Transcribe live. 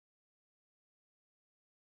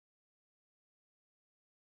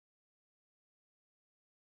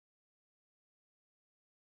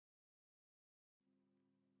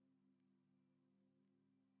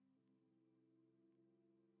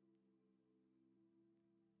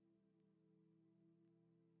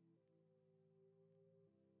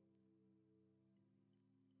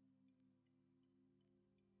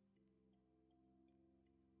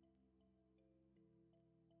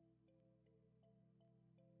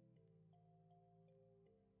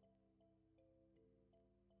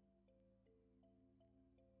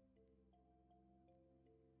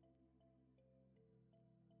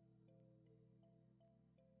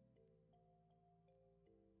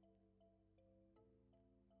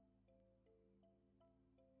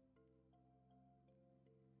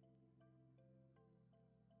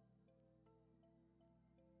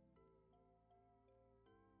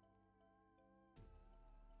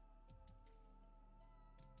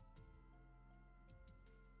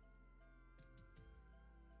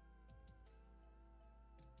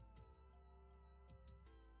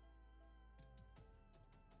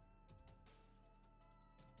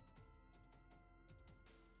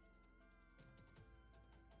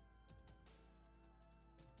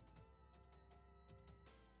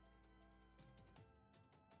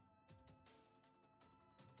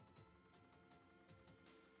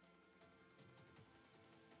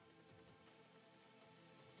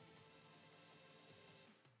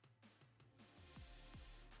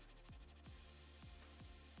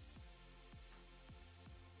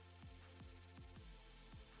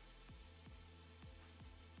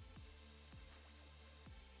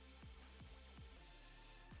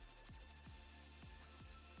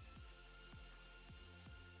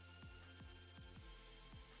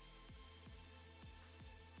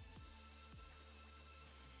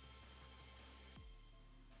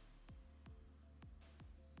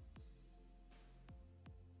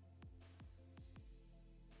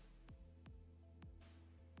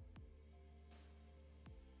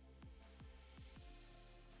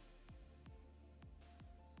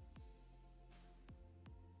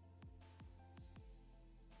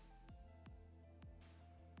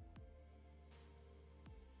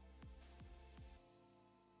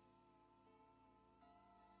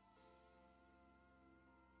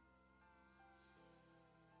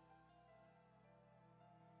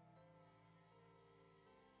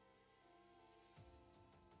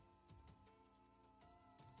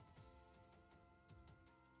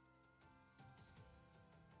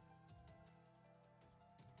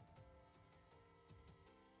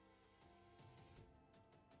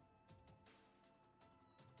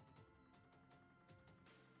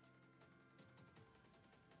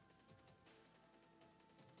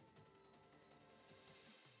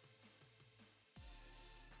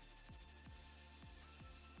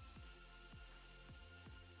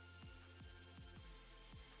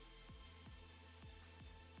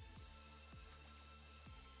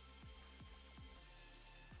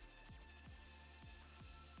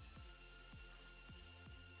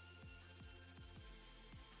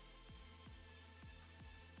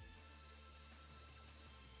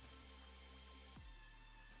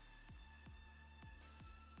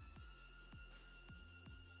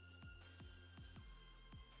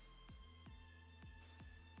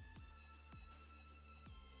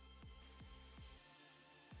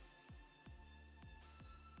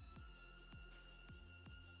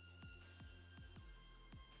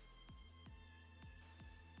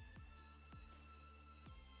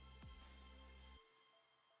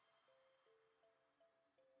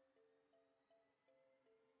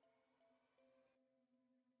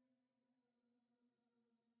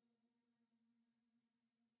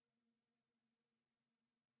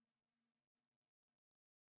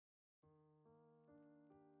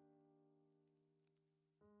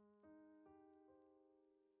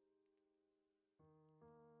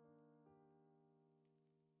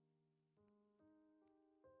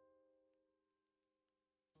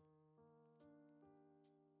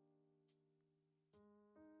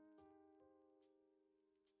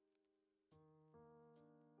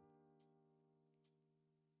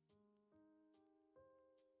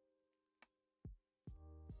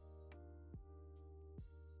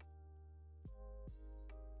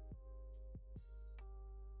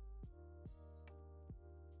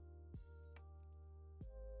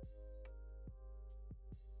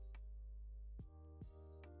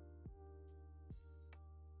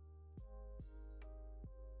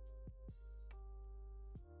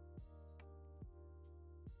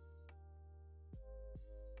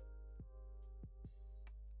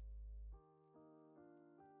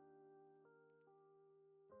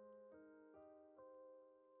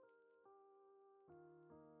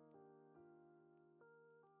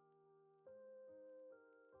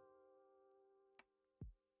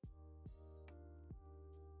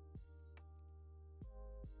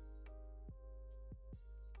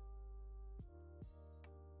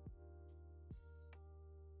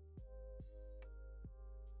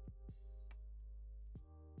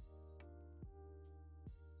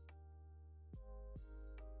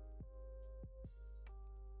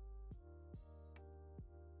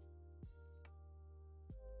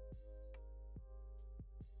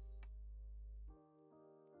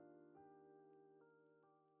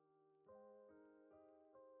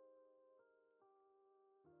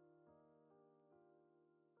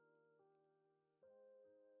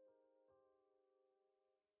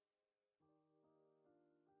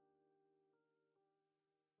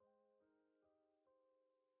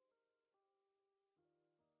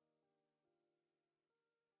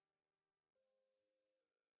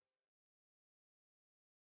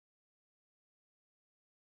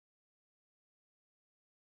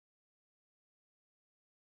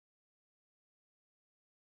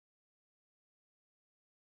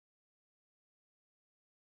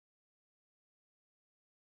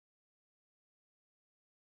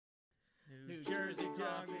New Jersey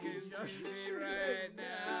coffee jug is streaming right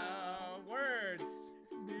now. Words.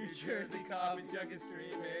 New Jersey coffee jug is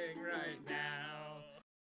streaming right now.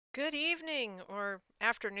 Good evening, or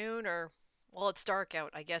afternoon, or, well, it's dark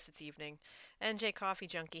out. I guess it's evening. NJ Coffee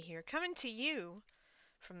Junkie here, coming to you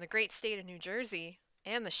from the great state of New Jersey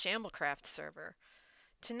and the Shamblecraft server.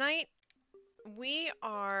 Tonight, we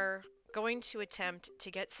are going to attempt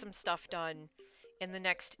to get some stuff done in the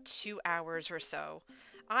next 2 hours or so.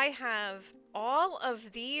 I have all of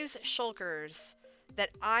these shulkers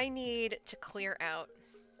that I need to clear out.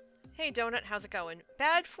 Hey, Donut, how's it going?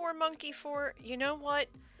 Bad for Monkey for? You know what?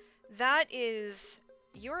 That is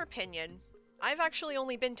your opinion. I've actually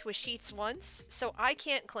only been to a Sheetz once, so I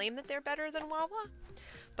can't claim that they're better than Wawa.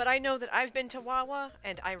 But I know that I've been to Wawa,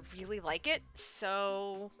 and I really like it,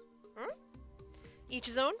 so... each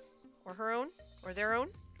his own, or her own, or their own.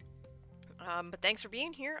 But thanks for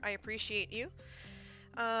being here. I appreciate you.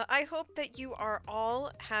 I hope that you are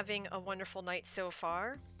all having a wonderful night so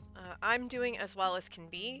far. I'm doing as well as can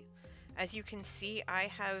be. As you can see, I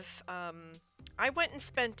have... I went and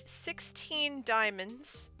spent 16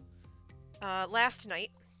 diamonds last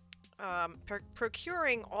night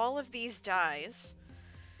procuring all of these dyes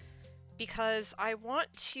because I want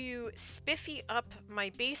to spiffy up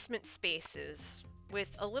my basement spaces with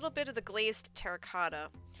a little bit of the glazed terracotta.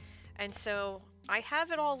 And so I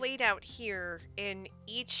have it all laid out here in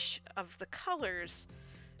each of the colors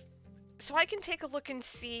so I can take a look and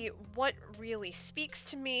see what really speaks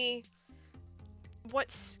to me,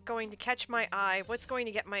 what's going to catch my eye, what's going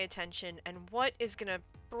to get my attention, and what is going to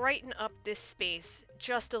brighten up this space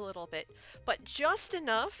just a little bit, but just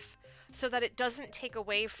enough so that it doesn't take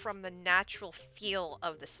away from the natural feel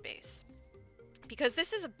of the space. Because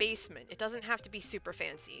this is a basement, it doesn't have to be super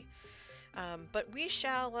fancy, but we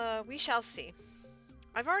shall see.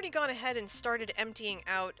 I've already gone ahead and started emptying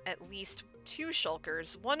out at least 2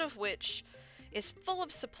 shulkers, one of which is full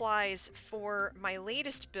of supplies for my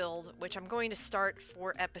latest build, which I'm going to start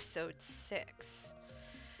for episode 6.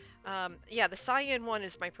 Yeah, the cyan one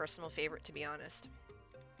is my personal favorite, to be honest.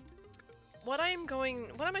 What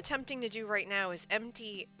I'm attempting to do right now is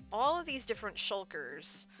empty all of these different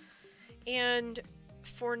shulkers, and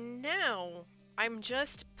for now, I'm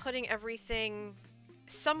just putting everything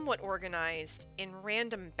somewhat organized in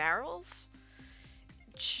random barrels,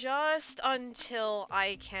 just until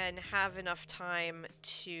I can have enough time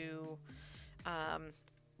to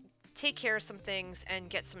take care of some things and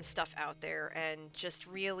get some stuff out there and just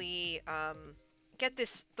really get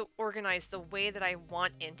this organized the way that I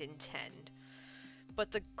want and intend.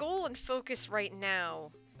 But the goal and focus right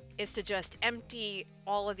now is to just empty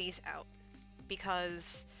all of these out,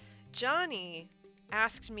 because Johnny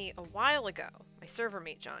asked me a while ago, my server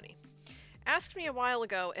mate Johnny, asked me a while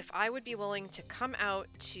ago if I would be willing to come out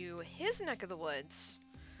to his neck of the woods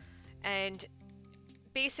and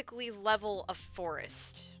basically level a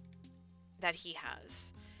forest that he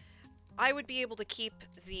has. I would be able to keep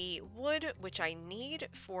the wood which I need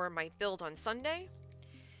for my build on Sunday,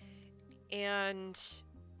 and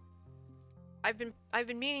I've been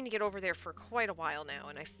meaning to get over there for quite a while now,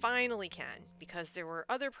 and I finally can, because there were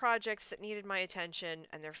other projects that needed my attention,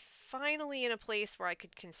 and they're finally in a place where I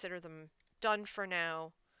could consider them done for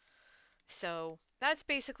now. So that's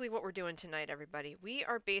basically what we're doing tonight, everybody. We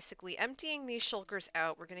are basically emptying these shulkers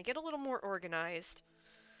out. We're going to get a little more organized.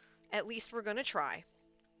 At least we're going to try.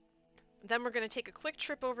 Then we're going to take a quick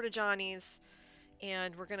trip over to Johnny's,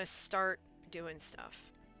 and we're going to start doing stuff.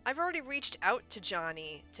 I've already reached out to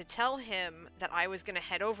Johnny to tell him that I was going to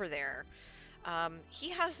head over there. He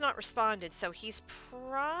has not responded, so he's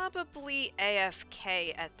probably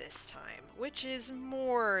AFK at this time, which is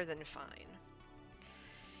more than fine.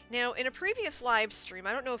 Now, in a previous live stream,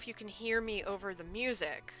 I don't know if you can hear me over the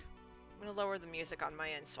music. I'm going to lower the music on my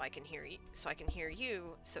end so I can hear you,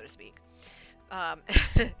 so to speak.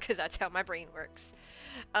 Because that's how my brain works.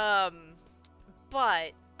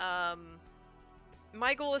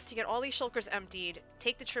 My goal is to get all these shulkers emptied,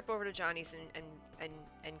 take the trip over to Johnny's,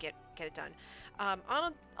 and get it done.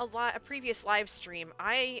 On a previous live stream,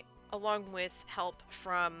 I, along with help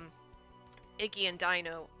from Iggy and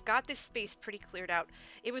Dino, got this space pretty cleared out.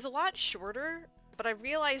 It was a lot shorter, but I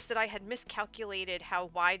realized that I had miscalculated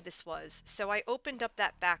how wide this was, so I opened up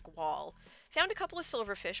that back wall. Found a couple of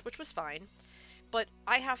silverfish, which was fine, but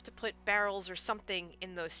I have to put barrels or something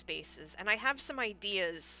in those spaces, and I have some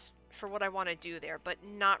ideas for what I want to do there, but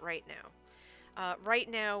not right now. Right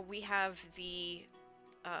now, we have the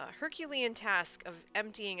Herculean task of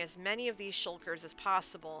emptying as many of these shulkers as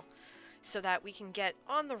possible so that we can get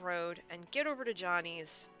on the road and get over to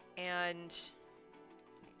Johnny's and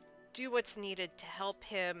do what's needed to help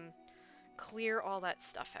him clear all that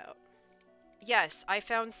stuff out. Yes, I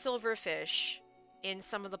found silverfish in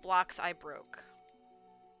some of the blocks I broke.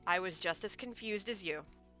 I was just as confused as you.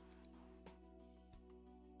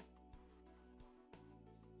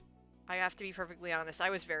 I have to be perfectly honest, I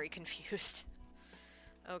was very confused.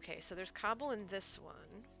 Okay, so there's cobble in this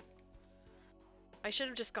one. I should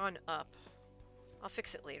have just gone up. I'll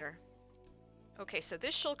fix it later. Okay, so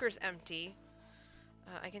this shulker's empty.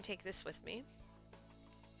 I can take this with me.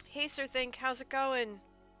 Hey, Sir Think, how's it going?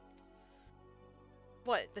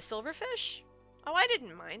 What, the silverfish? Oh, I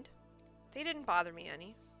didn't mind. They didn't bother me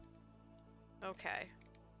any. Okay.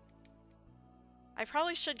 I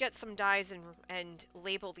probably should get some dyes and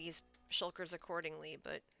label these shulkers accordingly,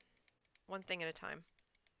 but one thing at a time.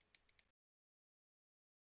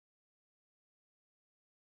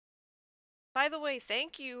 By the way,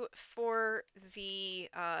 thank you for the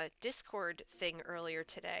Discord thing earlier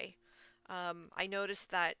today. I noticed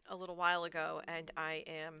that a little while ago, and I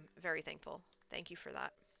am very thankful. Thank you for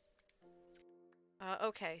that.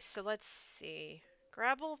 Okay, so let's see.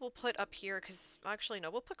 Gravel we'll put up here, because... Actually, no,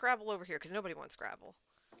 we'll put gravel over here, because nobody wants gravel.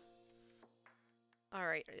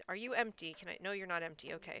 Alright, are you empty? Can I... No, you're not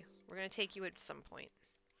empty. Okay, we're going to take you at some point.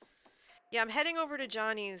 Yeah, I'm heading over to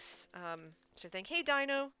Johnny's, to think, hey,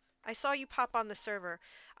 Dino, I saw you pop on the server.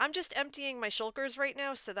 I'm just emptying my shulkers right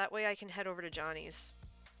now, so that way I can head over to Johnny's.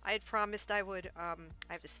 I had promised I would, I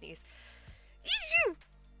have to sneeze. Eesh!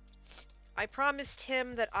 I promised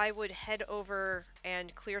him that I would head over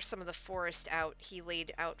and clear some of the forest out he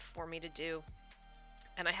laid out for me to do.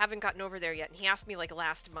 And I haven't gotten over there yet, and he asked me like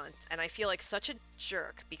last month, and I feel like such a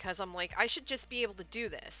jerk, because I'm like, I should just be able to do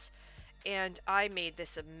this. And I made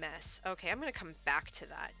this a mess. Okay, I'm gonna come back to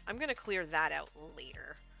that. I'm gonna clear that out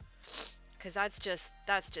later. Cause that's just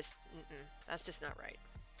not right.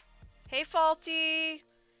 Hey Faulty!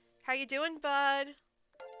 How you doing, bud?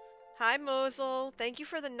 Hi Mosel, thank you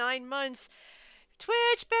for the 9 months.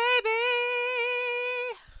 Twitch baby!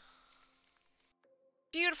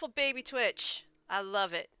 Beautiful baby Twitch. I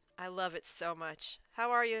love it. I love it so much.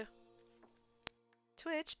 How are you?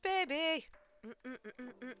 Twitch baby!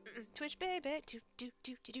 Twitch baby! Do do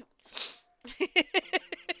do do do.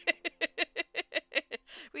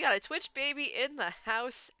 We got a Twitch baby in the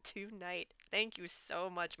house tonight. Thank you so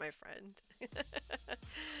much, my friend.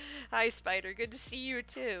 Hi, Spider. Good to see you,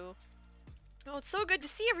 too. Oh, it's so good to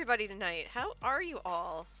see everybody tonight. How are you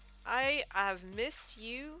all? I have missed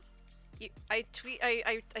you. I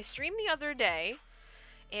streamed the other day,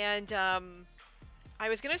 and I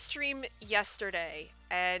was gonna stream yesterday,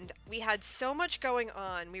 and we had so much going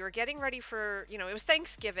on. We were getting ready for, you know, it was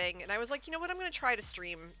Thanksgiving, and I was like, you know what, I'm gonna try to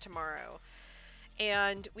stream tomorrow.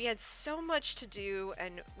 And we had so much to do,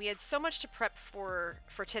 and we had so much to prep for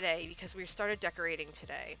today, because we started decorating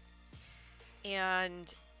today.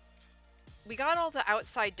 And we got all the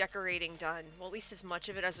outside decorating done, well, at least as much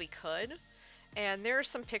of it as we could. And there are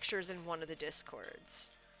some pictures in one of the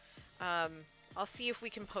Discords. I'll see if we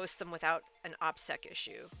can post them without an OPSEC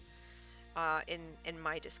issue in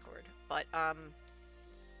my Discord. But,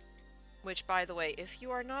 which, by the way, if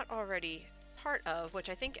you are not already part of, which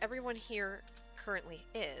I think everyone here currently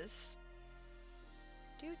is.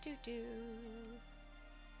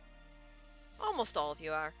 Almost all of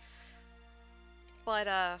you are. But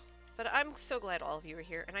I'm so glad all of you are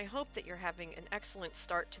here, and I hope that you're having an excellent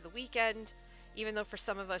start to the weekend, even though for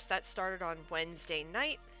some of us that started on Wednesday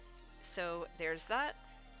night. So there's that.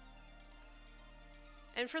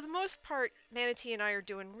 And for the most part, Manatee and I are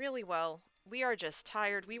doing really well. We are just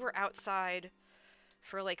tired. We were outside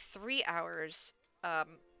for like 3 hours.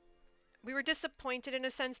 We were disappointed in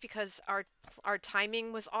a sense because our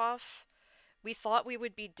timing was off. We thought we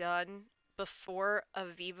would be done before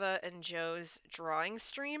Aviva and Joe's drawing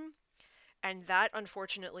stream, and that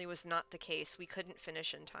unfortunately was not the case. We couldn't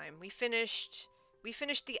finish in time. We finished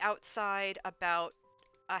the outside about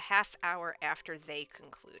a half hour after they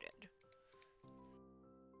concluded.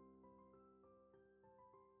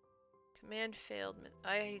 Command failed.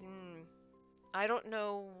 I don't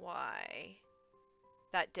know why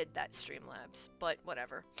that did that, Streamlabs, but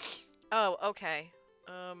whatever. Oh, okay.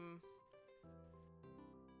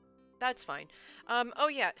 That's fine. Oh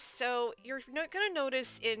yeah, so you're gonna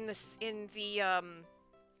notice you're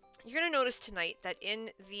gonna notice tonight that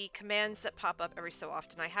in the commands that pop up every so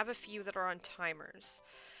often, I have a few that are on timers.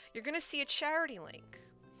 You're gonna see a charity link.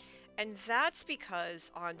 And that's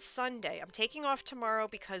because on Sunday, I'm taking off tomorrow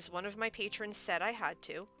because one of my patrons said I had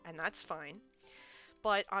to, and that's fine.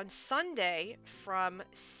 But on Sunday, from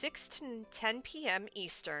 6 to 10 p.m.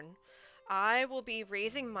 Eastern, I will be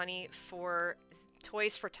raising money for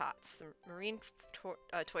Toys for Tots, the Marine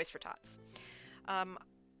Toys for Tots.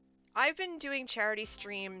 I've been doing charity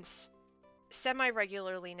streams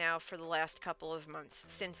semi-regularly now for the last couple of months,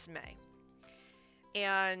 since May.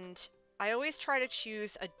 And I always try to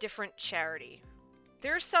choose a different charity.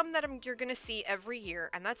 There are some that you're going to see every year,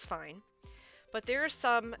 and that's fine. But there are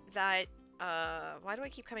some that, why do I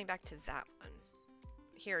keep coming back to that one?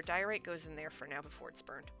 Here, diorite goes in there for now before it's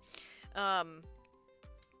burned.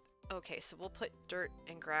 Okay, so we'll put dirt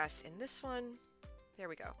and grass in this one. There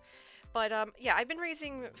we go. But yeah, I've been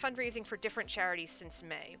fundraising for different charities since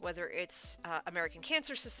May, whether it's American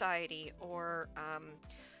Cancer Society or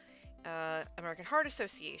American Heart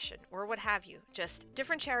Association or what have you. Just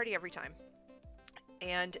different charity every time.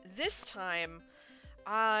 And this time,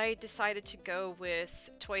 I decided to go with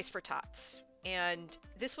Toys for Tots. And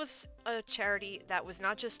this was a charity that was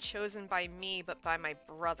not just chosen by me, but by my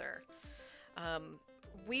brother.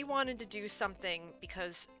 We wanted to do something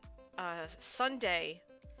because Sunday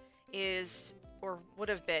is, or would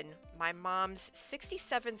have been, my mom's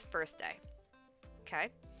 67th birthday. Okay?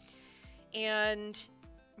 And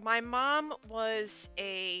my mom was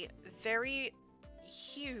a very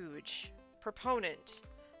huge proponent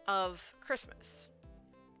of Christmas.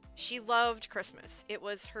 She loved Christmas. It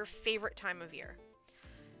was her favorite time of year.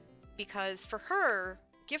 Because for her,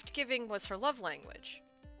 gift giving was her love language.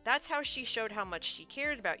 That's how she showed how much she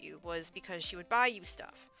cared about you, was because she would buy you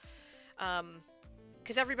stuff.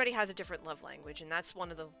 Because everybody has a different love language, and that's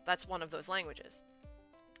one of those languages.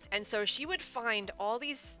 And so she would find all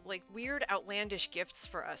these like weird, outlandish gifts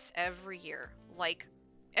for us every year. Like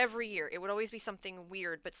every year, it would always be something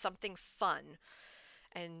weird, but something fun,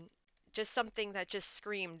 and just something that just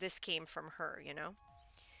screamed, "This came from her," you know.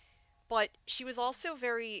 But she was also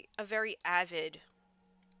a very avid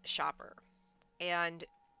shopper, and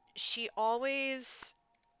she always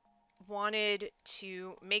wanted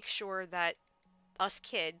to make sure that us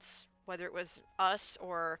kids, whether it was us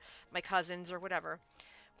or my cousins or whatever,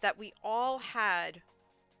 that we all had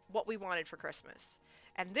what we wanted for Christmas.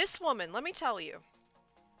 And this woman, let me tell you,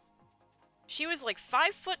 she was like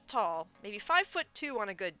 5 foot tall, maybe 5'2" on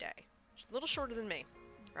a good day. She's a little shorter than me,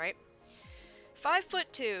 right?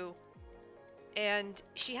 5'2", and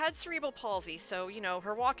she had cerebral palsy, so, you know,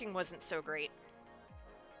 her walking wasn't so great.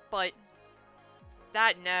 But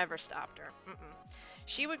that never stopped her.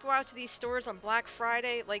 She would go out to these stores on Black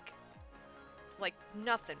Friday like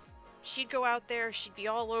nothing. She'd go out there, she'd be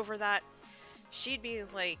all over that. She'd be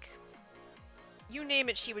like, you name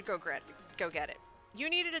it, she would go get it. You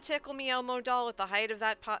needed a Tickle Me Elmo doll at the height of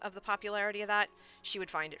of the popularity of that, she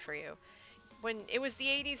would find it for you. When it was the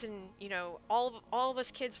 80s and, you know, all of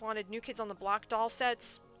us kids wanted New Kids on the Block doll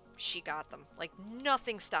sets, she got them. Like,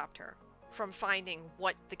 nothing stopped her from finding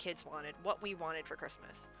what the kids wanted, what we wanted for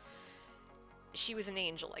Christmas. She was an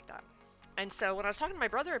angel like that. And so when I was talking to my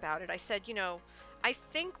brother about it, I said, you know, I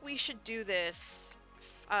think we should do this.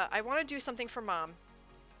 I want to do something for Mom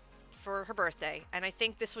for her birthday, and I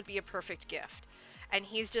think this would be a perfect gift. And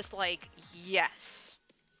he's just like, yes,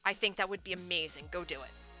 I think that would be amazing. Go do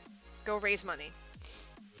it. Go raise money.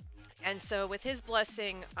 And so with his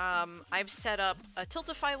blessing, I've set up a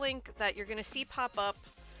Tiltify link that you're going to see pop up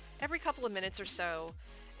every couple of minutes or so,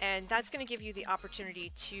 and that's going to give you the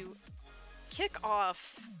opportunity to kick off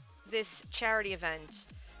this charity event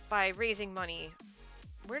by raising money.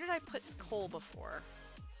 Where did I put coal before?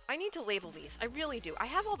 I need to label these. I really do. I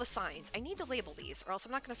have all the signs. I need to label these, or else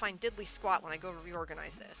I'm not going to find diddly squat when I go to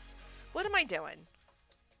reorganize this. What am I doing?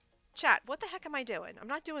 Chat, what the heck am I doing? I'm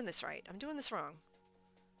not doing this right. I'm doing this wrong.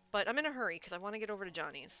 But I'm in a hurry because I want to get over to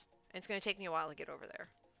Johnny's. And it's going to take me a while to get over there.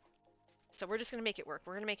 So we're just going to make it work.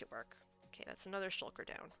 We're going to make it work. Okay, that's another shulker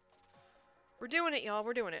down. We're doing it, y'all.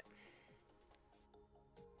 We're doing it.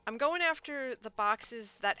 I'm going after the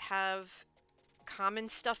boxes that have common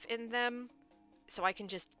stuff in them, so I can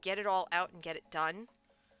just get it all out and get it done.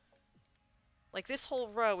 Like, this whole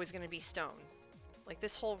row is going to be stone. Like,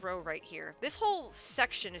 this whole row right here. This whole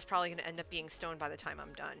section is probably going to end up being stone by the time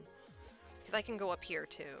I'm done. Because I can go up here,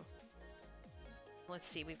 too. Let's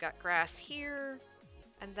see, we've got grass here.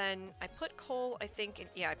 And then I put coal, I think, in,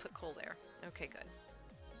 yeah, I put coal there. Okay, good.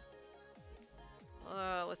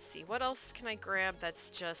 Let's see, what else can I grab that's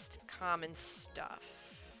just common stuff?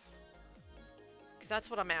 Because that's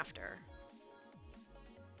what I'm after.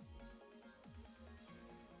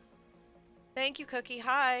 Thank you, Cookie.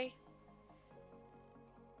 Hi.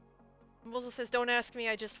 Wilson says, don't ask me,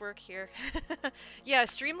 I just work here. Yeah,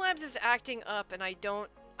 Streamlabs is acting up, and I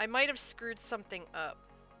might have screwed something up.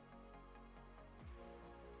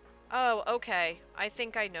 Oh, okay. I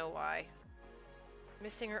think I know why.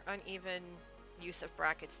 Missing or uneven use of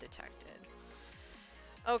brackets detected.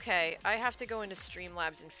 Okay, I have to go into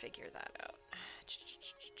Streamlabs and figure that out.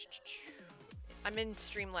 I'm in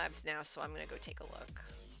Streamlabs now, so I'm gonna go take a look.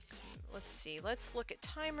 Let's see. Let's look at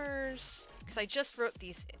timers. Because I just wrote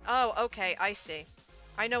these. Oh, okay. I see.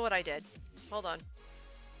 I know what I did. Hold on.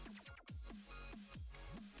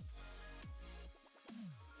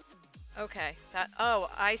 Okay. Oh,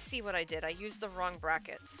 I see what I did. I used the wrong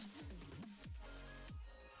brackets.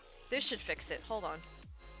 This should fix it. Hold on.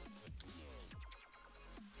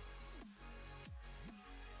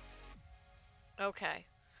 Okay.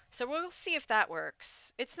 So we'll see if that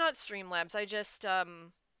works. It's not Streamlabs. I just,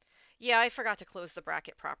 yeah, I forgot to close the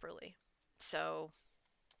bracket properly. So...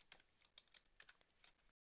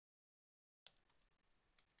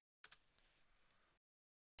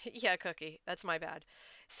 yeah, Cookie. That's my bad.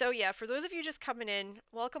 So yeah, for those of you just coming in,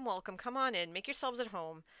 welcome, welcome. Come on in. Make yourselves at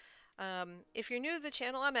home. If you're new to the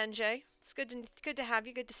channel, I'm NJ. It's good to have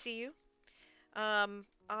you. Good to see you.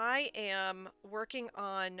 I am working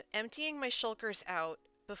on emptying my shulkers out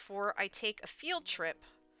before I take a field trip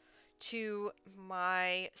to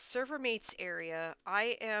my server mate's area.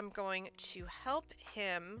 I am going to help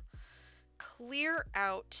him clear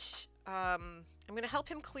out, I'm going to help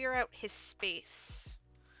him clear out his space.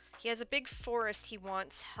 He has a big forest he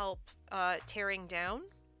wants help tearing down.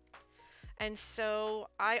 And so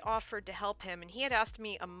I offered to help him, and he had asked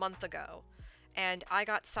me a month ago. And I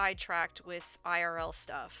got sidetracked with IRL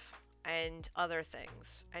stuff and other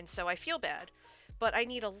things. And so I feel bad. But I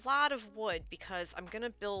need a lot of wood because I'm going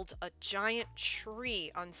to build a giant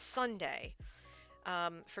tree on Sunday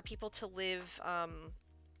for people to live,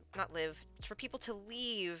 not live, for people to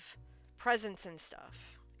leave presents and stuff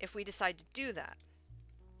if we decide to do that.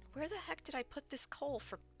 Where the heck did I put this coal,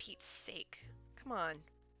 for Pete's sake? Come on.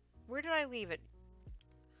 Where did I leave it?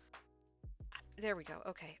 There we go.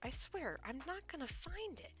 Okay. I swear, I'm not gonna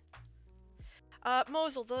find it.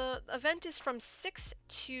 Mosel, the event is from 6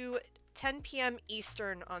 to 10 p.m.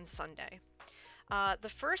 Eastern on Sunday. The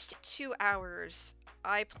first 2 hours,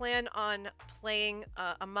 I plan on playing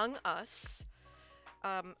Among Us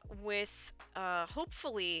with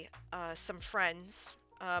hopefully some friends.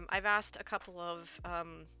 I've asked a couple of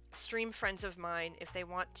stream friends of mine if they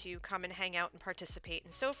want to come and hang out and participate,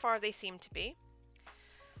 and so far they seem to be.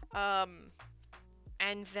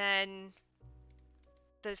 And then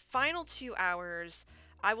the final 2 hours,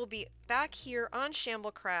 I will be back here on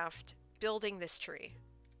Shamblecraft building this tree.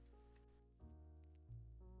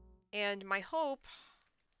 And my hope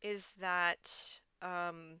is that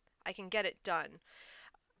I can get it done.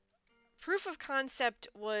 Proof of concept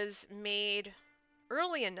was made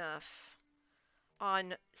early enough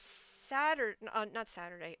on Saturday, not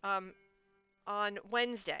Saturday, on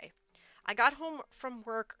Wednesday. I got home from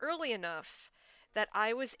work early enough that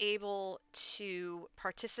I was able to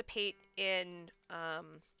participate in,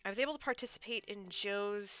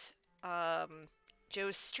 Joe's,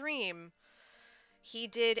 Joe's stream. He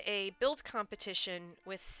did a build competition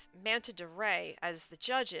with Manta de Ray as the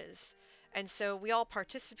judges, and so we all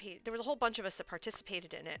participated. There was a whole bunch of us that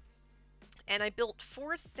participated in it. And I built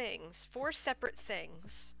 4 things, 4 separate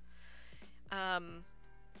things,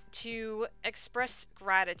 to express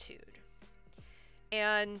gratitude.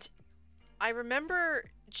 And I remember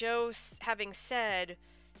Joe having said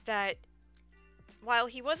that while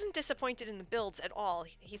he wasn't disappointed in the builds at all,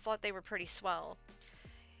 he thought they were pretty swell.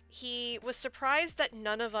 He was surprised that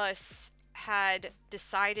none of us had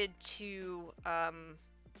decided to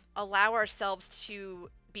allow ourselves to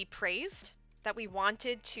be praised, that we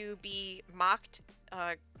wanted to be mocked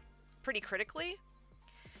pretty critically.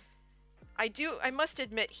 I must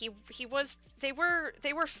admit, they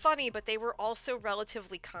were funny, but they were also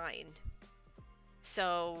relatively kind.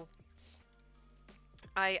 So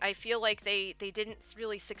I feel like they didn't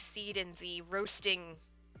really succeed in the roasting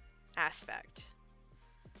aspect.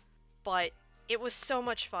 But it was so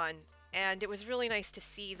much fun, and it was really nice to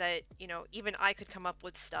see that, you know, even I could come up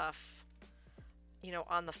with stuff, you know,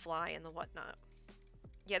 on the fly and the whatnot.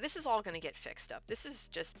 Yeah, this is all gonna get fixed up. This is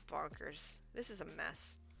just bonkers. This is a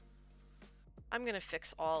mess. I'm gonna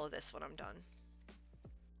fix all of this when I'm done.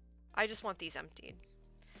 I just want these emptied.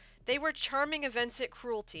 They were charming events at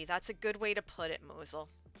Cruelty. That's a good way to put it, Mosel.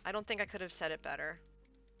 I don't think I could have said it better.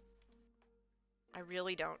 I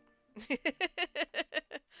really don't.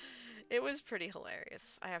 It was pretty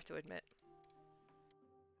hilarious, I have to admit.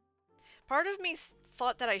 Part of me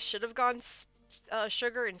thought that I should have gone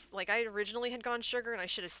sugar, and like I originally had gone sugar, and I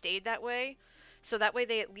should have stayed that way, so that way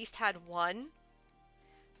they at least had one.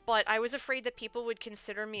 But I was afraid that people would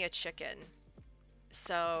consider me a chicken.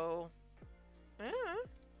 So,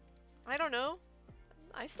 I don't know.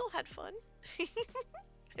 I still had fun.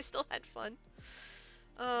 I still had fun.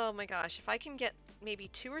 Oh my gosh, if I can get maybe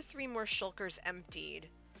 2 or 3 more shulkers emptied,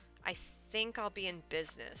 I think I'll be in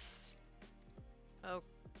business. Oh,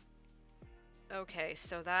 okay,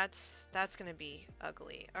 so that's gonna be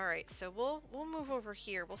ugly. All right, so we'll move over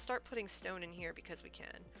here. We'll start putting stone in here because we can.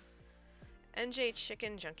 NJ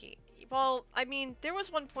Chicken Junkie. Well, I mean, there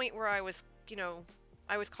was one point where I was, you know,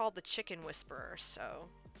 I was called the Chicken Whisperer, so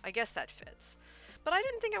I guess that fits. But I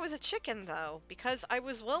didn't think I was a chicken though, because I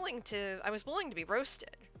was willing to be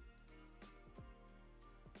roasted.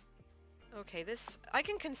 Okay, I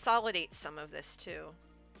can consolidate some of this too.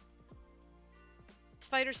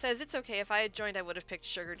 Spider says, it's okay, if I had joined I would have picked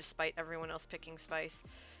sugar despite everyone else picking spice.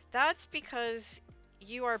 That's because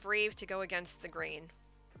you are brave to go against the grain.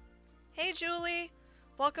 Hey Julie!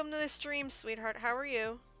 Welcome to the stream, sweetheart. How are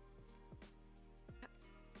you?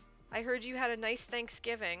 I heard you had a nice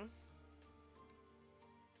Thanksgiving.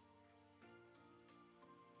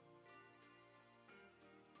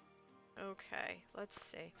 Okay, let's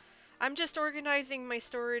see. I'm just organizing my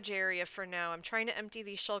storage area for now. I'm trying to empty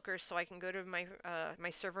these shulkers so I can go to my my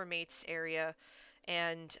server mate's area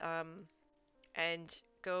and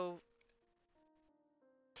go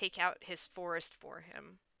take out his forest for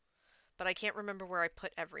him. But I can't remember where I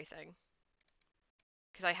put everything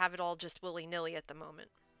because I have it all just willy-nilly at the moment.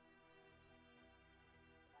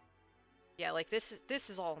 Yeah, like this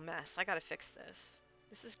is all a mess. I gotta fix this.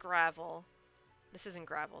 This is gravel. This isn't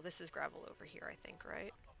gravel. This is gravel over here, I think,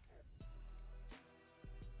 right?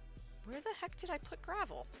 Where the heck did I put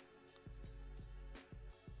gravel?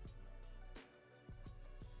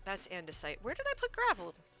 That's andesite. Where did I put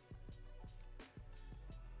gravel?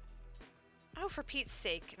 Oh, for Pete's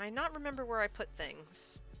sake. Can I not remember where I put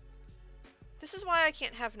things? This is why I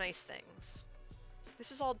can't have nice things.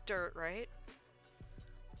 This is all dirt, right?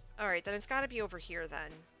 Alright, then it's gotta be over here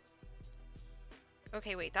then.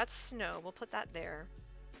 Okay, wait, that's snow. We'll put that there.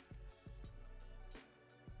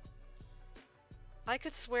 I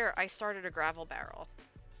could swear I started a gravel barrel.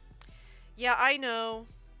 Yeah, I know.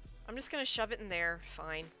 I'm just gonna shove it in there.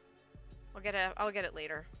 Fine. I'll get it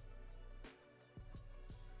later.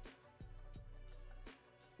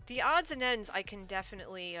 The odds and ends I can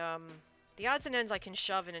definitely the odds and ends I can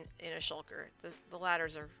shove in a shulker. The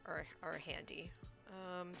ladders are handy.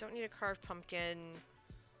 Don't need a carved pumpkin.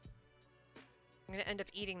 I'm gonna end up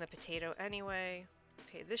eating the potato anyway.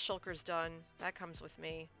 Okay, this shulker's done. That comes with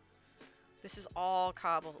me. This is all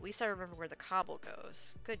cobble. At least I remember where the cobble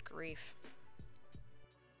goes. Good grief.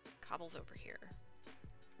 Cobble's over here.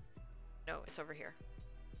 No, it's over here.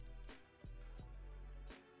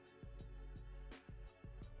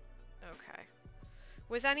 Okay.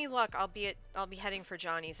 With any luck, I'll be heading for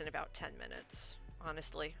Johnny's in about 10 minutes,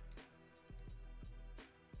 honestly.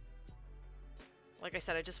 Like I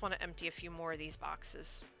said, I just want to empty a few more of these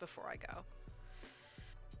boxes before I go.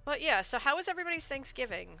 But yeah, so how was everybody's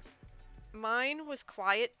Thanksgiving? Mine was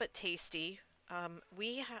quiet but tasty.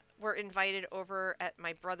 We were invited over at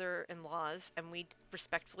my brother-in-law's and we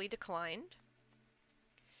respectfully declined.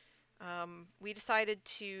 We decided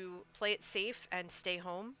to play it safe and stay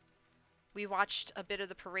home. We watched a bit of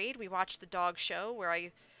the parade. We watched the dog show where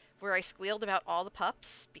I squealed about all the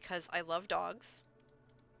pups because I love dogs.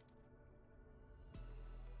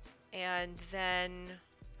 And then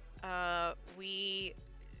we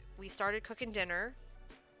started cooking dinner.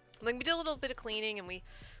 Like we did a little bit of cleaning and we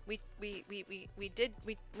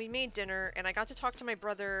made dinner and I got to talk to my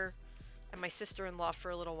brother and my sister-in-law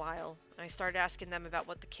for a little while. And I started asking them about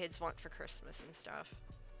what the kids want for Christmas and stuff.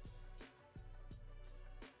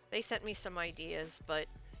 They sent me some ideas, but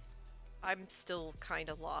I'm still kind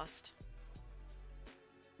of lost.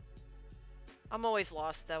 I'm always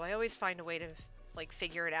lost though. I always find a way to like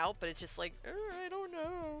figure it out, but it's just like, I don't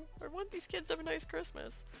know. I want these kids to have a nice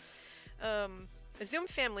Christmas. A Zoom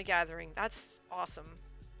family gathering. That's awesome.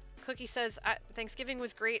 Cookie says, Thanksgiving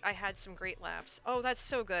was great. I had some great laughs. Oh, that's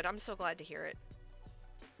so good. I'm so glad to hear it.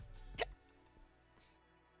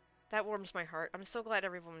 That warms my heart. I'm so glad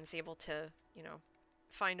everyone's able to, you know,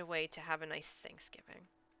 find a way to have a nice Thanksgiving.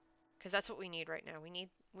 Because that's what we need right now.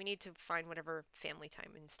 We need to find whatever family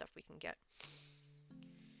time and stuff we can get.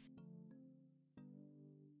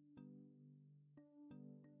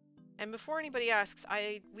 And before anybody asks,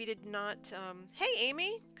 we did not, hey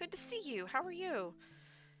Amy, good to see you. How are you?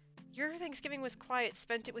 Your Thanksgiving was quiet.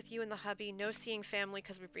 Spent it with you and the hubby. No seeing family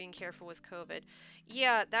because we're being careful with COVID.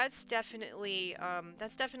 Yeah, that's definitely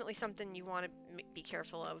something you want to be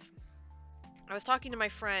careful of. I was talking to my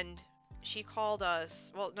friend. She called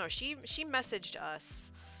us. Well, no, she messaged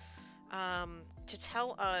us to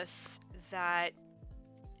tell us that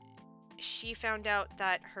she found out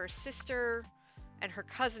that her sister and her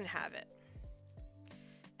cousin have it.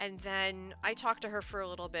 And then I talked to her for a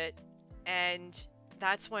little bit, and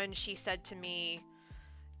that's when she said to me,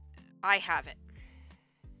 I have it.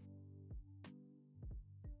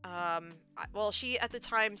 Well, she at the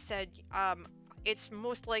time said, it's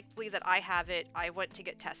most likely that I have it. I went to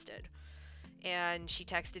get tested. And she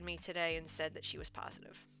texted me today and said that she was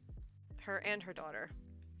positive. Her and her daughter.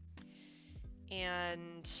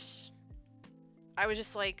 And I was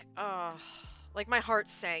just like, oh, like my heart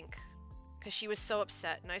sank because she was so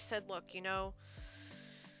upset. And I said, look, you know,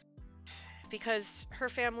 because her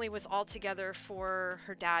family was all together for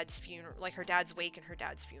her dad's funeral, like her dad's wake and her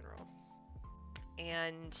dad's funeral.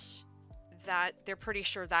 And that they're pretty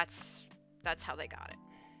sure that's how they got it.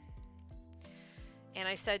 And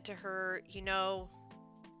I said to her, you know,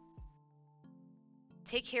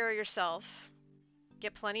 take care of yourself,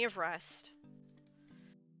 get plenty of rest.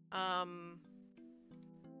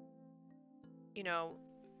 You know,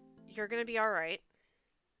 you're gonna be all right.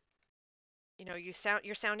 You know, you're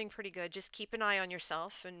sounding pretty good. Just keep an eye on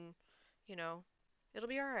yourself, and you know, it'll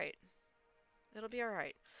be all right. It'll be all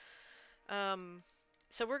right.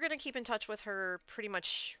 So we're gonna keep in touch with her pretty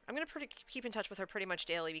much. I'm gonna keep in touch with her pretty much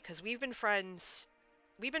daily because we've been friends.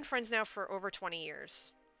 We've been friends now for over 20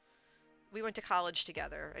 years. We went to college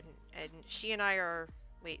together, and she and I are.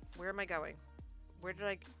 Wait, where am I going? What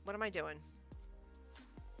am I doing?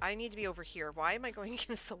 I need to be over here. Why am I going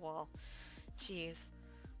against the wall? Jeez.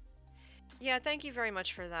 Yeah, thank you very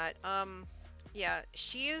much for that. Yeah,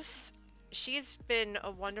 she's been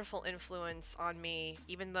a wonderful influence on me,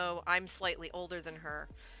 even though I'm slightly older than her.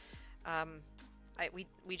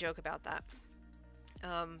 We joke about that.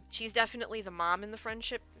 She's definitely the mom in the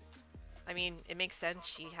friendship. I mean, it makes sense.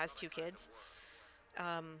 She has 2 kids.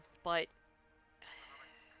 But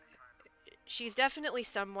she's definitely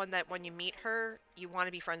someone that when you meet her, you want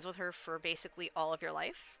to be friends with her for basically all of your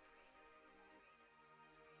life.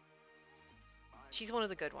 She's one of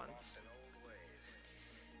the good ones.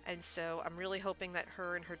 And so I'm really hoping that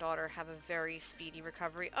her and her daughter have a very speedy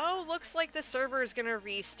recovery. Oh, looks like the server is gonna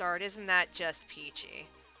restart. Isn't that just peachy?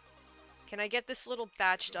 Can I get this little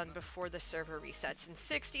batch done before the server resets in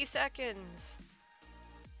 60 seconds?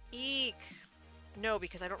 Eek. No,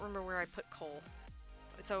 because I don't remember where I put coal.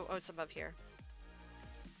 It's above here.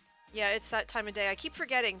 Yeah, it's that time of day. I keep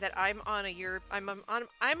forgetting that I'm on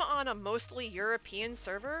a mostly European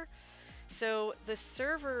server. So the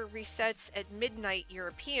server resets at midnight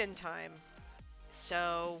European time.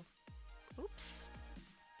 So, oops.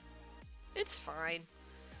 It's fine.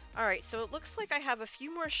 Alright, so it looks like I have a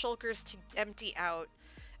few more shulkers to empty out,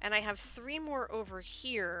 and I have 3 more over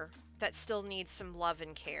here that still need some love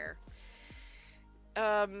and care.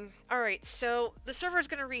 Alright, so the server's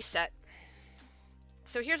gonna reset.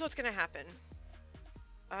 So here's what's gonna happen.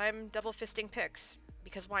 I'm double fisting picks,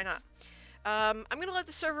 because why not? I'm gonna let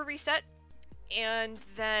the server reset, and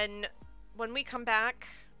then when we come back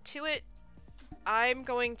to it, I'm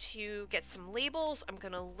going to get some labels. I'm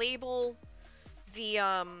gonna label the,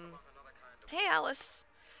 hey Alice.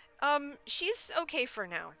 She's okay for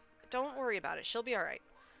now. Don't worry about it. She'll be alright.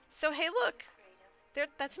 So hey look!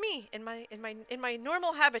 That's me in my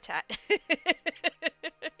normal habitat.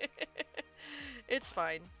 It's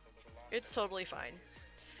fine. It's totally fine.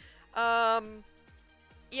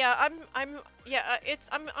 Yeah, I'm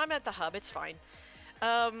at the hub. It's fine.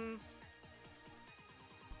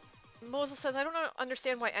 Mosel says, I don't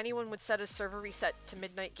understand why anyone would set a server reset to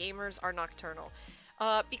midnight. Gamers are nocturnal.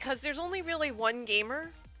 Because there's only really one gamer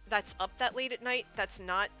that's up that late at night that's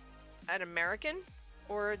not an American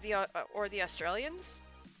or the Australians.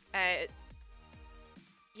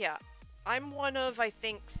 Yeah, I'm one of, I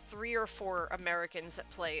think, 3 or 4 Americans that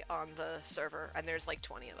play on the server, and there's like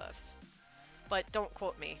 20 of us. But don't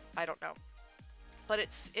quote me. I don't know. But it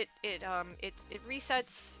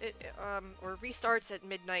resets or restarts at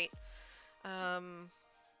midnight.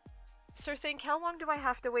 Sir Think, how long do I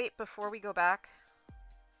have to wait before we go back?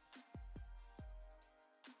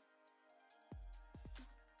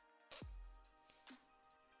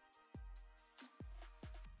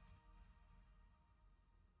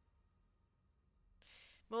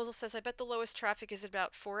 Mosel says, I bet the lowest traffic is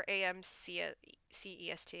about 4 a.m.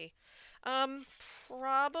 CEST.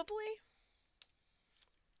 Probably.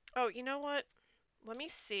 Oh, you know what? Let me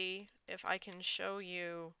see if I can show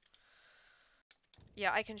you.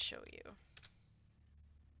 Yeah, I can show you.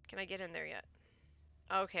 Can I get in there yet?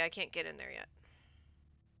 Okay, I can't get in there yet.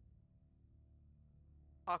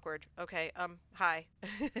 Awkward. Okay, hi.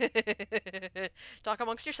 Talk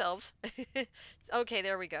amongst yourselves. Okay,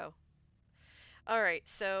 there we go. Alright,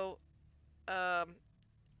 so, I'm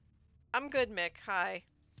good, Mick. Hi.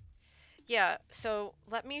 Yeah, so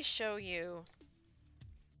let me show you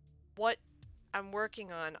what I'm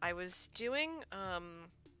working on. I was doing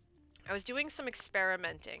some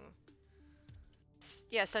experimenting.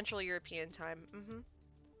 Yeah, Central European time.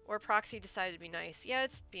 Or proxy decided to be nice. Yeah,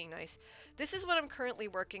 it's being nice. This is what I'm currently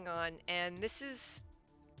working on, and this is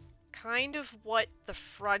kind of what the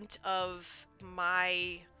front of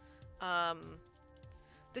my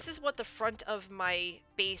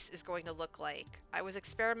base is going to look like. I was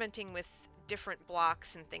experimenting with different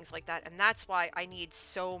blocks and things like that, and that's why I need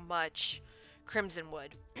so much crimson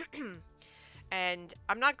wood. And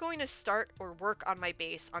I'm not going to start or work on my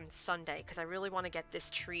base on Sunday because I really want to get this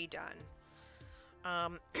tree done.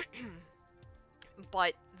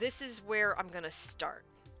 But this is where I'm going to start.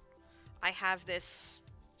 I have this...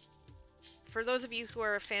 For those of you who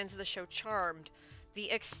are fans of the show Charmed,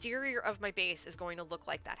 the exterior of my base is going to look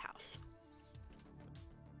like that house.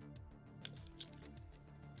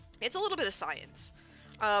 It's a little bit of science.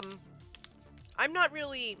 I'm not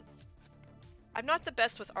the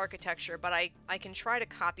best with architecture, but I can try to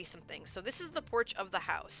copy some things. So this is the porch of the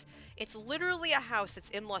house. It's literally a house that's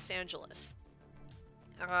in Los Angeles.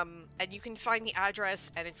 And you can find the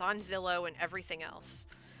address, and it's on Zillow and everything else.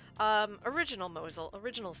 Original Mosul,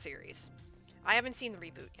 original series. I haven't seen the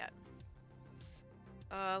reboot yet.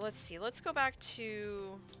 Let's see. Let's go back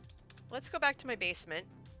to my basement,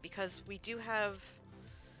 because we do have...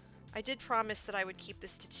 I did promise that I would keep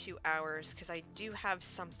this to 2 hours, because I do have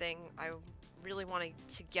something I really wanted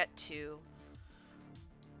to get to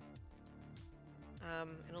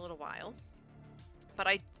in a little while. But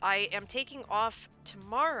I am taking off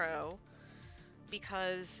tomorrow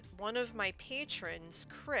because one of my patrons,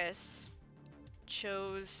 Chris,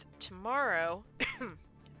 chose tomorrow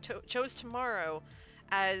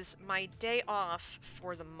as my day off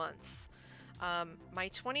for the month. My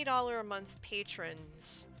 $20 a month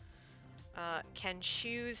patrons can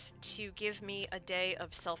choose to give me a day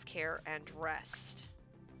of self-care and rest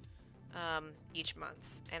each month,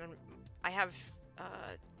 and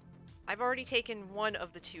I've already taken one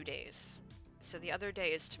of the 2 days, so the other day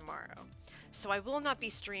is tomorrow. So I will not be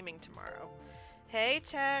streaming tomorrow. Hey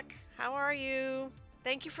Tech, how are you?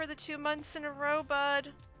 Thank you for the 2 months in a row,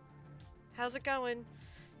 bud. How's it going?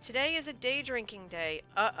 Today is a day drinking day.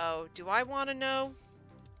 Uh-oh, do I want to know?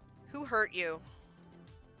 Who hurt you?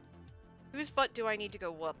 Whose butt do I need to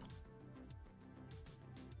go whoop?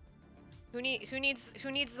 Who needs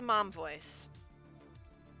the mom voice?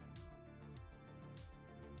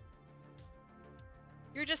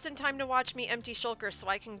 You're just in time to watch me empty shulker so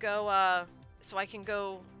I can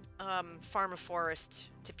go farm a forest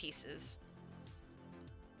to pieces.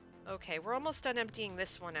 Okay, we're almost done emptying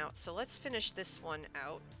this one out, so let's finish this one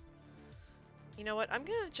out. You know what, I'm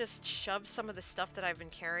gonna just shove some of the stuff that I've been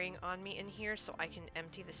carrying on me in here so I can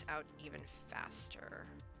empty this out even faster.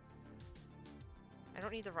 I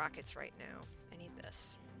don't need the rockets right now. I need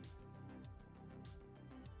this.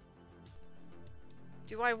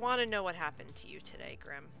 Do I want to know what happened to you today,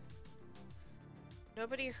 Grim?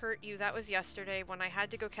 Nobody hurt you. That was yesterday when I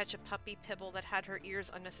had to go catch a puppy pibble that had her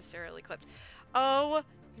ears unnecessarily clipped. Oh,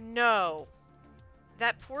 no.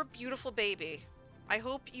 That poor beautiful baby. I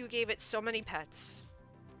hope you gave it so many pets.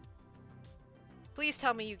 Please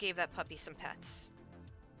tell me you gave that puppy some pets.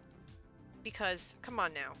 Because, come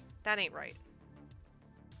on now. That ain't right.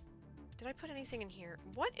 Did I put anything in here?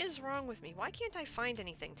 What is wrong with me? Why can't I find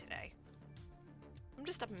anything today? I'm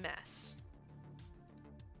just a mess.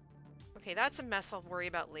 Okay, that's a mess I'll worry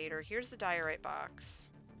about later. Here's the diorite box.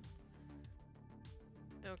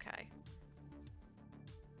 Okay.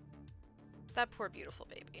 That poor beautiful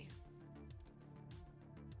baby.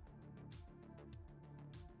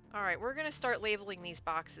 Alright, we're gonna start labeling these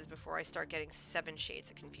boxes before I start getting 7 shades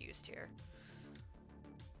of confused here.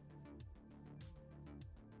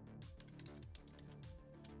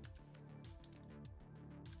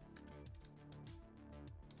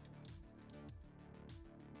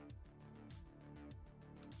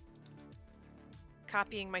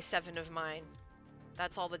 Copying my 7 of mine.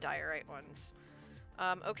 That's all the diorite ones.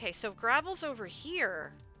 Okay, so gravel's over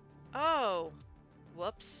here. Oh.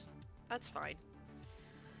 Whoops. That's fine.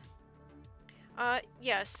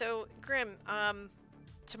 Yeah, so, Grim,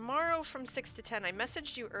 tomorrow from 6 to 10, I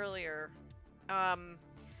messaged you earlier.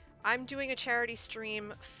 I'm doing a charity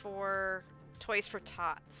stream for Toys for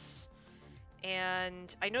Tots.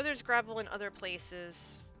 And I know there's gravel in other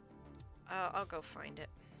places. I'll go find it.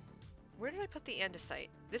 Where did I put the andesite?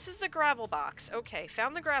 This is the gravel box. Okay,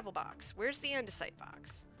 found the gravel box. Where's the andesite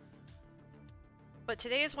box? But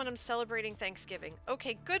today is when I'm celebrating Thanksgiving.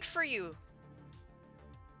 Okay, good for you.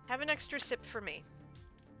 Have an extra sip for me.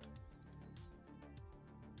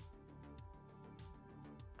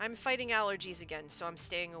 I'm fighting allergies again, so I'm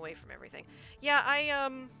staying away from everything. Yeah,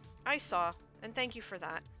 I saw, and thank you for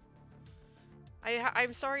that.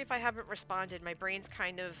 I'm sorry if I haven't responded. My brain's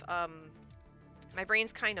kind of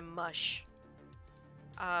mush.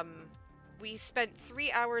 Um, we spent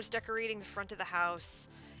 3 hours decorating the front of the house.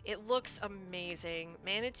 It looks amazing.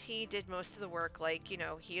 Manatee did most of the work, like, you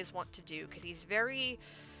know, he is wont to do, because he's very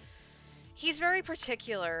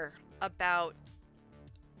particular about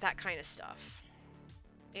that kind of stuff.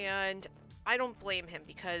 And I don't blame him,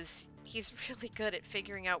 because he's really good at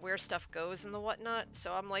figuring out where stuff goes and the whatnot.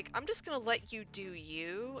 So I'm like, I'm just gonna let you do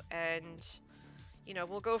you, and, you know,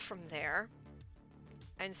 we'll go from there.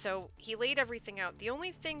 And so he laid everything out. The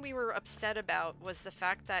only thing we were upset about was the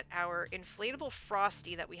fact that our inflatable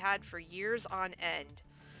Frosty that we had for years on end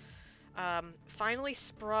finally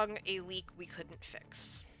sprung a leak we couldn't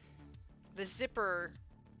fix. The zipper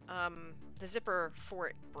for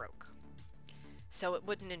it broke, so it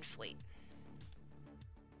wouldn't inflate.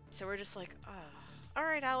 So we're just like, all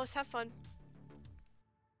right, Alice, have fun.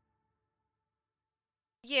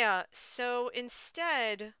 Yeah, so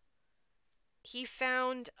instead, he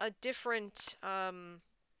found a different,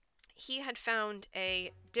 he had found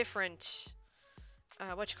a different,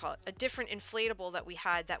 a different inflatable that we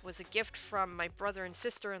had that was a gift from my brother and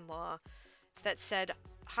sister-in-law that said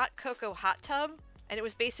hot cocoa hot tub, and it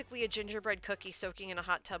was basically a gingerbread cookie soaking in a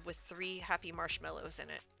hot tub with 3 happy marshmallows in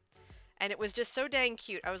it. And it was just so dang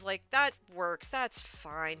cute. I was like, that works, that's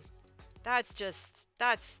fine. That's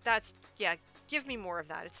yeah, give me more of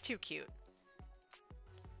that, it's too cute.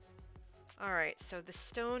 Alright, so the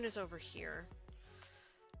stone is over here.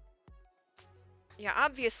 Yeah,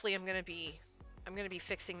 obviously I'm gonna be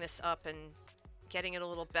fixing this up and getting it a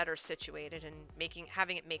little better situated and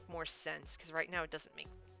having it make more sense, because right now it doesn't make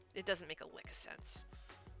a lick of sense.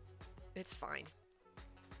 It's fine.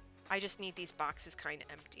 I just need these boxes kind of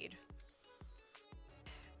emptied.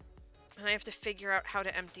 And I have to figure out how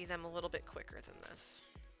to empty them a little bit quicker than this.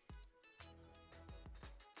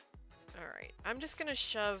 Alright, I'm just gonna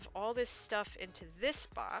shove all this stuff into this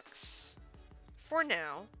box for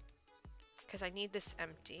now, because I need this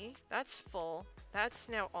empty. That's full. That's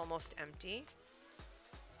now almost empty.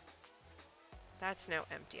 That's now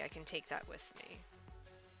empty. I can take that with me.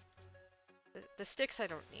 The sticks I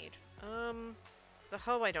don't need. The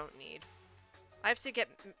hoe I don't need. I have to get...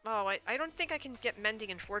 Oh, I don't think I can get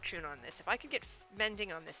Mending and Fortune on this. If I could get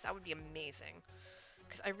Mending on this, that would be amazing.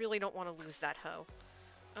 Because I really don't want to lose that hoe.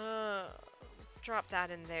 Drop that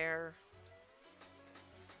in there.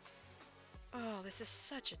 Oh, this is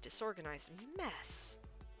such a disorganized mess.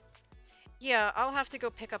 Yeah, I'll have to go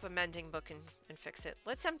pick up a mending book and fix it.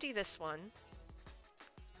 Let's empty this one.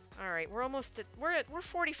 Alright, we're almost at... We're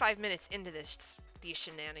 45 minutes into these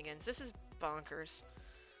shenanigans. This is bonkers.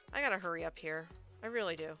 I gotta hurry up here. I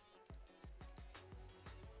really do.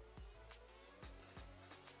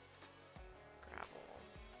 Gravel.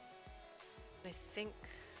 I think...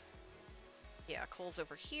 Yeah, coal's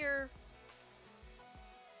over here.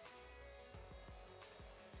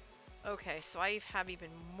 Okay, so I have even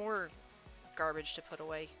more garbage to put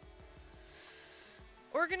away.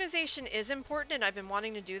 Organization is important, and I've been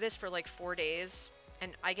wanting to do this for like 4 days,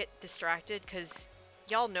 and I get distracted because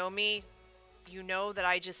y'all know me. You know that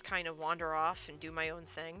I just kind of wander off and do my own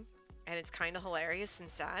thing, and it's kind of hilarious and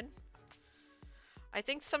sad. I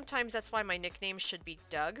think sometimes that's why my nickname should be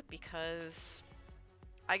Doug, because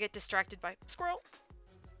I get distracted by squirrel.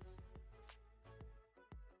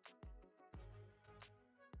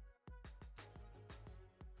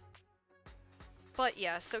 But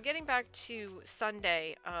yeah, so getting back to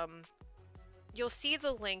Sunday, you'll see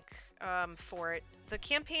the link for it. The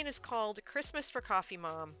campaign is called Christmas for Coffee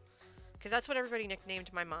Mom, because that's what everybody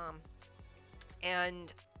nicknamed my mom.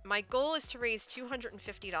 And my goal is to raise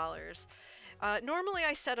 $250. Normally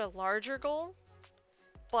I set a larger goal,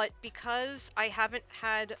 but because I haven't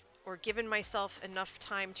had or given myself enough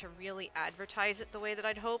time to really advertise it the way that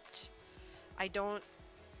I'd hoped, I don't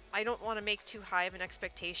want to make too high of an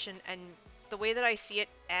expectation, and the way that I see it,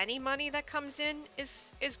 any money that comes in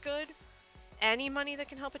is good. Any money that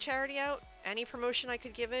can help a charity out, any promotion I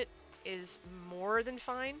could give it is more than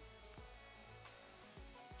fine.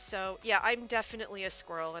 So yeah, I'm definitely a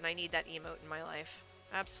squirrel, and I need that emote in my life.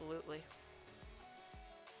 Absolutely.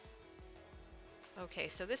 Okay,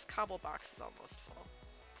 so this cobble box is almost full.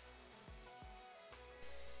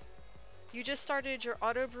 You just started your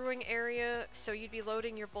auto brewing area, so you'd be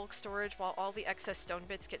loading your bulk storage while all the excess stone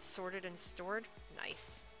bits get sorted and stored?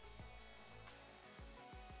 Nice.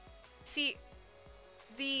 See,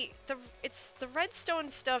 the redstone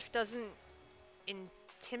stuff doesn't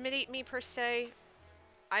intimidate me per se.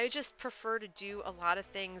 I just prefer to do a lot of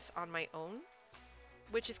things on my own,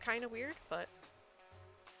 which is kind of weird, but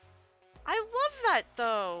I love that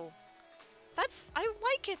though. I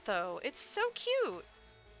like it though. It's so cute.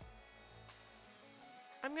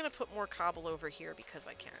 I'm gonna put more cobble over here because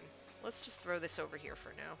I can. Let's just throw this over here for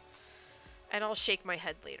now. And I'll shake my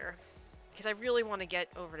head later. Because I really want to get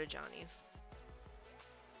over to Johnny's.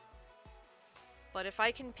 But if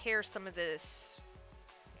I can pare some of this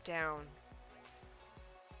down...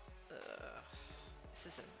 this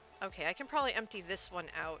isn't... Okay, I can probably empty this one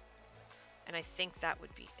out. And I think that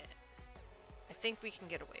would be it. I think we can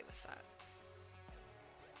get away with that.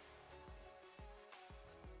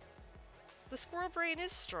 The squirrel brain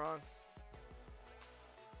is strong.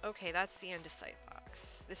 Okay, that's the andesite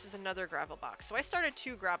box. This is another gravel box. So I started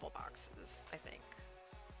 2 gravel boxes, I think.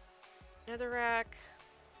 Netherrack.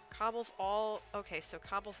 Cobble's all... Okay, so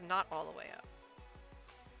cobble's not all the way up.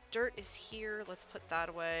 Dirt is here. Let's put that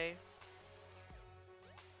away.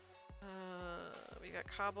 We got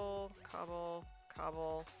cobble, cobble,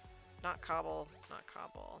 cobble. Not cobble, not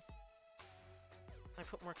cobble. I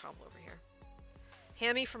put more cobble over here.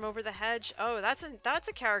 Hammy from Over the Hedge. Oh, that's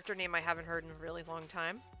a character name I haven't heard in a really long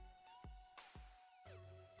time.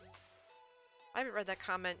 I haven't read that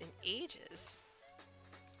comment in ages.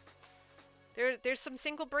 There's some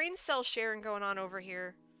single brain cell sharing going on over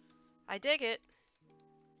here. I dig it.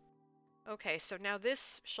 Okay, so now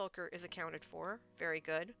this shulker is accounted for. Very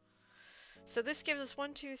good. So this gives us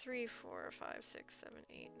 1, 2, 3, 4, 5, 6, 7,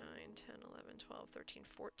 8, 9, 10, 11, 12, 13,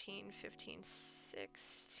 14, 15,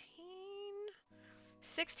 16...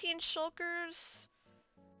 16 shulkers?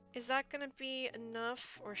 Is that gonna be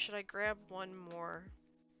enough, or should I grab one more?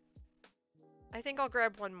 I think I'll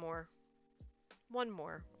grab one more. One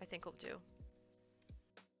more, I think will do.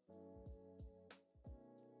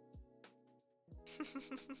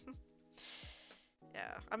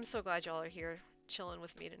 Yeah, I'm so glad y'all are here chilling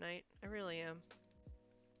with me tonight. I really am.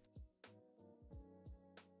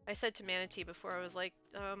 I said to Manatee before, I was like,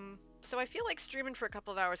 so I feel like streaming for a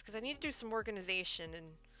couple of hours because I need to do some organization and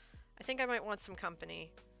I think I might want some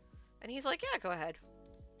company. And he's like, yeah, go ahead.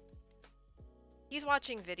 He's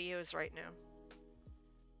watching videos right now.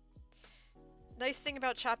 Nice thing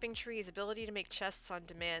about chopping trees, ability to make chests on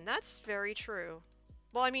demand. That's very true.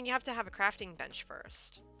 Well, I mean, you have to have a crafting bench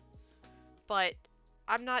first. But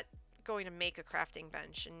I'm not going to make a crafting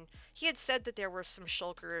bench. And he had said that there were some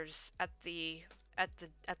shulkers at the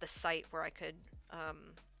site where I could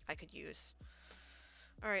use.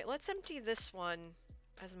 All right, let's empty this one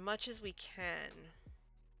as much as we can.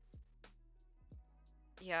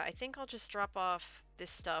 Yeah, I think I'll just drop off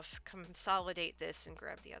this stuff, consolidate this, and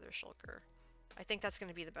grab the other shulker. I think that's going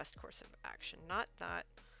to be the best course of action. Not that,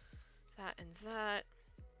 that, and that.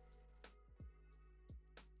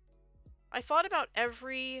 I thought about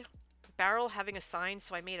every barrel having a sign,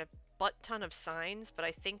 so I made a butt ton of signs, but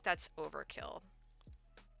I think that's overkill.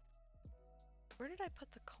 Where did I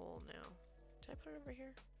put the coal now? Did I put it over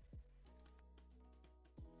here?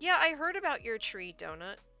 Yeah, I heard about your tree,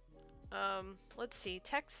 Donut. Let's see.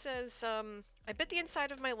 Text says, I bit the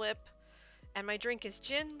inside of my lip, and my drink is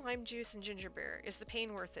gin, lime juice, and ginger beer. Is the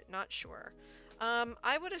pain worth it? Not sure.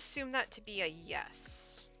 I would assume that to be a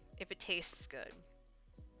yes, if it tastes good.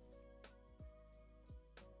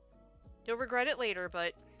 You'll regret it later,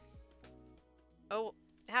 but... Oh,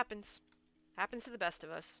 it happens. Happens to the best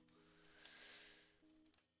of us.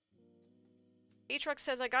 A-Truck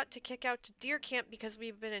says, I got to kick out to deer camp because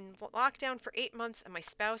we've been in lockdown for 8 months and my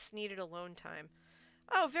spouse needed alone time.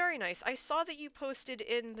 Oh, very nice. I saw that you posted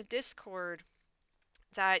in the Discord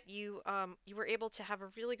that you were able to have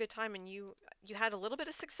a really good time and you had a little bit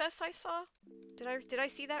of success, I saw. Did I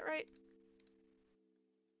see that right?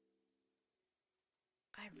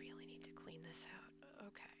 I really need to clean this out.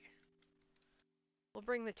 Okay. We'll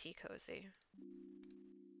bring the tea cozy.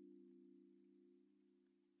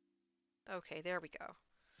 Okay, there we go.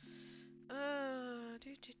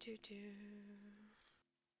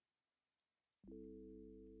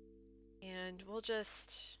 And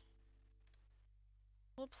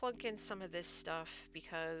we'll plunk in some of this stuff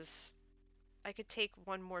because I could take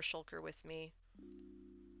one more shulker with me.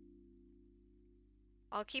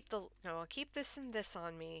 I'll keep this and this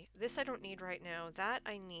on me. This I don't need right now. That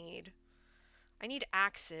I need. I need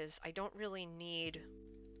axes. I don't really need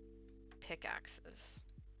pickaxes.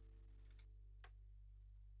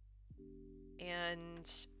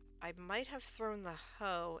 And I might have thrown the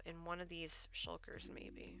hoe in one of these shulkers,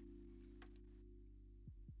 maybe.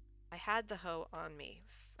 I had the hoe on me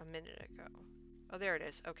a minute ago. Oh, there it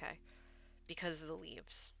is. Okay. Because of the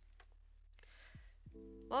leaves.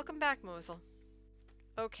 Welcome back, Mosel.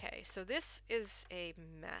 Okay, so this is a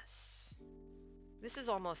mess. This is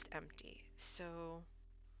almost empty. So,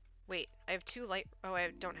 wait, I have two light. Oh,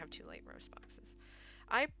 I don't have two light rose boxes.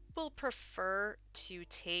 I will prefer to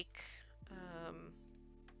take. Um,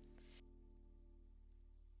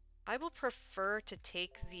 I will prefer to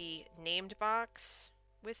take the named box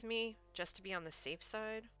with me just to be on the safe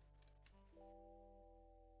side.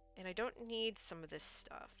 And I don't need some of this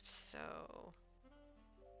stuff, so.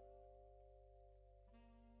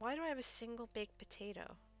 Why do I have a single baked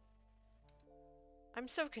potato? I'm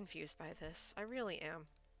so confused by this. I really am.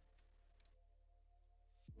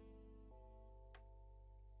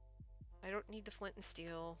 I don't need the flint and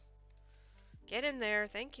steel. Get in there,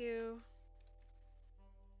 thank you.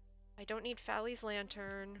 I don't need Fally's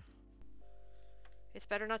lantern. It's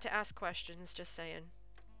better not to ask questions, just saying.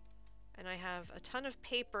 And I have a ton of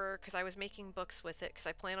paper because I was making books with it because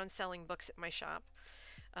I plan on selling books at my shop.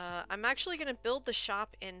 I'm actually going to build the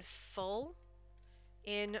shop in full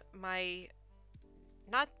in my,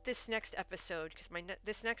 not this next episode, because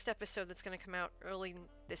this next episode that's going to come out early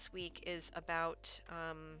this week is about,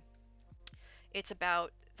 it's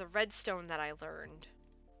about the redstone that I learned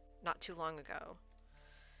not too long ago.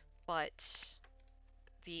 But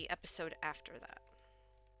the episode after that.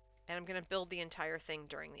 And I'm going to build the entire thing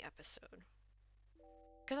during the episode.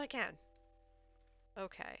 Because I can.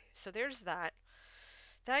 Okay, so there's that.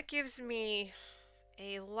 That gives me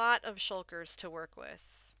a lot of shulkers to work with.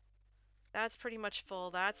 That's pretty much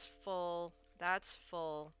full, that's full, that's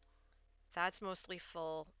full, that's mostly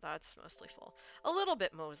full, that's mostly full. A little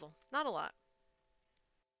bit Mosel, not a lot.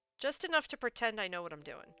 Just enough to pretend I know what I'm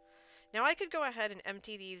doing. Now I could go ahead and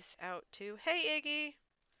empty these out too. Hey Iggy!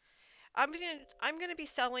 I'm gonna be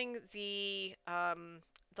selling the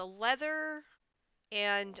leather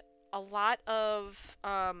and a lot of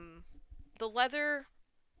the leather,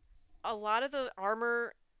 a lot of the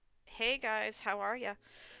armor. Hey guys, how are ya?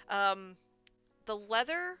 The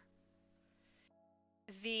leather,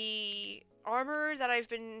 the armor that I've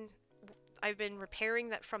been repairing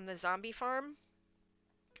that from the zombie farm.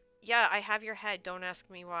 Yeah, I have your head. Don't ask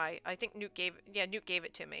me why. I think Newt gave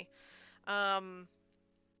it to me. Um,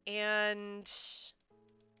 and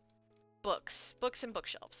books and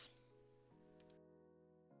bookshelves.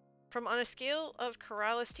 From on a scale of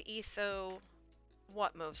Corrales to Etho,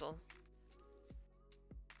 what Mosel?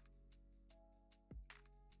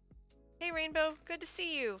 Hey Rainbow, good to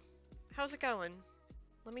see you. How's it going?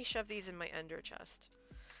 Let me shove these in my ender chest.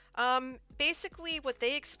 Basically what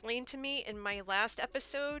they explained to me in my last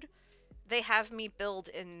episode, they have me build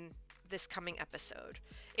in this coming episode.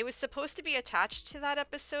 It was supposed to be attached to that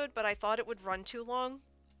episode, but I thought it would run too long.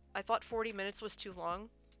 I thought 40 minutes was too long,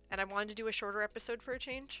 and I wanted to do a shorter episode for a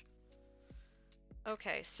change.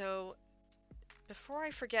 Okay, so before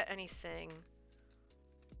I forget anything,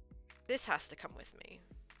 this has to come with me.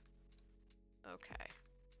 Okay.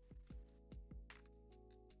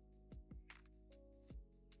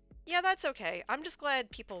 Yeah, that's okay. I'm just glad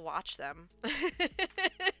people watch them.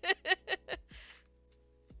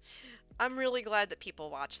 I'm really glad that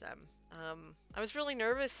people watch them. I was really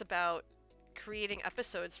nervous about creating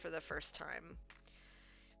episodes for the first time,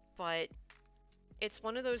 but it's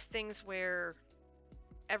one of those things where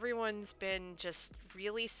everyone's been just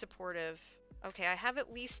really supportive. Okay, I have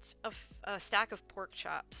at least a stack of pork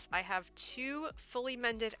chops. I have 2 fully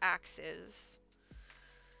mended axes.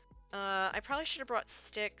 I probably should have brought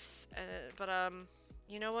sticks, but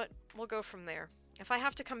you know what? We'll go from there. If I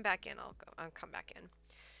have to come back in, I'll come back in.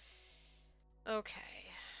 Okay.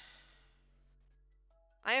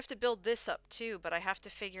 I have to build this up too, but I have to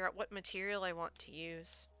figure out what material I want to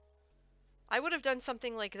use. I would have done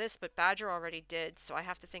something like this, but Badger already did, so I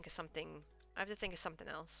have to think of something. I have to think of something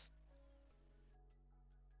else.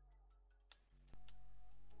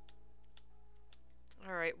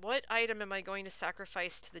 Alright, what item am I going to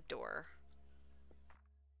sacrifice to the door?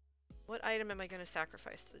 What item am I going to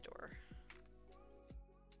sacrifice to the door?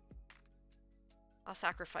 I'll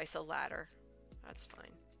sacrifice a ladder. That's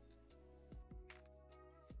fine.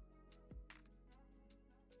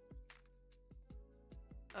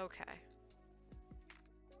 Okay.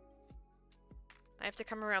 I have to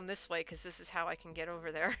come around this way because this is how I can get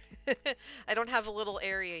over there. I don't have a little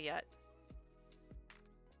area yet.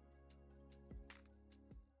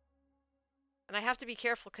 And I have to be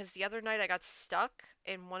careful because the other night I got stuck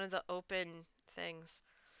in one of the open things.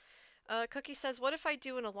 Cookie says, what if I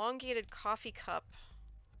do an elongated coffee cup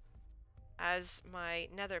as my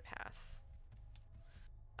nether path?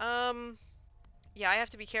 Yeah, I have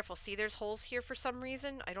to be careful. See, there's holes here for some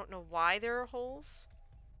reason. I don't know why there are holes.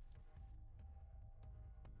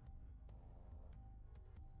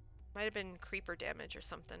 Might have been creeper damage or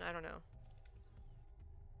something. I don't know.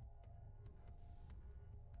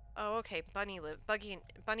 Oh, okay. Bunny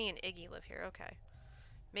and Iggy live here. Okay.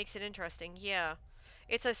 Makes it interesting. Yeah.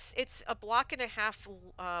 It's a block and a half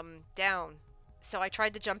down. So I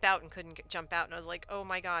tried to jump out and couldn't jump out, and I was like, "Oh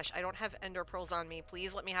my gosh, I don't have ender pearls on me.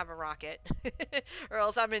 Please let me have a rocket, or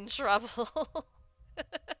else I'm in trouble."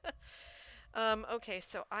 Okay,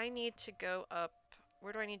 so I need to go up.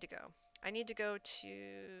 Where do I need to go? I need to go to.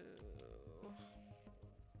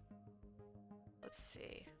 Let's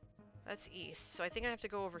see. That's east. So I think I have to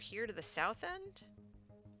go over here to the south end.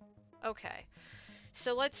 Okay.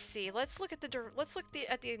 So let's see. Let's look at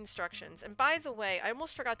the instructions. And by the way, I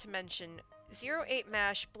almost forgot to mention 08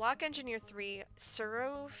 Mash, Block Engineer 3,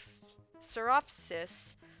 Seropsis,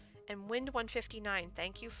 and Wind 159.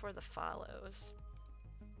 Thank you for the follows.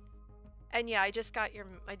 And yeah, I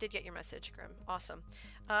did get your message, Grim. Awesome.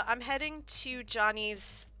 I'm heading to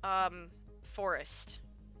Johnny's forest,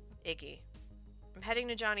 Iggy. I'm heading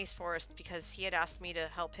to Johnny's forest because he had asked me to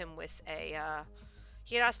help him with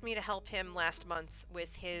he had asked me to help him last month with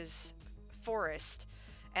his forest,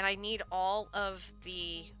 and I need I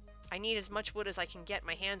need as much wood as I can get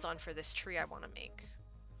my hands on for this tree I want to make.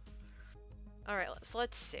 Alright, so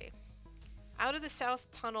let's see. Out of the south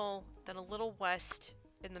tunnel, then a little west,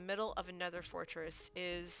 in the middle of a nether fortress,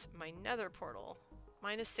 is my nether portal.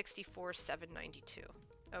 Minus 64, 792.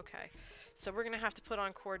 Okay, so we're gonna have to put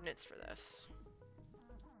on coordinates for this.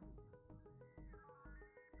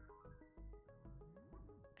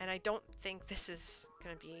 And I don't think this is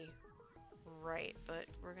gonna be right, but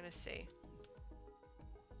we're gonna see.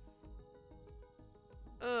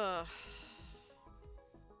 Ugh.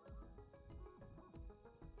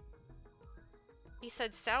 He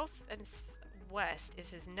said south and west is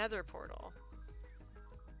his nether portal.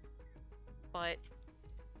 But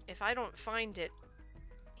if I don't find it,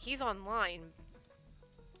 he's online.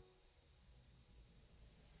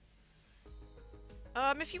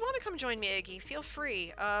 If you want to come join me, Iggy, feel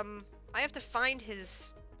free. I have to find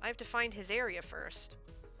his area first.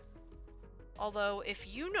 Although,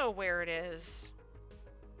 if you know where it is,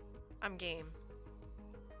 I'm game.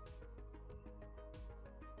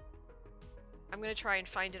 I'm gonna try and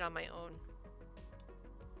find it on my own.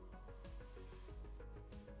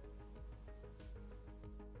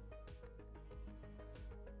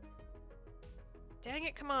 Dang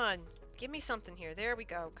it, come on. Give me something here. There we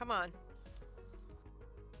go. Come on.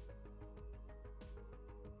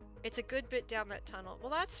 It's a good bit down that tunnel.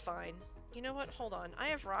 Well, that's fine. You know what? Hold on. I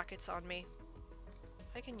have rockets on me.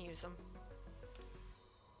 I can use them.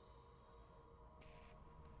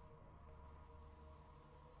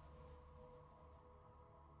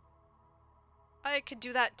 I could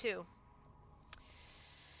do that too.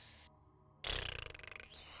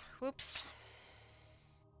 Whoops.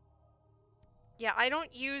 Yeah, I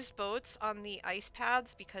don't use boats on the ice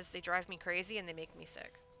paths because they drive me crazy and they make me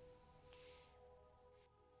sick.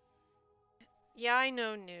 Yeah, I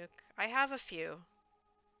know, Nuke. I have a few.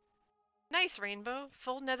 Nice, Rainbow.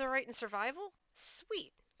 Full netherite and survival?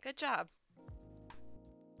 Sweet. Good job.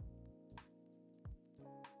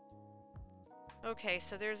 Okay,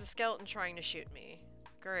 so there's a skeleton trying to shoot me.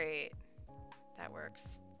 Great. That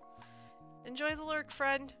works. Enjoy the lurk,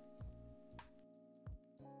 friend.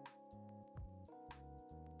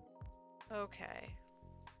 Okay.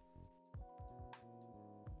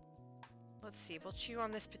 Let's see. We'll chew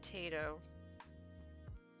on this potato.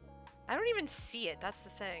 I don't even see it. That's the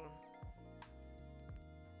thing.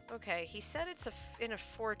 Okay, he said it's in a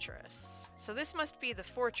fortress. So this must be the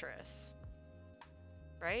fortress.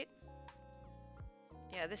 Right?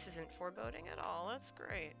 Yeah, this isn't foreboding at all. That's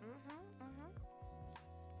great.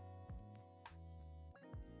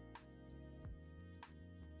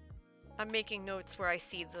 I'm making notes where I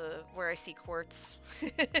see quartz.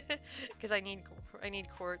 Because I need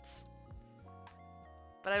quartz.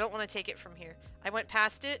 But I don't want to take it from here. I went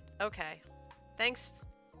past it? Okay. Thanks.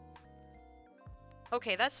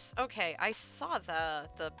 Okay, that's okay. I saw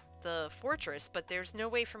the fortress, but there's no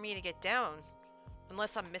way for me to get down.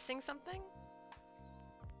 Unless I'm missing something?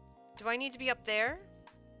 Do I need to be up there?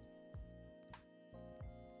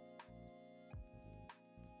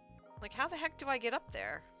 Like, how the heck do I get up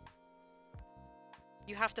there?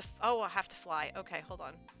 You have to oh, I have to fly. Okay, hold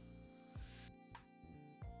on.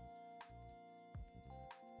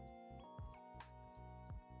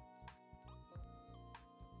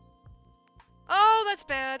 Oh, that's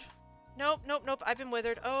bad. Nope, nope, nope. I've been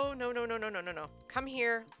withered. Oh, no, no, no, no, no, no, no. Come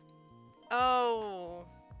here. Oh.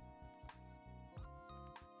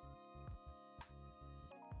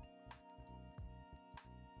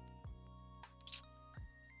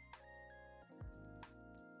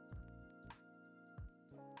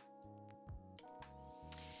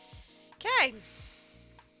 Okay.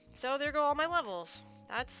 So there go all my levels.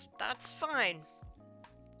 That's fine.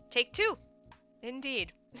 Take 2.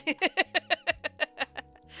 Indeed.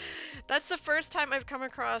 That's the first time I've come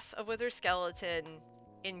across a wither skeleton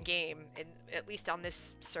in game, at least on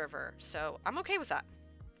this server. So I'm okay with that.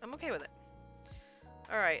 I'm okay with it.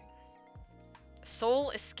 Alright. Soul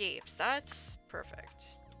escapes. That's perfect.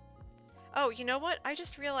 Oh, you know what? I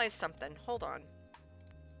just realized something. Hold on.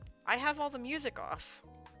 I have all the music off.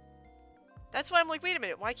 That's why I'm like, wait a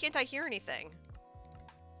minute, why can't I hear anything?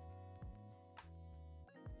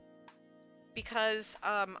 Because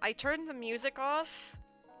I turned the music off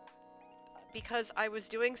because I was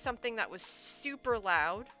doing something that was super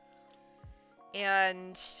loud.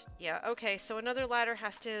 And yeah, okay, so another ladder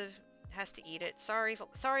has to eat it. Sorry,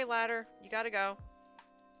 ladder, you gotta go.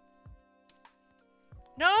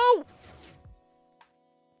 No!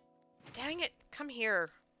 Dang it, come here.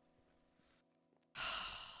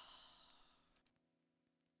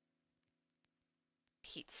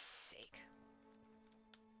 Pete's sake.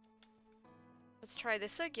 Let's try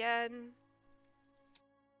this again.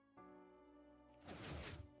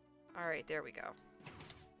 Alright, there we go.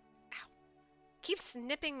 Ow. Keeps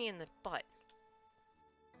nipping me in the butt.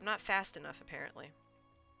 I'm not fast enough, apparently.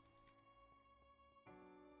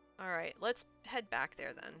 Alright, let's head back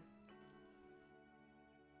there then.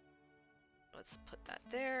 Let's put that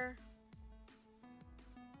there.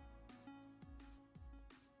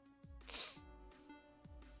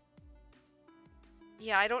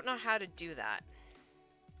 Yeah, I don't know how to do that.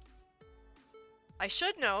 I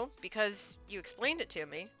should know, because you explained it to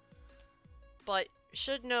me. But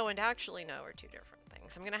should know and actually know are two different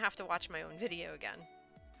things. I'm gonna have to watch my own video again.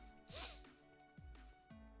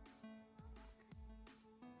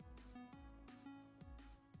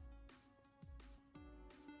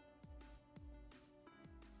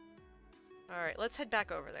 Alright, let's head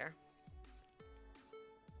back over there.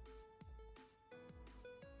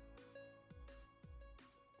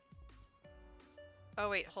 Oh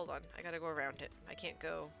wait, hold on. I gotta go around it. I can't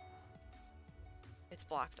go. It's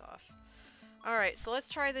blocked off. Alright, so let's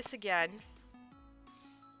try this again.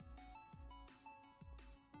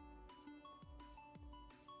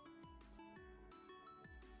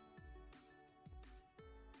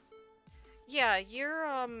 Yeah, your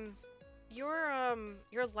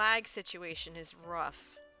lag situation is rough.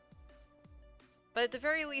 But at the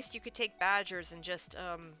very least you could take badgers and just,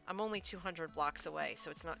 I'm only 200 blocks away, so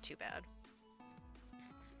it's not too bad.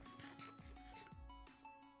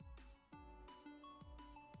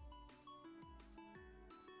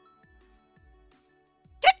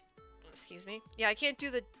 Excuse me. Yeah, I can't do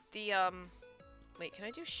the wait, can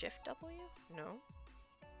I do Shift W? No.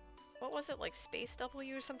 What was it, like Space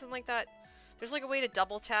W or something like that? There's like a way to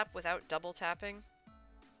double tap without double tapping.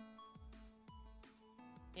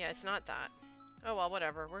 Yeah, it's not that. Oh well,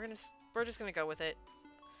 whatever. We're just gonna go with it.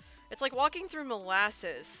 It's like walking through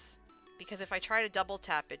molasses, because if I try to double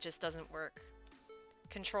tap, it just doesn't work.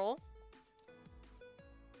 Control?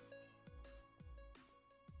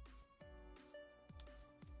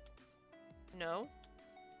 No.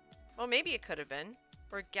 Well, maybe it could have been.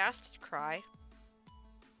 Or gasped cry.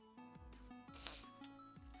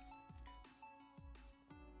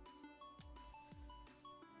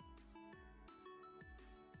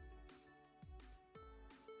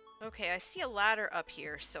 Okay, I see a ladder up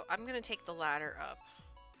here, so I'm gonna take the ladder up.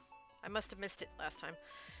 I must have missed it last time.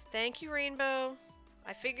 Thank you, Rainbow.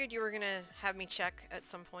 I figured you were gonna have me check at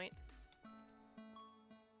some point.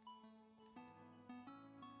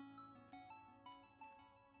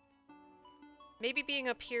 Maybe being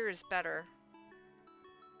up here is better.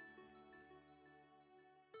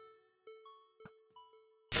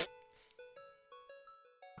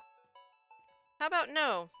 How about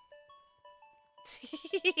no?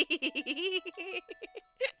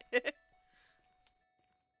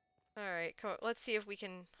 Alright, come on, let's see if we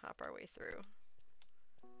can hop our way through.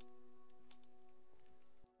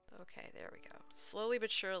 Okay, there we go. Slowly but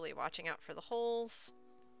surely, watching out for the holes.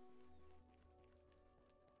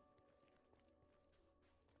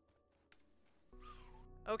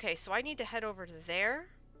 Okay, so I need to head over to there.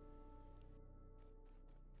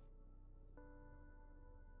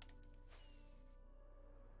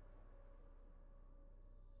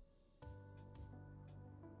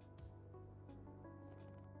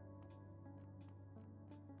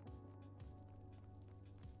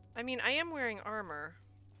 I mean, I am wearing armor.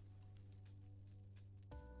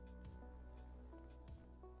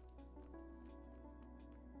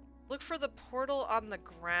 Look for the portal on the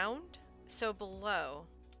ground, so below.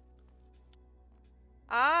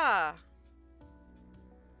 Ah!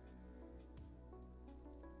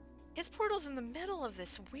 His portal's in the middle of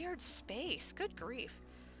this weird space. Good grief.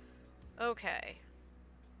 Okay.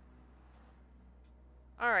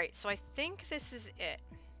 Alright, so I think this is it.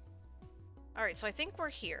 Alright, so I think we're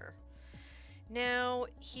here. Now,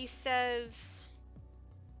 he says,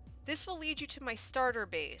 this will lead you to my starter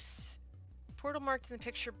base. Portal marked in the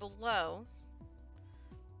picture below.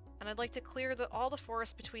 And I'd like to clear all the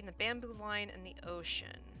forest between the bamboo line and the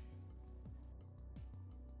ocean.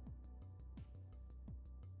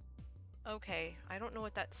 Okay, I don't know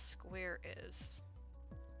what that square is.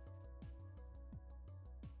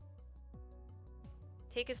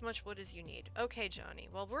 Take as much wood as you need. Okay, Johnny.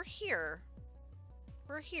 Well, we're here.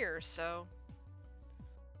 We're here, so...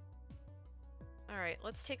 Alright,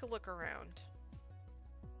 let's take a look around.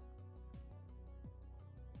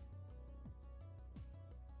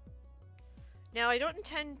 Now, I don't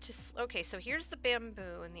intend to... Okay, so here's the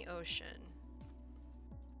bamboo in the ocean.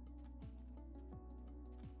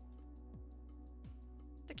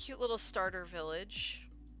 The cute little starter village.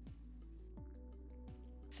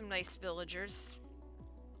 Some nice villagers.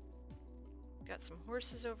 Got some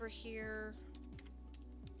horses over here.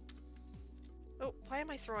 Oh, why am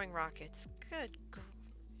I throwing rockets? Good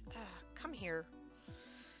come here.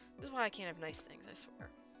 This is why I can't have nice things, I swear.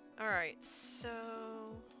 Alright, so...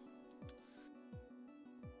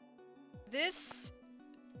 This...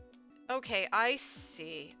 Okay, I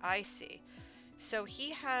see. I see. So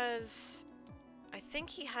he has... I think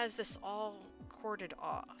he has this all corded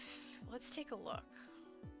off. Let's take a look.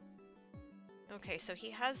 Okay, so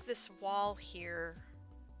he has this wall here.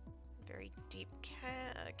 Very deep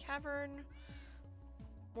cavern.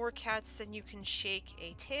 More cats than you can shake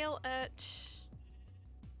a tail at.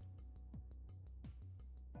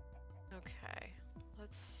 Okay,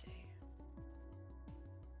 let's see.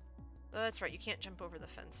 Oh, that's right, you can't jump over the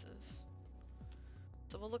fences.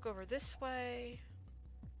 So we'll look over this way.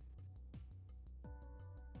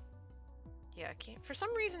 Yeah, I can't. For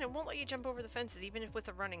some reason, it won't let you jump over the fences, even if with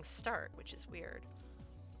a running start, which is weird.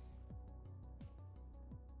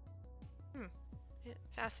 Yeah,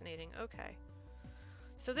 fascinating. Okay.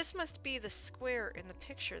 So this must be the square in the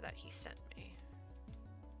picture that he sent me.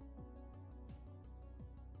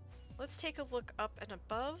 Let's take a look up and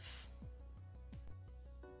above.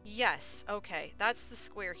 Yes, okay. That's the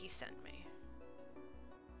square he sent me.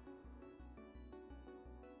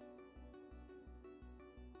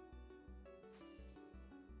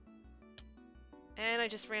 And I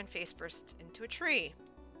just ran face first into a tree.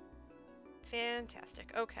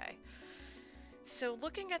 Fantastic. Okay. So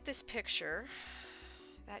looking at this picture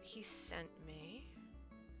that he sent me.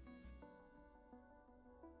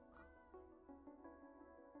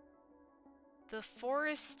 The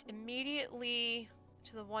forest immediately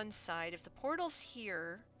to the one side. If the portal's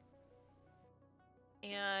here,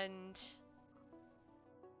 and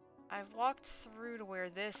I've walked through to where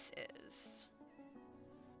this is,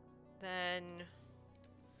 then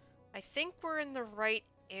I think we're in the right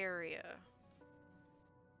area.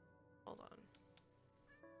 Hold on.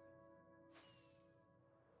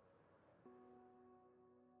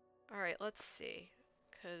 Alright, let's see.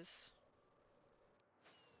 Because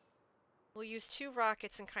we'll use 2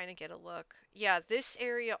 rockets and kind of get a look. Yeah, this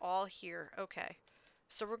area all here. Okay.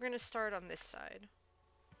 So we're going to start on this side.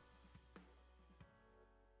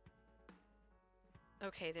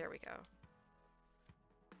 Okay, there we go.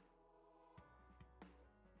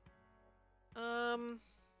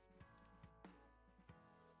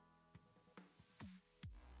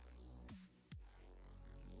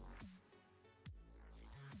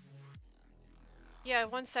 Yeah,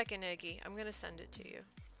 1 second, Iggy. I'm gonna send it to you.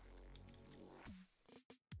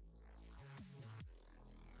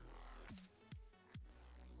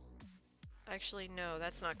 Actually, no,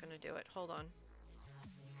 that's not gonna do it. Hold on.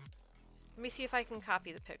 Let me see if I can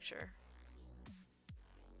copy the picture.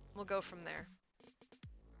 We'll go from there.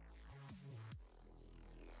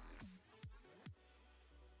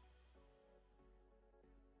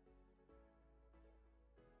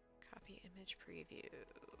 Copy image preview.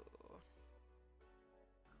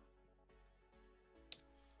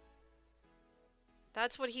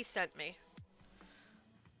 That's what he sent me.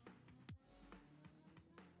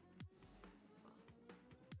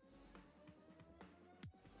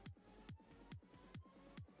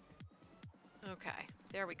 Okay,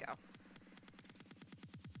 there we go.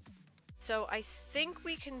 So I think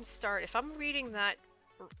we can start, if I'm reading that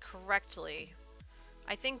correctly,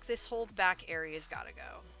 I think this whole back area's gotta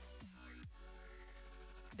go.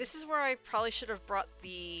 This is where I probably should have brought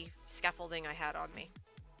the scaffolding I had on me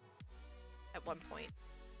at one point.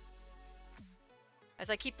 As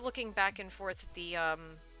I keep looking back and forth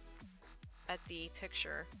at the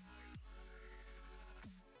picture.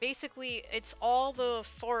 Basically, it's all the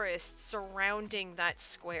forest surrounding that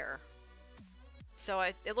square. So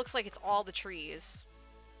it looks like it's all the trees.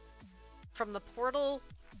 From the portal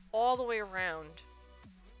all the way around.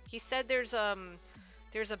 He said there's a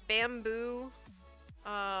bamboo,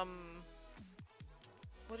 what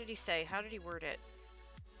did he say? How did he word it?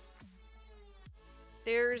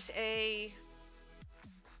 There's a,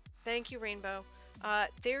 thank you, Rainbow.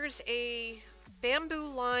 There's a bamboo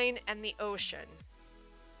line and the ocean.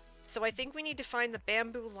 So I think we need to find the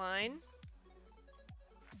bamboo line.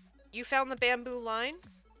 You found the bamboo line?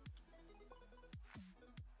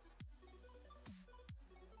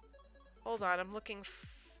 Hold on, I'm looking.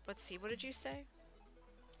 Let's see. What did you say?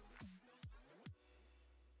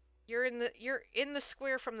 You're in the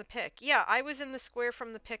square from the pick. Yeah, I was in the square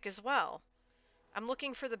from the pick as well. I'm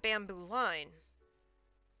looking for the bamboo line.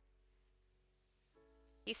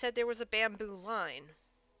 He said there was a bamboo line.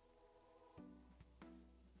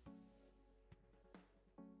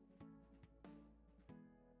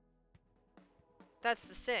 That's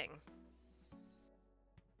the thing.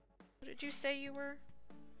 What did you say you were?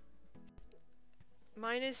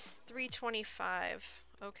 Minus 325.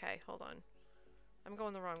 Okay, hold on. I'm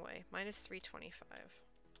going the wrong way. Minus 325.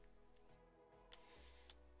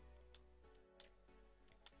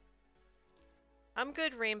 I'm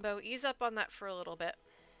good, Rainbow. Ease up on that for a little bit.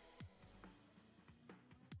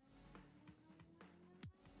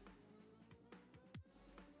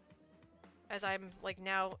 As I'm, like,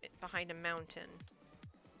 now behind a mountain.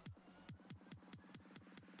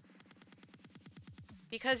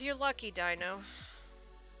 Because you're lucky, Dino.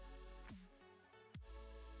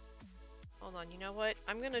 Hold on, you know what?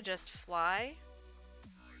 I'm gonna just fly.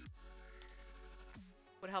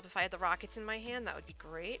 Would help if I had the rockets in my hand, that would be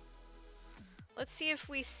great. Let's see if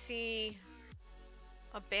we see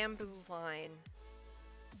a bamboo line.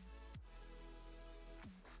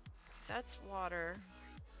 That's water.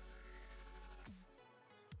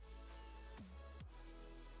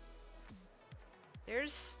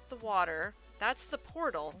 There's the water. That's the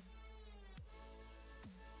portal.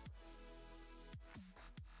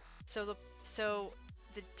 So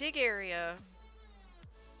the dig area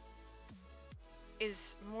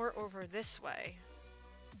is more over this way.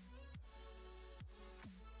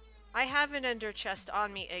 I have an ender chest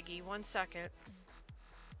on me, Iggy. 1 second.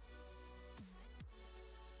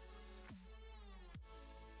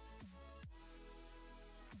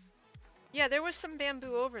 Yeah, there was some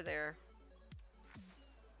bamboo over there.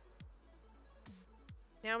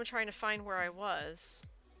 Now I'm trying to find where I was.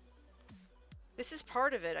 This is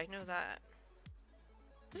part of it, I know that.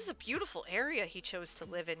 This is a beautiful area he chose to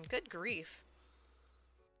live in. Good grief.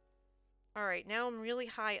 Alright, now I'm really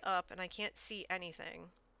high up and I can't see anything.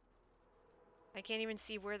 I can't even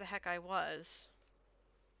see where the heck I was.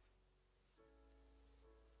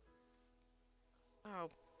 Oh,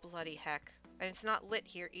 bloody heck. And it's not lit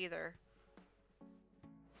here either.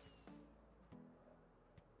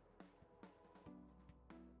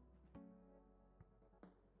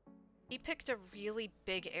 He picked a really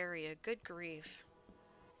big area. Good grief.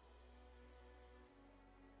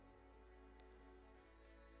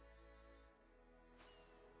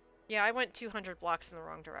 Yeah, I went 200 blocks in the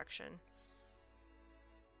wrong direction.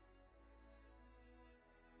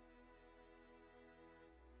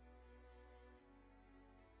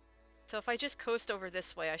 So if I just coast over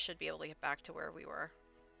this way, I should be able to get back to where we were.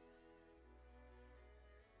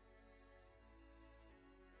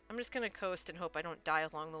 I'm just gonna coast and hope I don't die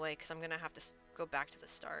along the way, because I'm gonna have to go back to the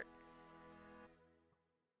start.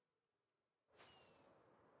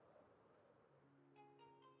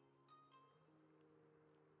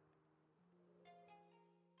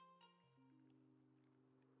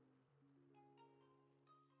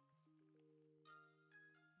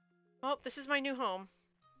 Oh, this is my new home.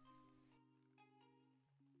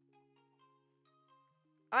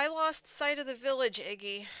 I lost sight of the village,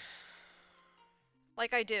 Iggy.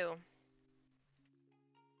 Like I do.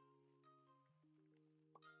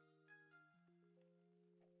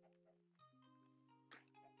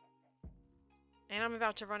 And I'm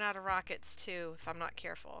about to run out of rockets, too, if I'm not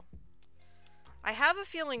careful. I have a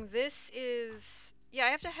feeling this is... Yeah, I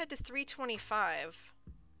have to head to 325.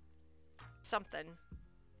 Something.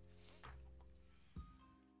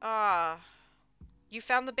 Ah. You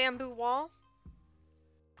found the bamboo wall?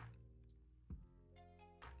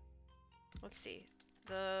 Let's see.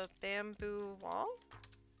 The bamboo wall?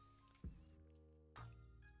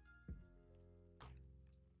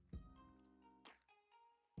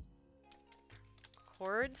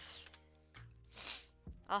 Cords?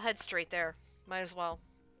 I'll head straight there. Might as well.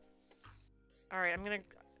 Alright, I'm gonna...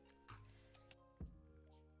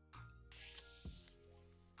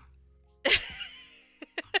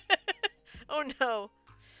 Oh no.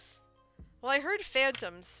 Well, I heard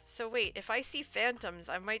phantoms, so wait, if I see phantoms,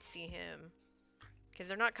 I might see him. Because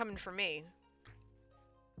they're not coming for me.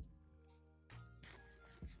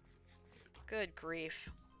 Good grief.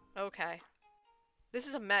 Okay. This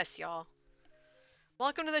is a mess, y'all.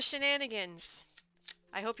 Welcome to the shenanigans.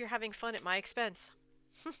 I hope you're having fun at my expense.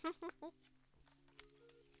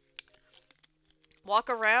 Walk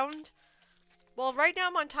around? Well, right now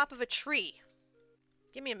I'm on top of a tree.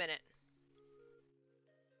 Give me a minute.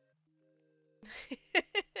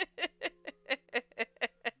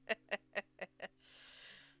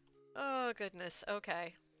 Oh, goodness.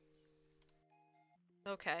 Okay.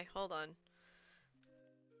 Okay, hold on.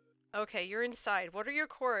 Okay, you're inside. What are your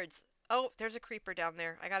cords? Oh, there's a creeper down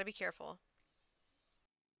there. I gotta be careful.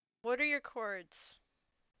 What are your cords?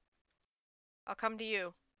 I'll come to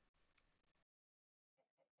you.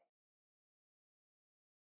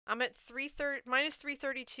 I'm at minus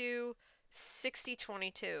 332, 60,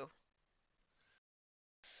 22.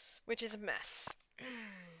 Which is a mess.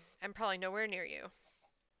 I'm probably nowhere near you.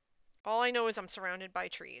 All I know is I'm surrounded by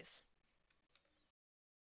trees.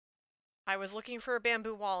 I was looking for a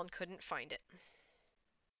bamboo wall and couldn't find it.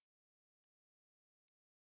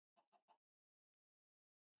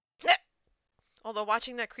 Although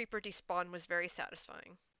watching that creeper despawn was very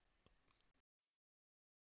satisfying.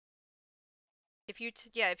 If you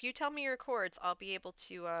tell me your chords, I'll be able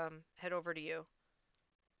to head over to you.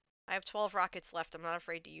 I have 12 rockets left. I'm not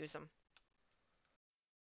afraid to use them.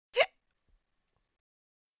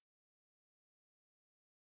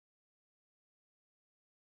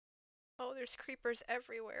 Oh, there's creepers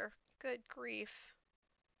everywhere. Good grief.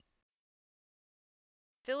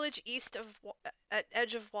 Village east of at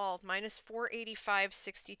edge of wall minus 485,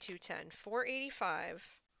 62, 10. 485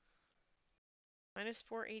 minus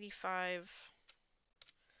 485,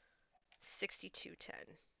 62, 10.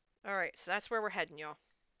 All right, so that's where we're heading, y'all.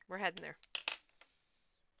 We're heading there.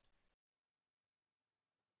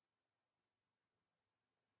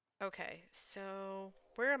 Okay, so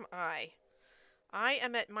where am I? I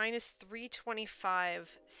am at minus 325,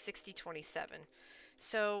 60, 27.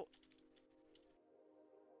 So,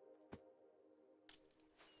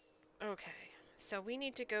 okay, so we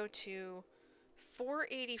need to go to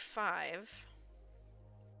 485.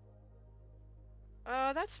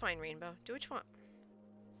 That's fine, Rainbow. Do what you want.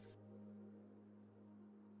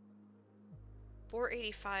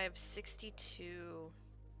 485, 62,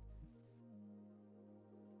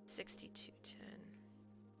 62, 10.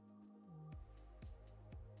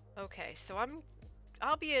 Okay, so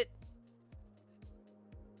I'll be at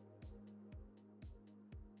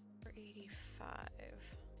 485.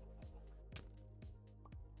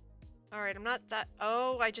 Alright, I'm not that.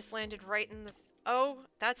 Oh, I just landed right in the. Oh,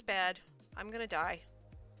 that's bad. I'm gonna die.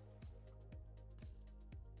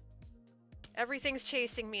 Everything's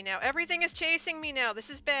chasing me now. Everything is chasing me now. This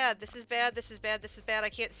is bad. This is bad. This is bad. This is bad. I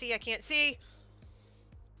can't see. I can't see.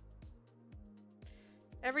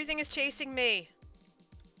 Everything is chasing me.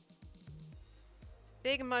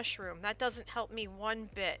 Big mushroom. That doesn't help me one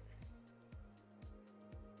bit.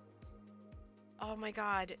 Oh my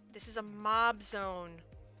god. This is a mob zone.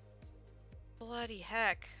 Bloody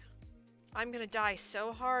heck. I'm gonna die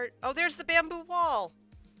so hard. Oh, there's the bamboo wall.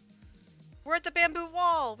 We're at the bamboo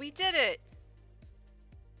wall. We did it.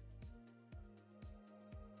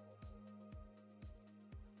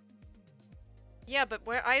 Yeah, but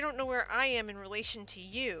I don't know where I am in relation to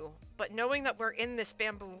you. But knowing that we're in this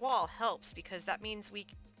bamboo wall helps because that means we...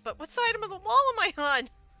 But what side of the wall am I on?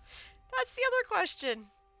 That's the other question.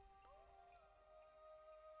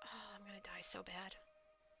 Oh, I'm gonna die so bad.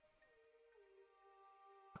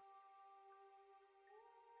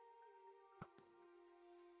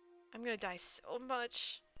 I'm gonna die so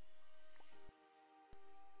much.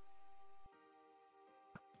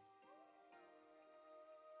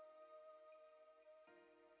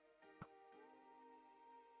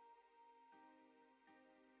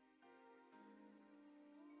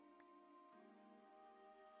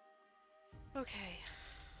 Okay.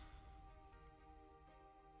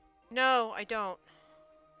 No, I don't.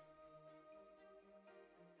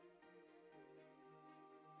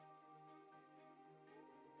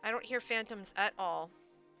 I don't hear phantoms at all.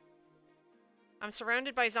 I'm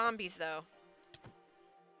surrounded by zombies, though.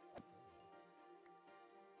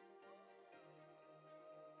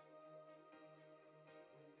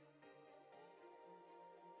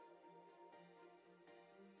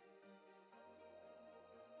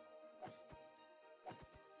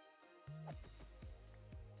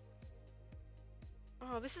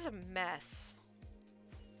 Oh, this is a mess.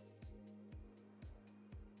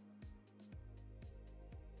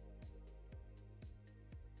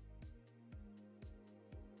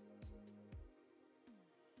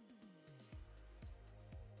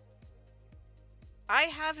 I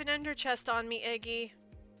have an ender chest on me, Iggy.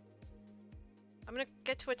 I'm gonna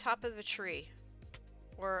get to a top of a tree.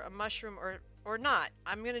 Or a mushroom, or not.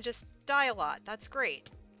 I'm gonna just die a lot. That's great.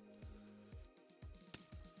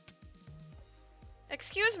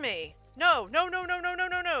 Excuse me! No, no, no, no, no, no,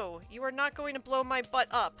 no, no! You are not going to blow my butt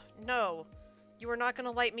up. No. You are not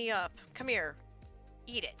gonna light me up. Come here.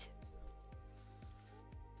 Eat it.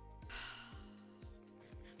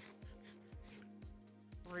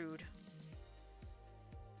 Rude.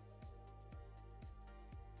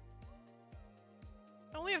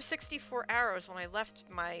 I only have 64 arrows when I left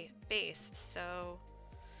my base, so...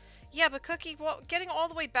 Yeah, but Cookie, well, getting all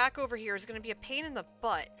the way back over here is gonna be a pain in the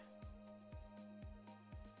butt.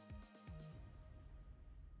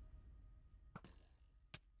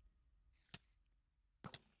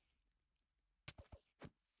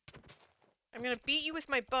 I'm gonna beat you with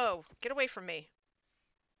my bow. Get away from me.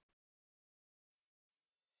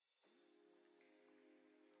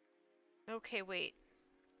 Okay, wait.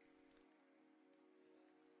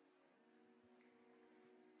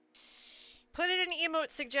 Put it in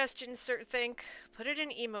emote suggestions, Sir Think. Put it in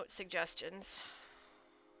emote suggestions.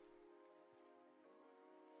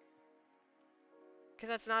 Because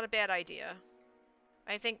that's not a bad idea.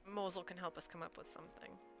 I think Mosul can help us come up with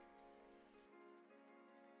something.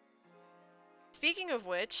 Speaking of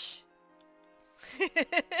which...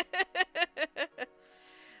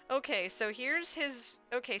 Okay, so here's his...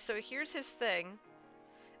 Okay, so here's his thing.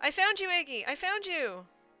 I found you, Iggy! I found you!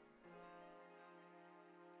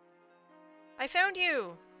 I found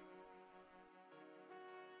you!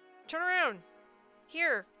 Turn around!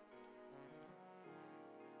 Here!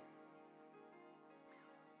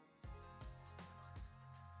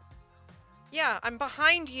 Yeah, I'm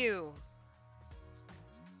behind you!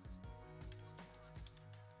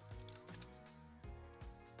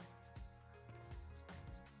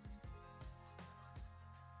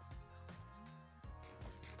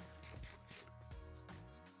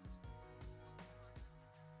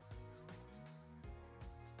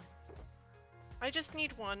 I just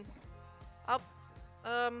need one.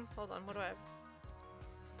 Hold on, what do I have?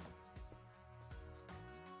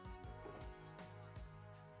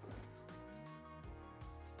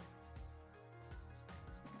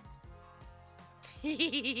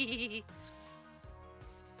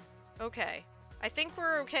 Okay. I think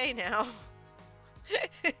we're okay now.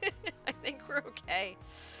 I think we're okay.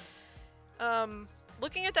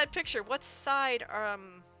 Looking at that picture, what side are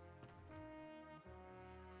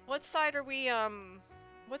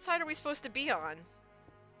we supposed to be on?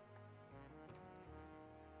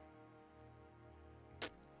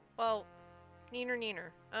 Well, neener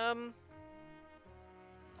neener.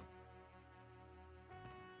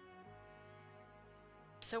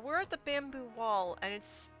 So we're at the bamboo wall, and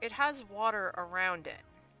it has water around it.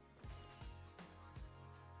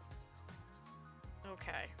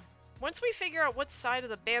 Okay. Once we figure out what side of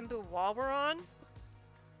the bamboo wall we're on,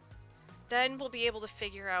 then we'll be able to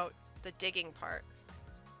figure out the digging part.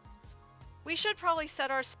 We should probably set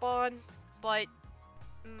our spawn, but...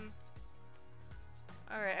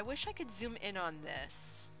 Alright, I wish I could zoom in on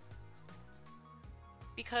this.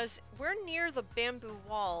 Because we're near the bamboo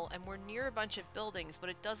wall, and we're near a bunch of buildings, but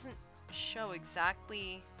it doesn't show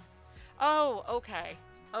exactly... Oh, okay.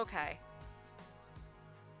 Okay.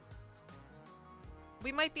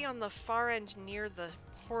 We might be on the far end near the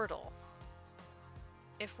portal.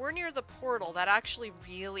 If we're near the portal, that actually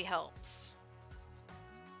really helps.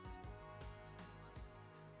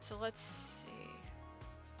 So let's see.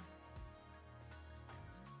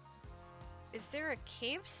 Is there a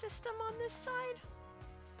cave system on this side?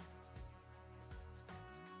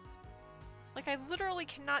 Like, I literally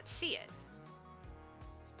cannot see it.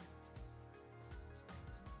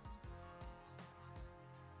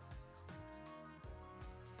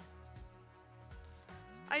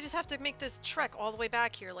 I just have to make this trek all the way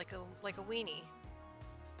back here like a weenie.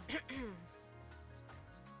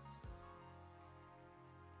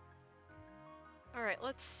 Alright,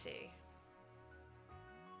 let's see.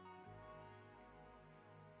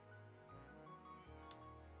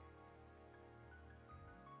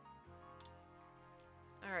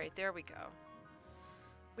 Alright, there we go.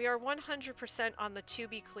 We are 100% on the to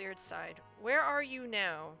be cleared side. Where are you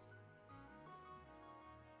now?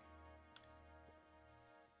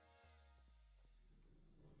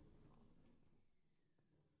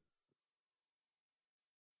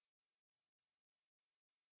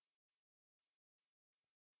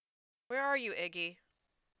 Where are you, Iggy?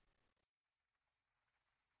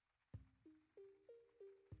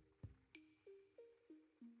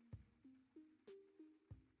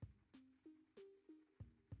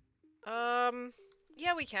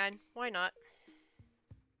 Yeah, we can. Why not?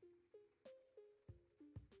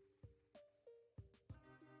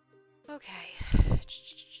 Okay.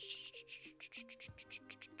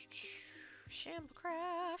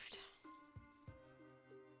 Shamblecraft.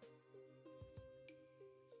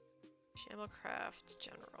 Shamblecraft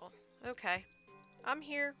General. Okay. I'm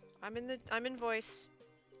here. I'm in voice.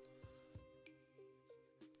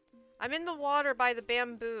 I'm in the water by the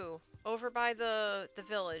bamboo. Over by the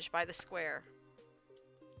village, by the square.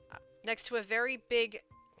 Next to a very big,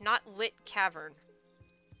 not lit cavern.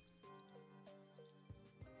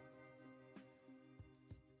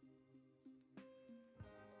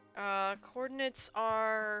 Coordinates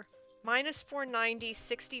are -490,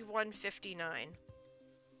 6159.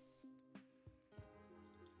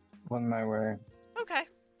 On my way. Okay.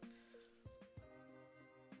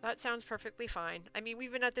 That sounds perfectly fine. I mean,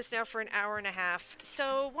 we've been at this now for an hour and a half,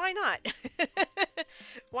 so why not?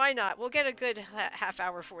 Why not? We'll get a good half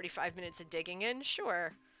hour, 45 minutes of digging in,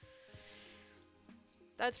 sure.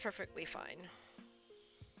 That's perfectly fine.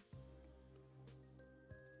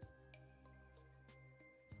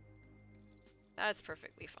 That's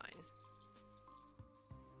perfectly fine.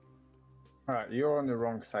 Alright, you're on the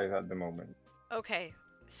wrong side at the moment. Okay,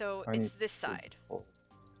 so I it's need this to- side. oh,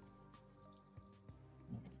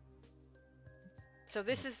 So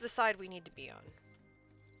this is the side we need to be on.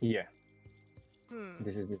 Yeah, Hmm.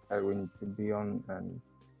 this is the side we need to be on, and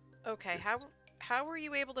Okay, how were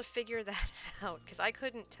you able to figure that out? Because I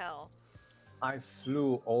couldn't tell. I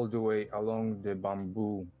flew all the way along the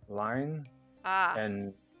bamboo line, Ah,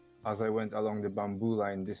 and as I went along the bamboo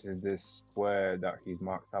line, this is the square that he's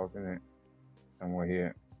marked out in it, somewhere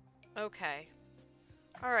here. okay.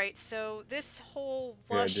 Alright, so this whole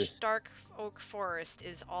Yeah, lush this- dark oak forest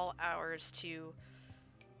is all ours to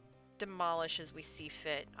demolish as we see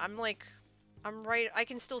fit. I'm right, I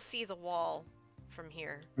can still see the wall from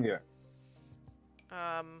here. Yeah,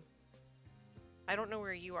 I don't know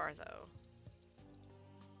where you are though.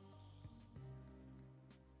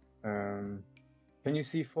 can you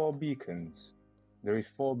see 4 beacons? There is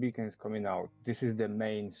 4 beacons coming out. This is the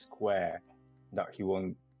main square that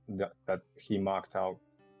that he marked out.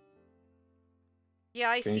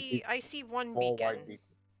 Yeah, Can you I see one 4 beacon. white beacons.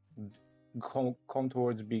 Come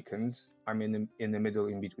towards beacons. I'm in the middle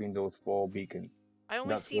in between those 4 beacons. I only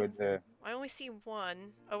That's see where the I only see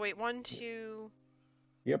one. Oh wait, 1, 2.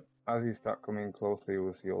 Yep. As you start coming closer, you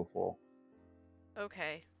will see all 4.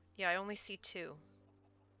 Okay. Yeah, I only see 2.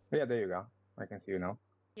 Yeah, there you go. I can see you now.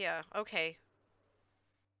 Yeah, okay.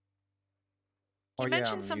 Oh You yeah,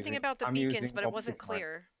 mentioned something about the I'm beacons, using but it wasn't Optifine.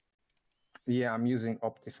 clear. Yeah, I'm using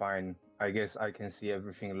Optifine. I guess I can see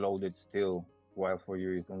everything loaded still, while for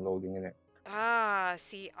you it's unloading in it. Ah,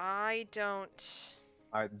 see, I don't.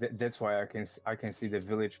 That's why I can see the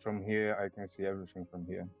village from here. I can see everything from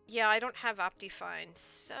here. Yeah, I don't have Optifine,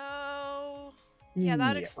 so yeah,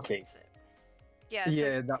 that explains Okay. it. Yeah,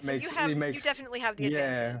 Yeah, that so makes you definitely have the yeah.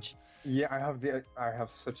 advantage. Yeah, I have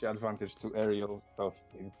such an advantage to aerial stuff.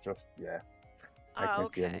 It's just I Ah,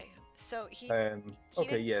 can see okay. So he okay,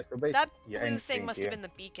 didn't. yeah. So That basically, blue thing must here. have been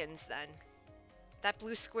the beacons then. That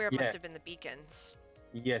blue square Yeah. must have been the beacons.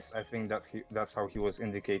 Yes, I think that's how he was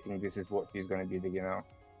indicating this is what he's gonna be digging out.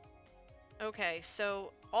 Okay,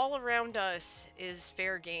 so all around us is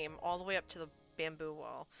fair game, all the way up to the bamboo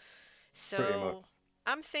wall. Pretty much. So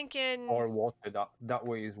I'm thinking Or water. That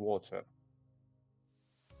way is water.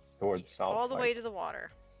 Towards south. all the like, way to the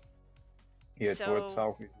water. Yeah, So- towards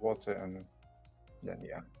south is water, and then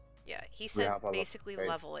yeah. Yeah, he We said have a lot of basically space.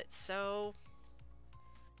 level it. So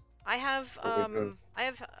I have So it does- I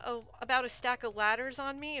have about a stack of ladders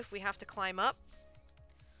on me if we have to climb up.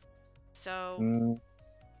 So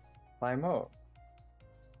Climb up.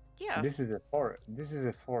 yeah, This is a forest. This is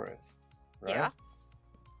a forest, right? yeah,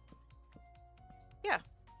 yeah.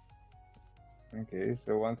 Okay,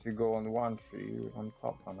 so once you go on one tree, you're on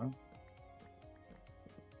top, huh?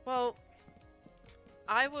 Well,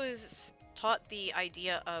 I was taught the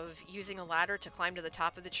idea of using a ladder to climb to the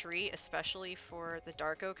top of the tree, especially for the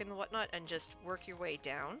dark oak and whatnot, and just work your way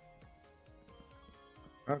down.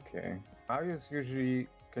 Okay. I just usually.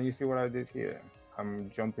 Can you see what I did here? I'm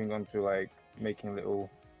jumping onto like making little.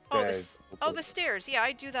 Oh, stairs. the stairs. Yeah,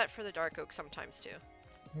 I do that for the dark oak sometimes too.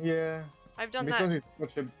 Yeah. I've done Because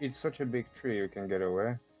that. it's such a big tree, you can get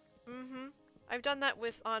away. Mm-hmm. I've done that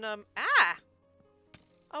with on Ah!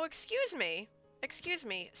 Oh, excuse me. Excuse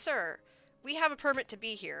me, sir. We have a permit to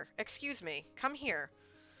be here. Excuse me. Come here.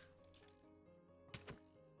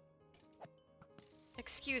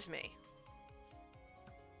 Excuse me.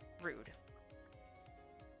 Rude.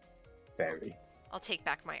 Very. I'll take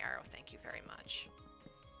back my arrow, thank you very much.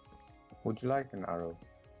 Would you like an arrow?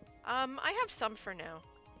 I have some for now.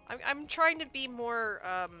 I'm trying to be more,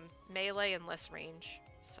 melee and less range,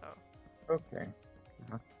 so... Okay.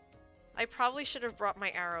 I probably should have brought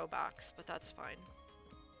my arrow box, but that's fine.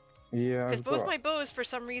 Yeah, Because I've both got. my bows, for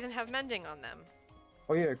some reason, have mending on them.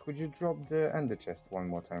 Oh yeah, could you drop the ender chest one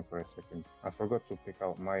more time for a second? I forgot to pick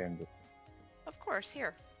out my ender. Of course,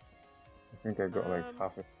 here. I think I got like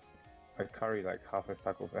half a. I carry like half a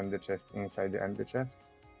stack of ender chest inside the ender chest.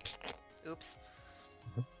 Oops.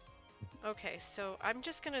 Okay, so I'm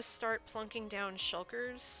just gonna start plunking down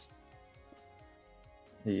shulkers.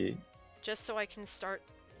 Yeah. Just so I can start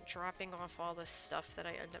dropping off all the stuff that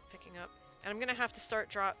I end up picking up. And I'm gonna have to start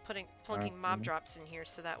plunking mob drops in here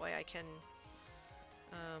so that way I can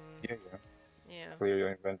yeah. Clear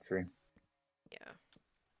your inventory. Yeah.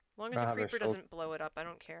 As long as a creeper doesn't blow it up, I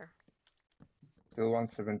don't care. Till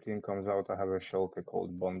 117 comes out, I have a shulker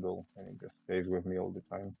called Bundle, and it just stays with me all the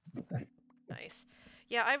time. Nice.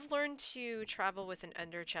 Yeah, I've learned to travel with an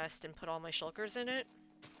ender chest and put all my shulkers in it.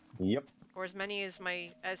 Yep. Or as many as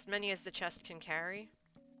the chest can carry.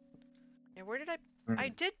 And where did I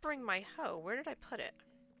did bring my hoe. Where did I put it?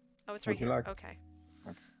 Oh, it's right here. Okay.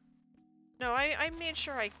 No, I made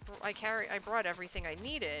sure I brought everything I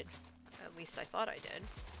needed. At least I thought I did.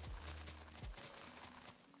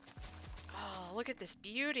 Oh, look at this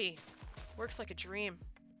beauty. Works like a dream.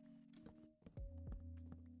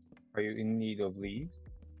 Are you in need of leaves?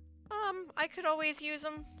 I could always use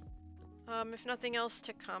them. If nothing else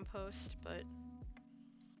to compost, but...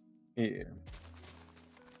 Yeah.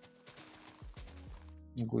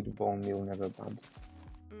 Good bone meal, never bad.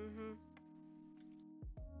 Mm-hmm.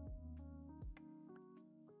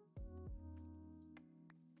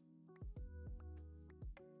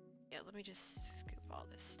 Yeah, let me just scoop all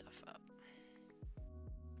this stuff up.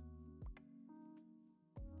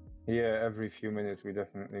 Yeah, every few minutes we're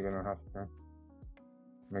definitely gonna have to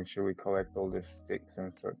make sure we collect all the sticks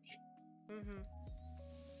and such. Mm-hmm.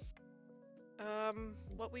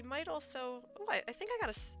 What we might also... Oh, I think I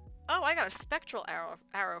got I got a spectral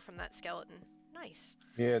arrow from that skeleton. Nice.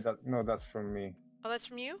 Yeah, that's from me. Oh, that's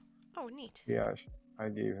from you? Oh, neat. Yeah, I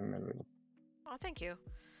gave him a little. Oh, thank you.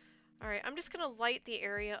 Alright, I'm just gonna light the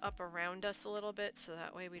area up around us a little bit so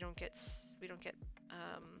that way we don't get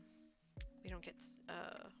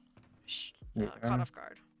caught off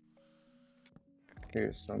guard.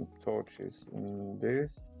 Here's some torches in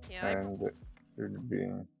this, yeah, and should be.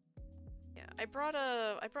 Yeah, I brought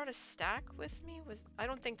a stack with me. I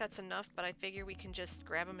don't think that's enough, but I figure we can just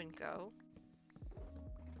grab them and go.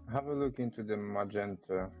 Have a look into the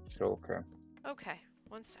magenta shulker. Okay,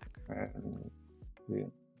 one sec. And see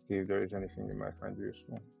if there is anything you might find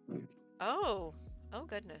useful. Oh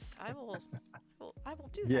goodness! I will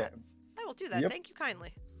do Yeah. that. I will do that. Yep. Thank you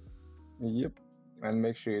kindly. Yep, and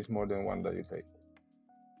make sure it's more than one that you take.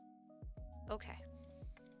 Okay,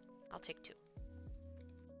 I'll take 2.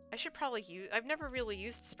 I should probably use. I've never really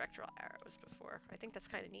used spectral arrows before. I think that's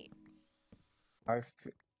kind of neat.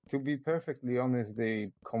 To be perfectly honest,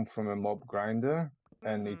 they come from a mob grinder,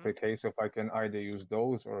 and it's a case of I can either use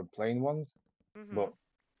those or plain ones, but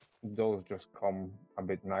those just come a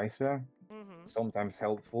bit nicer, sometimes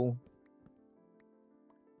helpful.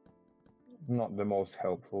 Not the most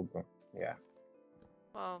helpful, but yeah.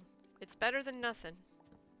 Well, it's better than nothing.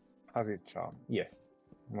 Has its charm, yes,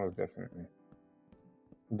 most definitely.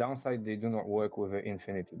 Downside, they do not work with an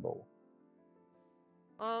infinity bow.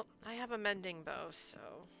 Well, I have a mending bow, so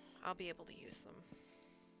I'll be able to use them.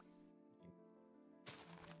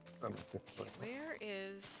 Okay, where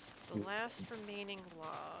is the last remaining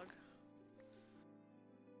log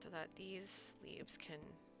so that these leaves can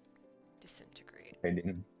disintegrate? I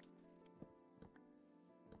didn't.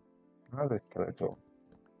 How's it skeletal?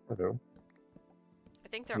 Hello. I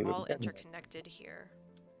think they're all interconnected here.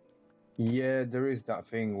 Yeah, there is that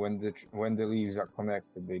thing when the leaves are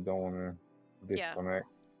connected, they don't want to disconnect.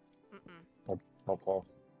 Or pop off.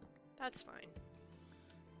 That's fine.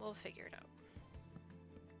 We'll figure it out.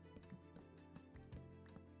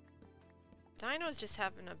 Dino's just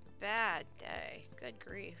having a bad day. Good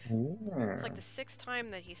grief. Yeah. It's like the 6th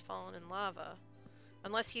time that he's fallen in lava.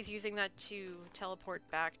 Unless he's using that to teleport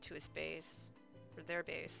back to his base. Or their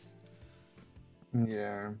base.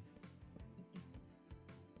 Yeah.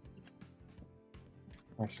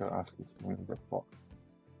 I shall ask you to move the pot.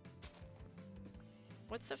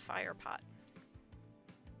 What's a fire pot?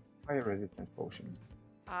 Fire resistance potion.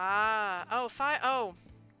 Ah, oh, oh.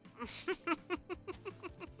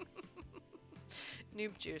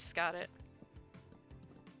 Noob juice, got it.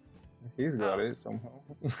 He's got it somehow.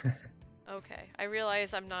 Okay, I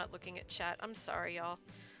realize I'm not looking at chat. I'm sorry, y'all.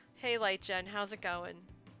 Hey, Lightgen, how's it going?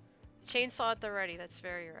 Chainsaw at the ready, that's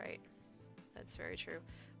very right. That's very true.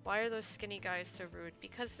 Why are those skinny guys so rude?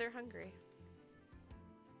 Because they're hungry.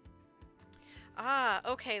 Ah,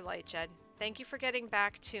 okay, Lightjed. Thank you for getting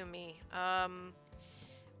back to me.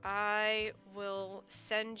 I will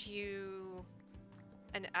send you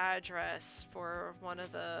an address for one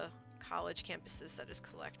of the college campuses that is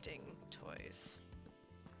collecting toys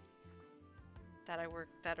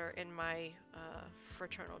that are in my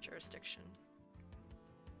fraternal jurisdiction.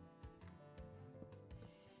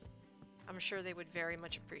 I'm sure they would very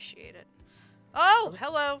much appreciate it. Oh,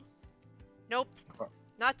 hello. Nope. Oh.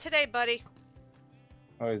 Not today, buddy.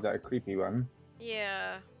 Oh, is that a creepy one?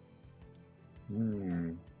 Yeah.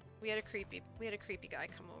 Hmm. We had a creepy guy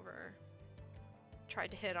come over.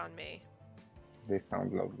 Tried to hit on me. They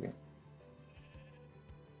sound lovely.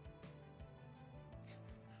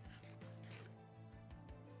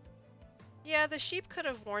 Yeah, the sheep could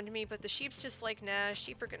have warned me, but the sheep's just like, nah,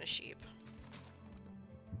 sheep are gonna sheep.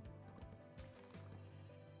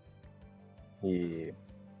 Yeah.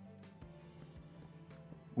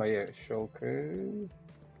 But yeah, shulkers.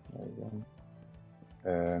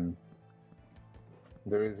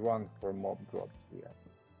 There is one for mob drops, yeah.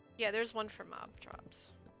 Yeah, there's one for mob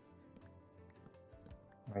drops.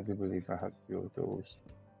 I do believe I had a few of those.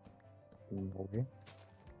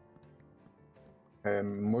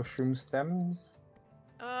 Mushroom stems.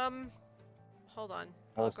 Hold on.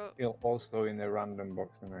 Also in a random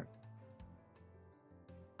box in it.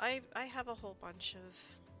 I have a whole bunch of.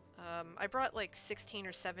 I brought like 16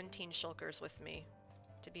 or 17 shulkers with me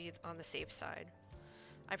to be on the safe side.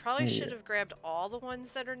 I probably should have grabbed all the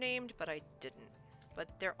ones that are named, but I didn't. But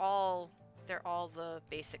they're all the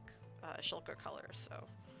basic shulker colors, so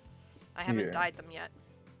I haven't dyed them yet.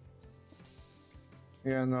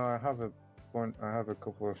 Yeah, no, I have a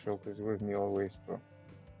couple of shulkers with me always, but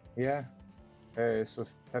yeah. So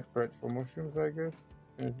separate for mushrooms, I guess.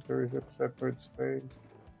 If there is a separate space.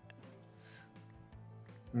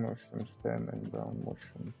 Mushroom stem and brown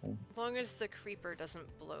mushroom thing. As long as the creeper doesn't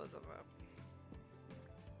blow them up.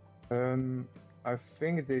 I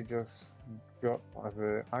think they just got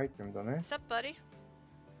the item, don't they? What's up, buddy?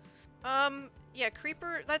 Yeah,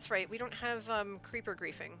 creeper. That's right. We don't have creeper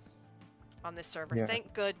griefing on this server. Yeah.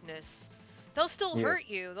 Thank goodness. They'll still hurt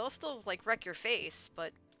you. They'll still like wreck your face,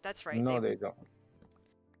 but that's right. No, they don't.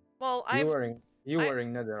 Well, you're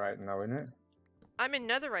wearing netherite now, isn't it? I'm in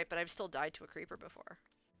netherite, but I've still died to a creeper before.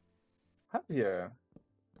 Have you?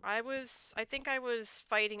 I think I was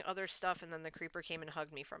fighting other stuff, and then the creeper came and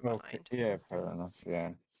hugged me from behind. Yeah, fair enough. Yeah.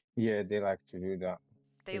 Yeah, they like to do that.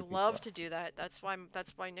 They love to do that. That's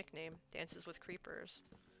my nickname, Dances with Creepers,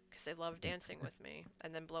 because they love dancing with me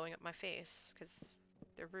and then blowing up my face because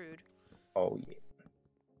they're rude. Oh yeah.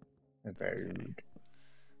 Very rude.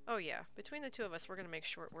 Oh yeah. Between the two of us, we're gonna make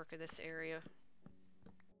short work of this area.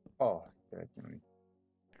 Oh, definitely.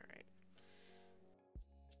 Alright.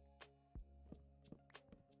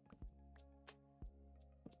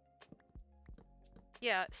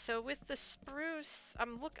 Yeah, so with the spruce,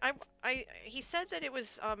 he said that it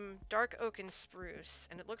was dark oak and spruce,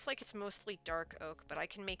 and it looks like it's mostly dark oak, but I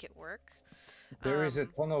can make it work. There is a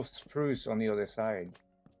ton of spruce on the other side.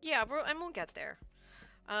 Yeah, and we'll get there.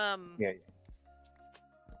 Yeah.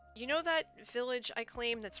 You know that village I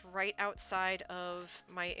claim that's right outside of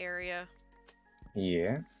my area?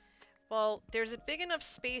 Yeah. Well, there's a big enough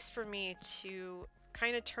space for me to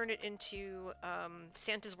kind of turn it into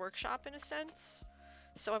Santa's workshop in a sense.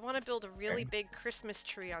 So I want to build a really big Christmas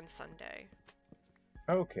tree on Sunday.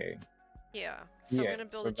 Okay. Yeah. So I'm going to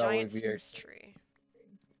build a giant spruce tree.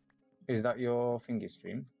 Is that your thingy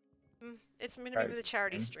stream? It's going to be the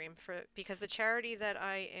charity stream because the charity that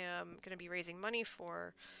I am going to be raising money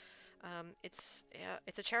for, it's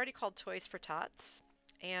a charity called Toys for Tots,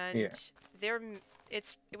 and it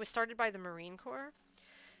was started by the Marine Corps,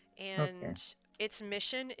 and its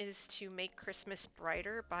mission is to make Christmas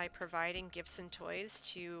brighter by providing gifts and toys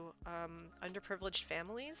to underprivileged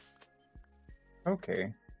families.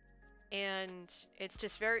 Okay. And it's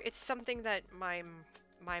just it's something that my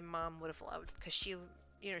mom would have loved because she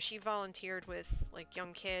volunteered with like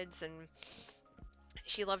young kids and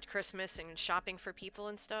she loved Christmas and shopping for people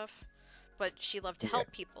and stuff, but she loved to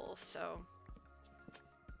help people, so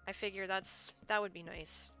I figure that would be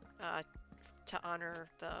nice to honor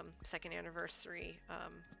the second anniversary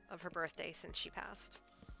of her birthday since she passed.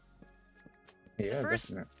 Yeah,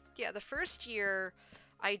 the first year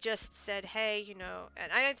I just said, hey,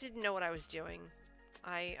 and I didn't know what I was doing.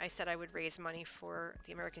 I said I would raise money for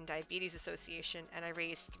the American Diabetes Association, and I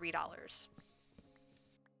raised $3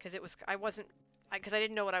 because I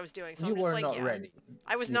didn't know what I was doing. So you I'm just were like, not ready.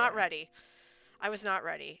 I was not ready. I was not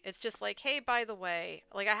ready. It's just like, hey, by the way,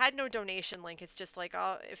 like I had no donation link. It's just like,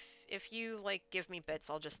 if you like give me bits,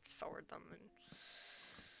 I'll just forward them. And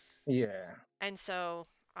Yeah. And so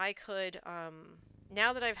I could,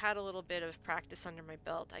 now that I've had a little bit of practice under my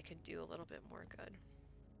belt, I could do a little bit more good.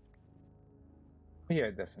 Yeah,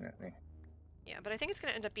 definitely. Yeah, but I think it's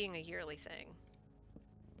going to end up being a yearly thing.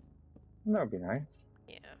 That'd be nice.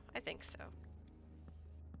 Yeah, I think so.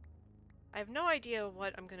 I have no idea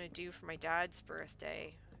what I'm going to do for my dad's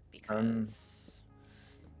birthday because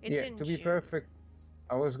it's Yeah, in to be June. perfect,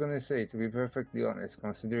 I was gonna say, to be perfectly honest,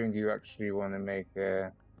 considering you actually want to make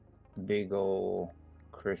a big old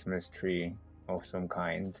Christmas tree of some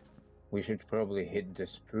kind, we should probably hit the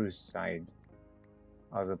spruce side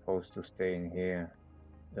as opposed to staying here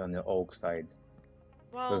on the oak side.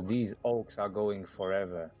 Because Well, these oaks are going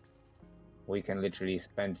forever. We can literally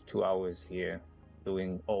spend 2 hours here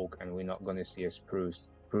doing oak and we're not gonna see a spruce.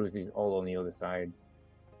 Spruce is all on the other side.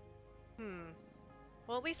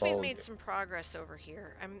 well, at least we've All made some progress over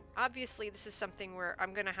here. Obviously this is something where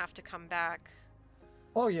I'm going to have to come back.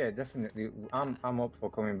 Oh yeah, definitely. I'm up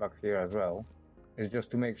for coming back here as well. It's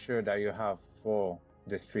just to make sure that you have for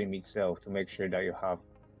the stream itself, to make sure that you have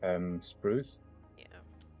spruce. Yeah.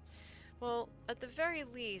 Well, at the very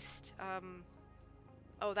least,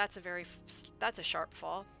 oh, that's a sharp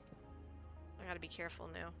fall. I gotta be careful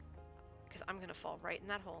now, because I'm gonna fall right in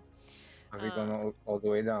that hole. Has it gone all the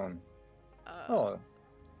way down? Uh, Oh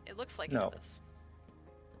it looks like no. it does.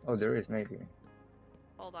 Oh, there is maybe.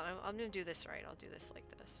 Hold on, I'm gonna do this right. I'll do this like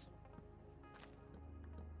this.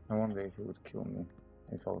 I wonder if it would kill me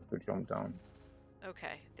if I was to jump down.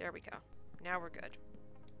 Okay, there we go. Now we're good.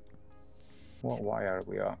 What wire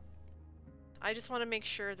we are? I just want to make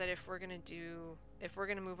sure that if we're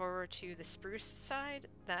gonna move over to the spruce side,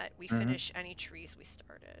 that we finish any trees we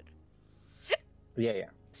started. Yeah.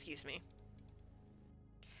 Excuse me.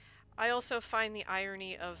 I also find the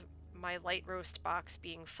irony of my light roast box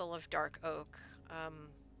being full of dark oak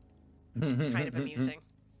kind of amusing.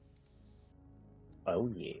 Oh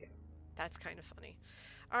yeah. That's kind of funny.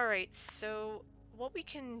 Alright, so what we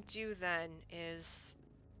can do then is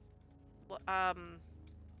I'll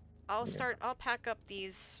pack up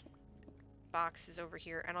these boxes over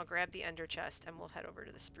here and I'll grab the ender chest and we'll head over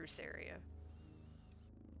to the spruce area.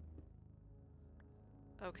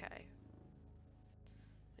 Okay.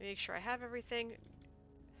 Make sure I have everything.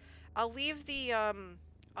 I'll leave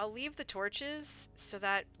the torches so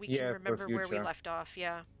that we can Yeah, for remember where we future. left off.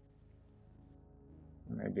 Yeah.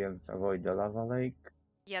 Maybe let's avoid the lava lake.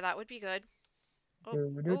 Yeah, that would be good.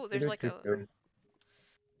 Oh, there's like a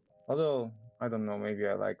Although I don't know, maybe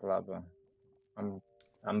I like lava.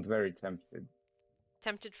 I'm very tempted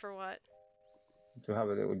tempted for what? to have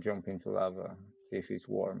a little jump into lava, see if it's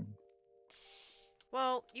warm.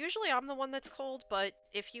 Well, usually I'm the one that's cold, but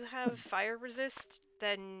if you have fire resist,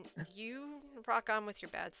 then you rock on with your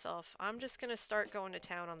bad self. I'm just gonna start going to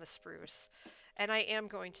town on the spruce, and I am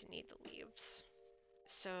going to need the leaves.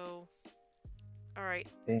 So, all right,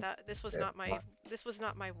 this was not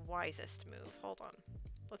my wisest move. Hold on,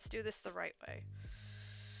 let's do this the right way.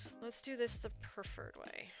 Let's do this the preferred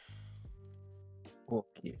way.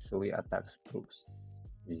 Okay, so we attack spruce.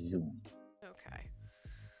 Zoom. Okay.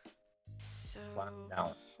 So, One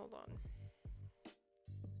down. hold on.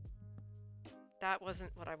 That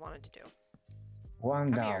wasn't what I wanted to do.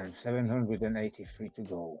 One Come down, here. 783 to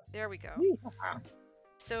go. There we go. Yeah.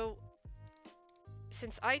 So,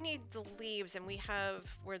 since I need the leaves, and we have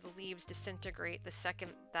where the leaves disintegrate the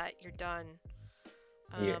second that you're done.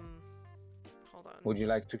 Yeah. Hold on. Would you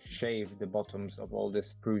like to shave the bottoms of all the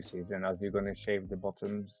spruces? And as you're gonna shave the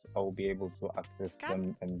bottoms, I'll be able to access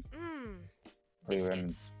them and clear them.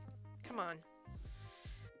 Biscuits. Come on.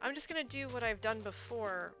 I'm just gonna do what I've done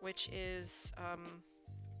before, which is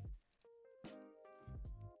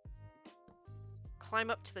climb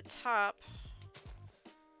up to the top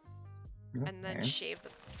and then shave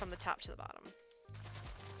from the top to the bottom.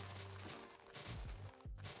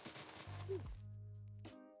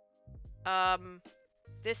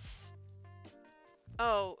 This...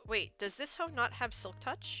 Oh, wait, does this hoe not have Silk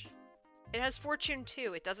Touch? It has Fortune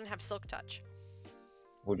 2, it doesn't have Silk Touch.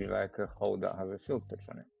 Would you like a hoe that has a silk touch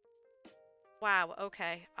on it? Wow,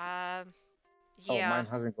 okay. Yeah.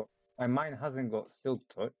 Oh, mine hasn't got silk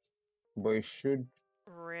touch, but it should...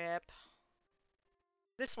 Rip.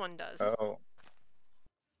 This one does. Oh.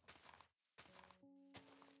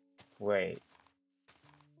 Wait.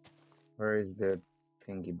 Where is the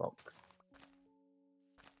thingy box?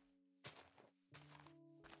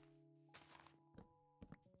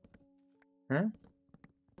 Huh?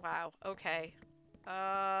 Wow, okay.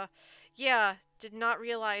 Yeah, did not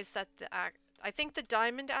realize that I think the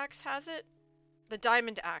diamond axe has it. The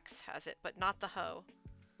diamond axe has it, but not the hoe.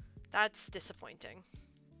 That's disappointing.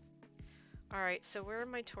 Alright, so where are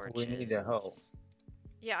my torches? We need a hoe.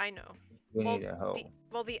 Yeah, I know. We need a hoe.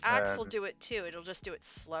 The axe will do it too. It'll just do it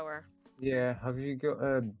slower. Yeah, have you got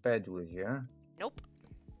a bed with you? Nope.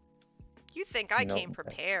 You think I No. came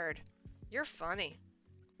prepared. You're funny.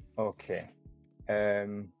 Okay.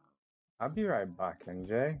 I'll be right back,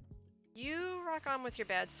 NJ. You rock on with your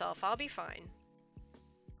bad self. I'll be fine.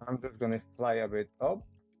 I'm just gonna fly a bit up,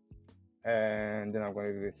 and then I'm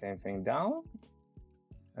gonna do the same thing down,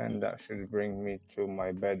 and that should bring me to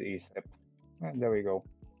my bed step. And there we go.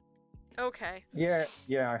 Okay. Yeah,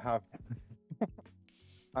 I have.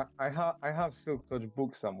 I have Silk Touch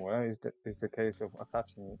book somewhere. Is the case of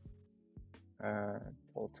attaching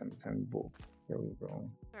totems and book. There we go.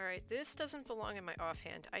 Alright, this doesn't belong in my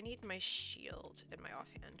offhand. I need my shield in my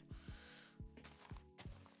offhand.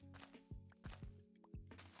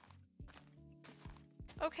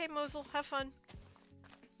 Okay, Mosul, have fun.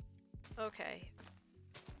 Okay.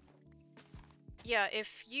 Yeah, if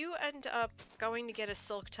you end up going to get a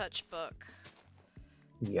Silk Touch book,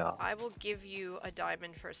 Yeah. I will give you a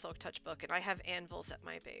diamond for a Silk Touch book, and I have anvils at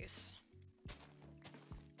my base.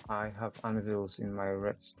 I have anvils in my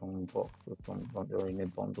redstone box, or in a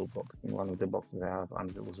bundle box. In one of the boxes, I have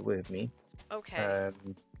anvils with me. Okay.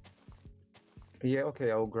 Yeah.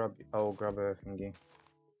 Okay. I'll grab a thingy.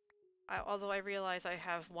 Although I realize I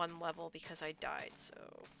have one level because I died, so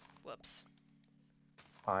whoops.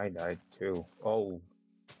 I died too. Oh,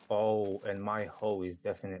 and my hoe is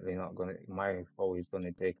definitely not gonna. My hoe is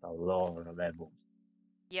gonna take a lot of levels.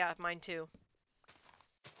 Yeah, mine too.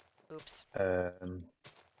 Oops.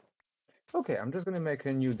 Okay, I'm just gonna make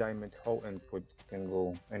a new diamond hoe and put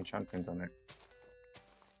single enchantment on it.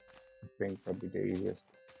 I think that'll be the easiest.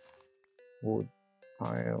 Wood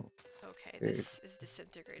pile. Okay, this is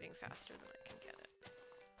disintegrating faster than I can get it.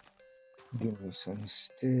 Give me some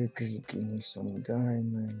sticks. Give me some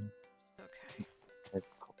diamonds. Okay.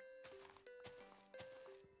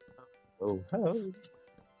 Oh, hello.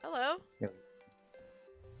 Hello. Yeah.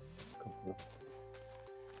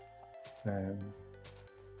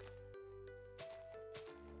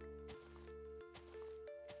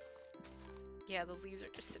 Yeah, the leaves are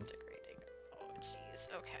disintegrating. Oh, jeez.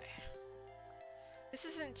 Okay. This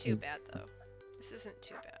isn't too bad, though. This isn't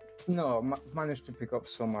too bad. No, managed to pick up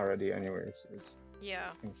some already anyways.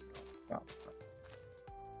 Yeah. Yeah.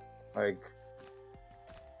 Like...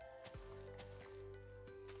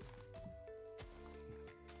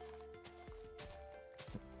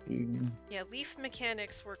 Yeah, leaf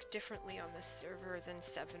mechanics work differently on this server than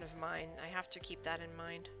 7 of mine. I have to keep that in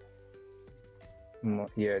mind.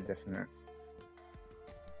 Yeah, definitely.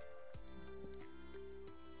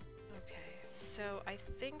 Okay, so I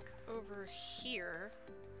think over here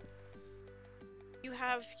you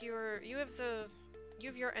have your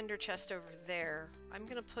ender chest over there. I'm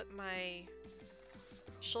gonna put my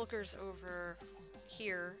shulkers over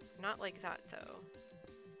here. Not like that though.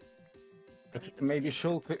 Maybe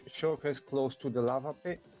shulkers close to the lava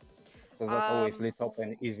pit, because that's always lit up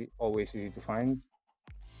and always easy to find.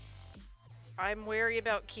 I'm wary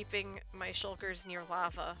about keeping my shulkers near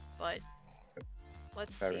lava, but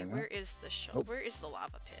let's see. Enough. Where is the Where is the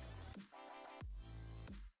lava pit?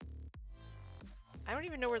 I don't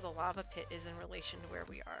even know where the lava pit is in relation to where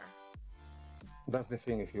we are. That's the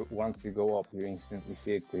thing. If you once you go up, you instantly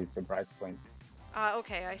see it because it's a bright point.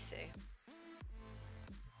 Okay, I see.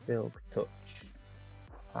 Silk touch.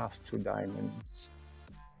 Half 2 diamonds.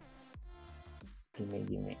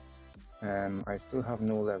 Gimme. I still have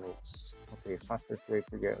no levels. Okay, fastest way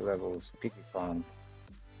to get levels. Piggy farm.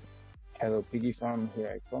 Hello, piggy farm. Here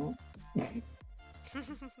I come.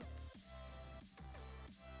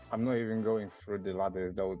 I'm not even going through the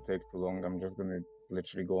ladders. That would take too long. I'm just gonna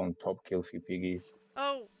literally go on top, kill few piggies.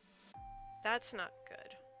 Oh, that's not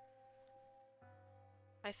good.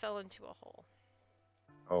 I fell into a hole.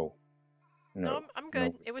 Oh. No, I'm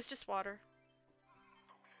good. No. It was just water.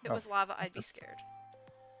 If it was lava, I'd be scared.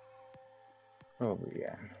 Oh,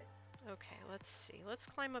 yeah. Okay, let's see. Let's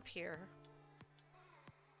climb up here.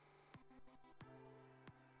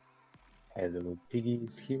 Hello,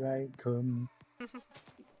 piggies, here I come.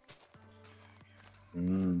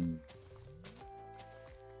 Mmm.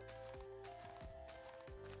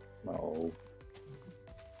 No.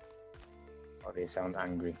 Oh, they sound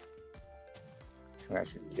angry. I think I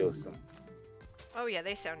should kill some. Oh yeah,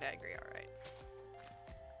 they sound angry, alright.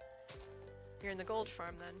 You're in the gold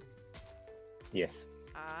farm then? Yes.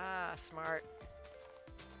 Ah, smart.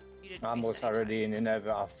 You didn't I'm waste already any in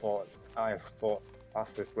Nether. I thought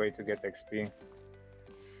fastest way to get XP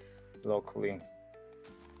locally.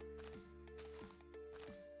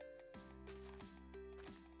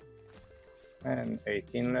 And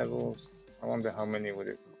 18 levels. I wonder how many would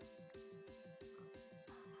it.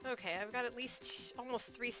 Okay, I've got at least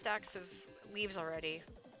almost 3 stacks of leaves already.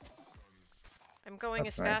 I'm going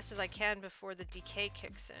That's as nice. fast as I can before the decay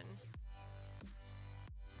kicks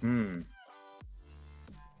in. Hmm.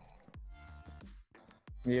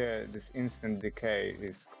 Yeah, this instant decay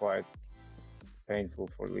is quite painful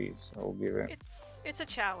for leaves. I'll give it. It's a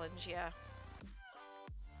challenge, yeah.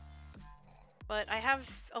 But I have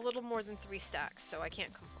a little more than 3 stacks, so I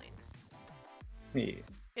can't complain. Yeah.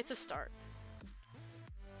 It's a start.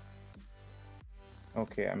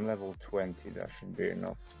 Okay, I'm level 20. That should be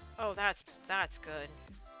enough. Oh, that's good.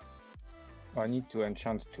 I need to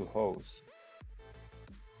enchant 2 hoes.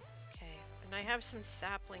 Okay, and I have some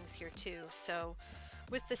saplings here too. So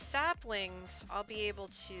with the saplings, I'll be able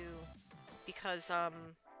to, because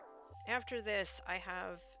after this I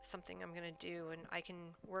have something I'm gonna do, and I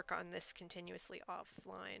can work on this continuously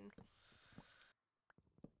offline.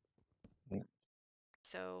 Mm.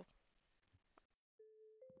 So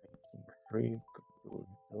 3 good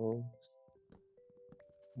those.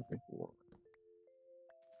 Okay.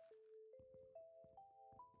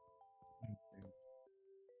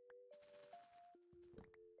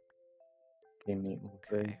 Give me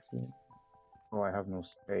okay, Oh, I have no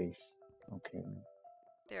space. Okay.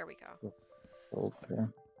 there we go. Okay.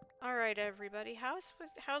 All right, everybody,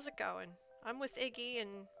 how's it going? I'm with Iggy, and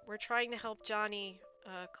we're trying to help Johnny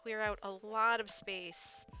clear out a lot of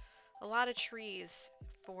space, a lot of trees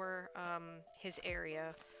for his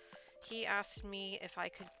area. He asked me if I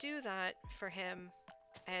could do that for him,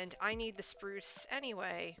 and I need the spruce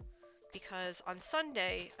anyway, because on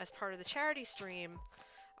Sunday, as part of the charity stream,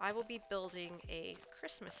 I will be building a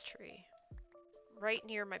Christmas tree right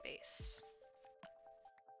near my base.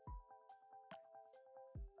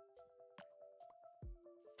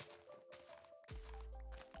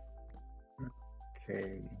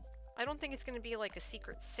 Okay. I don't think it's going to be like a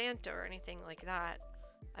secret Santa or anything like that.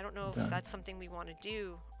 I don't know if that's something we want to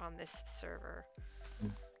do on this server,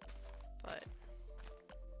 but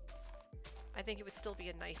I think it would still be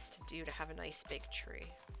a nice to do to have a nice big tree.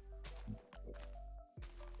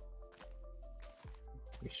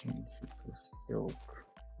 Wishing silk.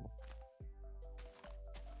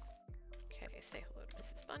 Okay, say hello to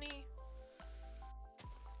Mrs. Bunny.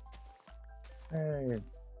 Hey.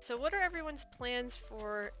 So what are everyone's plans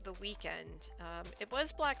for the weekend? It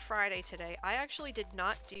was Black Friday today. I actually did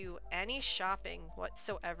not do any shopping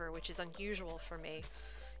whatsoever, which is unusual for me.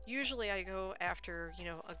 Usually I go after, you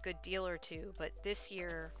know, a good deal or two, but this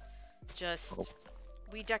year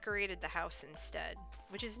we decorated the house instead,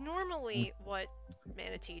 which is normally what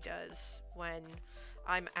Manatee does when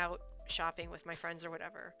I'm out shopping with my friends or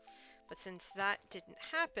whatever. But since that didn't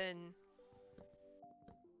happen,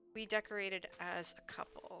 we decorated as a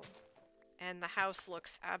couple, and the house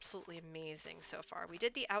looks absolutely amazing so far. We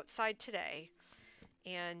did the outside today,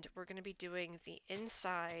 and we're going to be doing the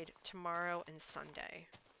inside tomorrow and Sunday.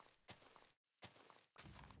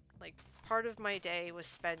 Like, part of my day was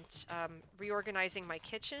spent reorganizing my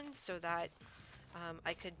kitchen so that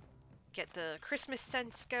I could get the Christmas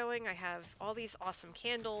scents going. I have all these awesome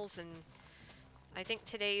candles, and I think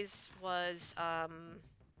today's was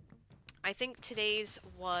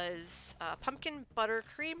pumpkin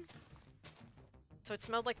buttercream. So it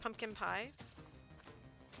smelled like pumpkin pie.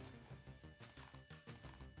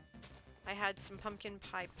 I had some pumpkin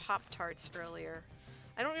pie Pop-Tarts earlier.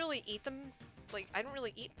 I don't really eat them, like, I don't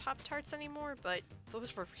really eat Pop-Tarts anymore, but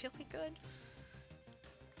those were really good.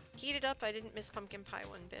 Heated up, I didn't miss pumpkin pie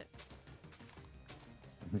one bit.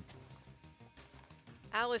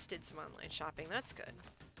 Alice did some online shopping, that's good.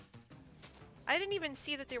 I didn't even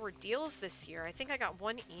see that there were deals this year. I think I got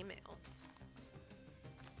one email.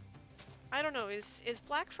 I don't know, is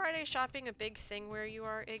Black Friday shopping a big thing where you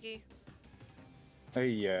are, Iggy?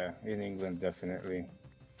 Yeah, in England definitely.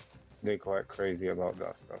 They're quite crazy about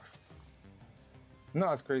that stuff.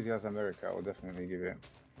 Not as crazy as America, I would definitely give it.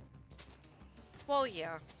 Well,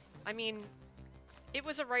 yeah. I mean, it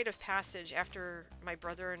was a rite of passage after my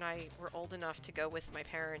brother and I were old enough to go with my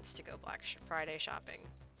parents to go Black Friday shopping.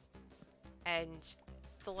 And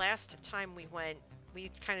the last time we went, we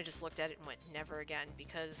kind of just looked at it and went, never again,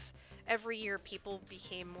 because every year people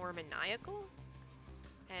became more maniacal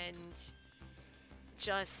and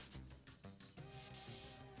just,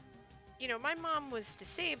 you know, my mom was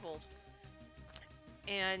disabled,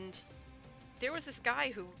 and there was this guy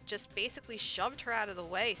who just basically shoved her out of the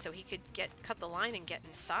way so he could cut the line and get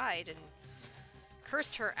inside, and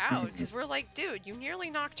cursed her out because we're like, dude, you nearly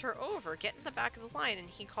knocked her over, get in the back of the line. And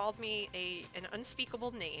he called me an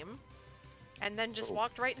unspeakable name and then just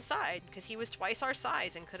walked right inside because he was twice our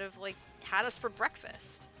size and could have, like, had us for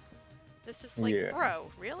breakfast. This is like, Yeah.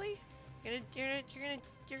 bro, really? You're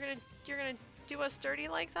gonna do us dirty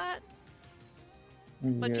like that?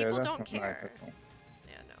 But Yeah, people that's don't not nice care. at all.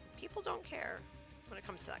 Yeah, no, people don't care when it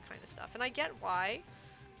comes to that kind of stuff, and I get why,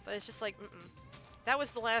 but it's just like, That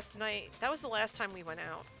was the last night. That was the last time we went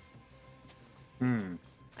out. Hmm.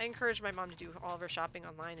 I encouraged my mom to do all of her shopping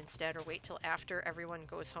online instead, or wait till after everyone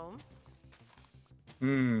goes home.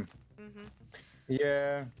 Hmm. Mhm.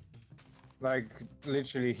 Yeah. Like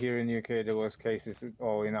literally here in UK, there was cases,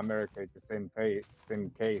 or in America, it's the same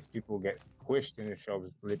case. People get squished in the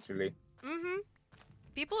shops, literally. Mhm.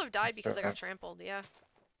 People have died because So, I got trampled. Yeah.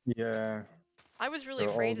 yeah. I was really So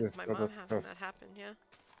all afraid this of my sort mom of having stuff. that happen. Yeah.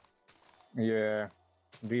 Yeah.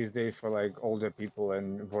 These days, for like older people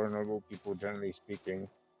and vulnerable people, generally speaking,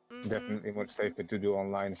 Mhm. definitely much safer to do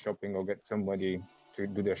online shopping or get somebody to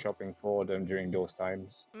do their shopping for them during those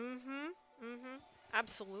times. Mhm. Mhm.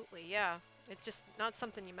 Absolutely. Yeah. It's just not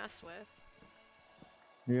something you mess with.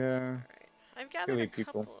 Yeah. All right. I've gathered a Silly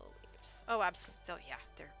people. couple of leaves. Oh, absolutely. Oh, yeah.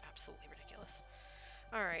 They're absolutely ridiculous.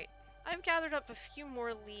 All right. I've gathered up a few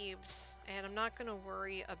more leaves, and I'm not gonna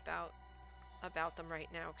worry about them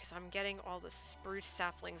right now because I'm getting all the spruce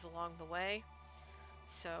saplings along the way.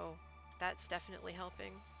 So that's definitely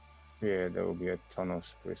helping. Yeah, there will be a ton of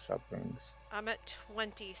spruce saplings. I'm at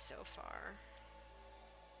 20 so far.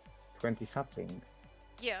 20 saplings.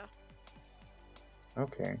 Yeah.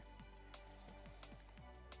 Okay.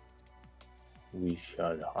 We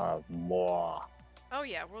should have more. Oh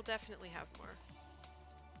yeah, we'll definitely have more.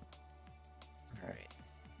 Alright.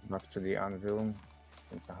 Back to the anvil,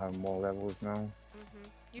 since I have more levels now.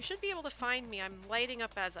 You should be able to find me. I'm lighting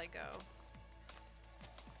up as I go.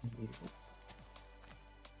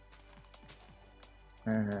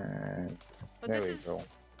 But There this we is... go.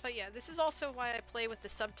 But yeah, this is also why I play with the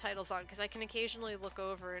subtitles on, because I can occasionally look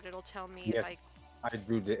over it. It'll tell me Yes, if I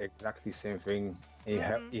do the exactly same thing.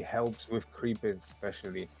 It helps with creepers,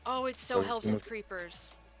 especially. Oh, it so helps with creepers.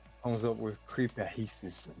 Comes up with creeper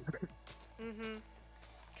hisses.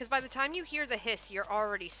 Because by the time you hear the hiss, you're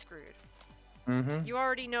already screwed. Mm-hmm. You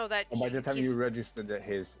already know that. And by the time you register the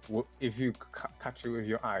hiss, if you catch it with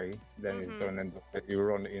your eye, then it's done, and you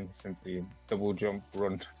run instantly. Double jump,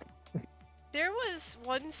 run. There was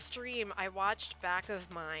one stream I watched back of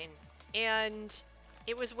mine, and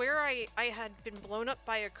it was where I had been blown up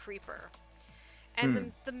by a creeper.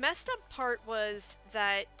 And the messed up part was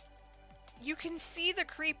that you can see the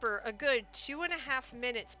creeper a good 2.5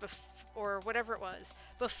 minutes or whatever it was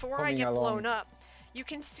before I get blown up. You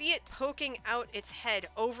can see it poking out its head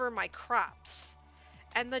over my crops.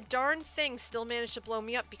 And the darn thing still managed to blow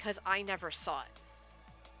me up because I never saw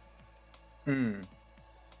it.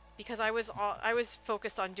 Because I was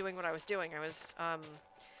focused on doing what I was doing.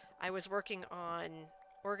 I was working on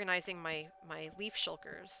organizing my leaf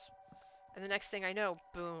shulkers. And the next thing I know,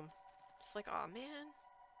 boom. Just like, oh man.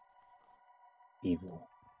 Evil.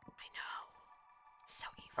 I know. So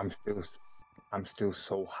evil. I'm still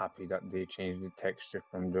so happy that they changed the texture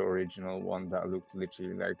from the original one that looked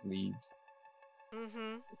literally like leaves.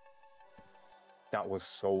 That was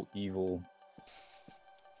so evil.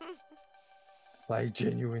 Like,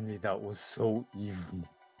 genuinely, that was so evil.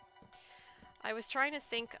 I was trying to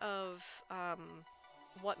think of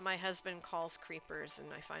what my husband calls creepers, and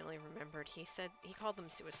I finally remembered. He said he called them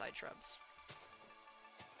suicide shrubs.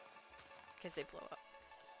 Because they blow up.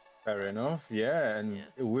 Fair enough, yeah, and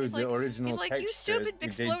with the original texture, you stupid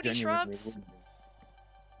explodey shrubs. He's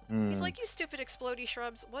Mm. like, you stupid explodey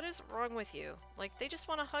shrubs. What is wrong with you? Like, they just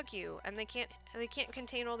want to hug you, and they can't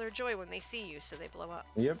contain all their joy when they see you, so they blow up.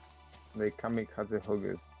 Yep, they kamikaze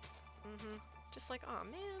huggers. Just like, oh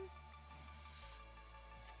man.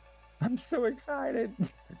 I'm so excited.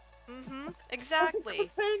 Exactly. I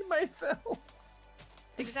contain myself.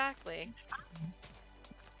 Exactly.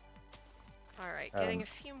 Alright, getting a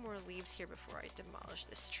few more leaves here before I demolish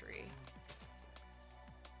this tree.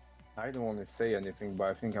 I don't want to say anything, but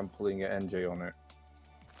I think I'm pulling an NJ on it.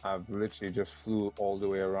 I've literally just flew all the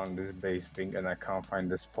way around this base thing, and I can't find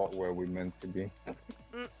the spot where we're meant to be.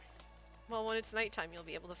 Well, when it's nighttime, you'll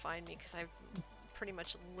be able to find me, because I've pretty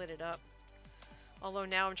much lit it up. Although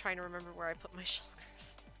now I'm trying to remember where I put my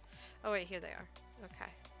shulkers. Oh wait, here they are.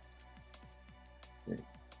 Okay.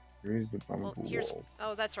 Here's the bamboo wall.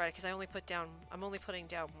 Oh, that's right, because I'm only putting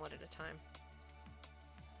down one at a time.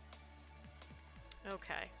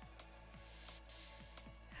 Okay.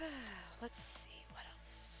 Let's see what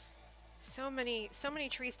else. So many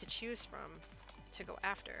trees to choose from to go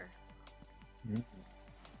after.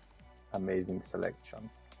 Amazing selection.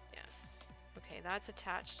 Yes. Okay, that's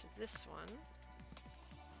attached to this one.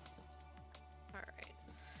 Alright.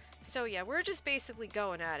 So yeah, we're just basically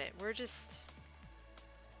going at it. We're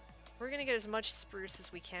gonna get as much spruce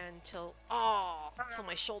as we can till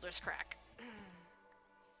my shoulders crack.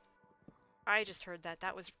 I just heard that.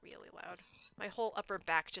 That was really loud. My whole upper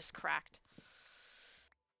back just cracked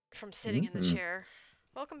from sitting in the chair.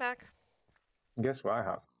 Welcome back. Guess what I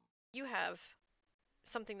have? You have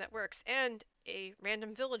something that works and a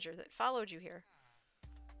random villager that followed you here.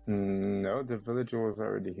 No, the villager was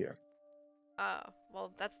already here.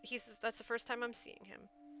 Well, that's the first time I'm seeing him.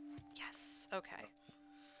 Yes. Okay.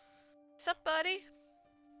 Sup, buddy?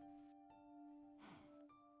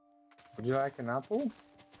 Would you like an apple?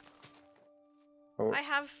 Or I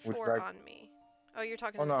have would you 4 like... on me. Oh, you're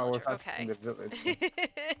talking Oh to the no, I was villager. asking Okay. the village.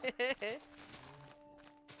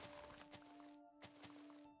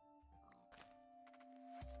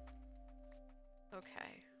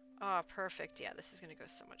 Okay. Oh, perfect. Yeah, this is gonna go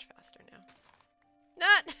so much faster now.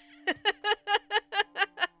 Not!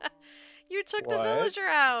 You took the What? villager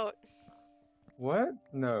out! What?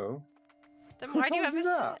 No. Then Who why do you told have you his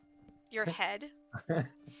that? head? Your head?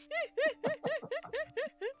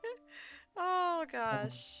 Oh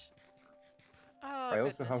gosh. Oh I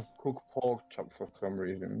also goodness. have cooked pork chop for some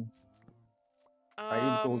reason. I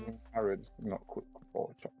eat golden carrots, not cooked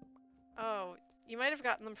pork chop. Oh, you might have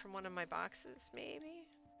gotten them from one of my boxes, maybe?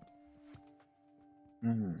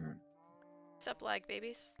 Sup, lag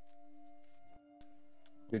babies?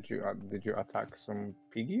 Did you attack some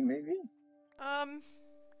piggy maybe?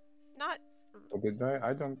 Not. Or did I?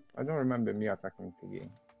 I don't remember me attacking piggy.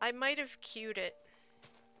 I might have queued it.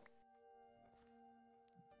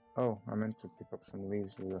 Oh, I meant to pick up some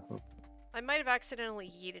leaves with a hook. I might have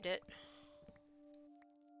accidentally yeeted it.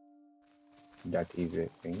 That is a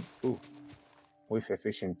thing. Ooh. With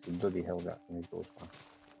efficiency, bloody hell, that thing goes fast.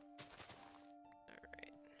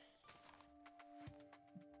 Alright.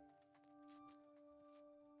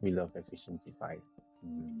 We love efficiency 5.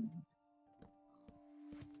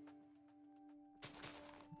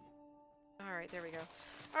 Alright, there we go.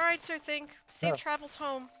 Alright, Sir Think. Safe travels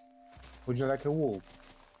home. Would you like a wool?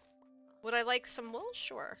 Would I like some wool?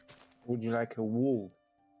 Sure. Would you like a wool?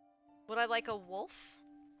 Would I like a wolf?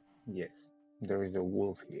 Yes. There is a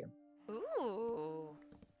wolf here. Ooh.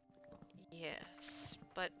 Yes.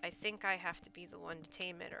 But I think I have to be the one to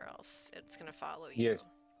tame it or else it's gonna follow you. Yes.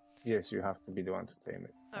 Yes, you have to be the one to tame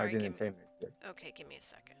it. All I right, didn't tame it yet. Okay, give me a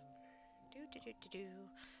second. Do.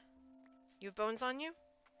 You have bones on you?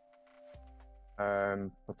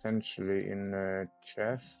 Potentially in the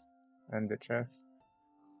chest and the chest.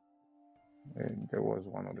 There was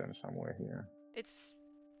one of them somewhere here.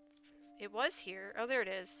 It was here. Oh, there it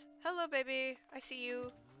is. Hello, baby. I see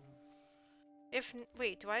you.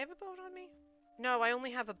 Wait, do I have a bone on me? No, I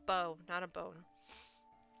only have a bow, not a bone.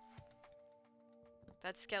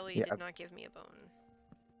 That skelly did not give me a bone.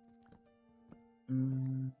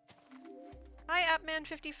 Hi,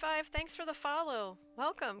 Appman55. Thanks for the follow.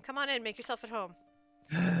 Welcome. Come on in. Make yourself at home.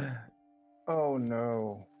 Oh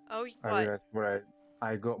no. Oh, I realized what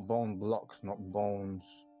I got bone blocks, not bones.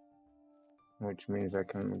 Which means I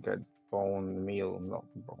can get bone meal, not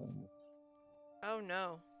bones. Oh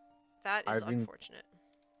no. That is unfortunate.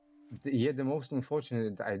 Yeah, the most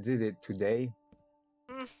unfortunate that I did it today.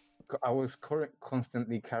 I was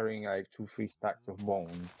constantly carrying like 2-3 stacks of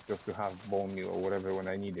bones just to have bone meal or whatever when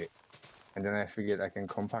I need it. And then I figured I can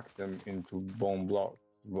compact them into bone blocks.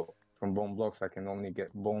 But from bone blocks I can only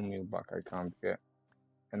get bone meal back. I can't get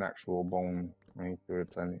an actual bone. I need to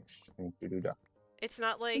replenish. I need to do that. It's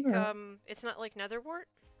not like it's not like Netherwart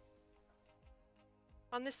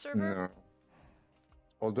on this server? No.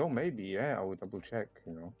 Although maybe, yeah, I would double check,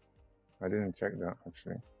 I didn't check that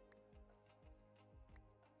actually.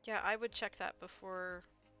 Yeah, I would check that before.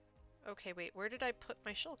 Okay, wait, where did I put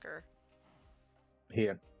my shulker?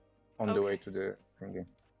 Here. On the way to the thingy.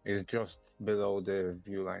 It's just below the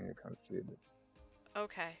view line, you can't see it.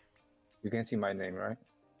 Okay. You can see my name, right?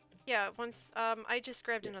 Yeah, once I just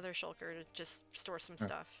grabbed another shulker to just store some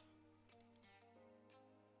stuff.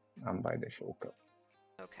 I'm by the shulker.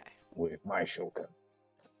 Okay. With my shulker.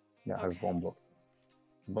 That has bone blocks.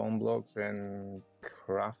 Bone blocks and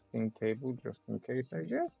crafting table just in case, I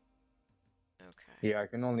guess. Okay. Yeah, I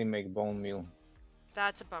can only make bone meal.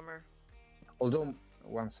 That's a bummer. Although,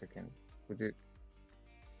 one second. Could it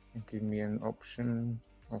give me an option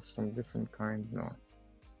of some different kind? No.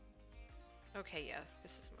 Okay, yeah,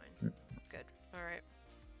 this is mine. Good. Alright.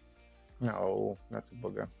 No, that's a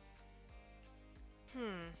bugger.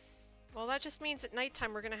 Well, that just means at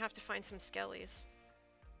nighttime we're gonna have to find some skellies.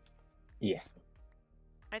 Yes.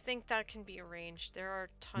 I think that can be arranged. There are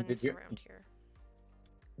tons around here.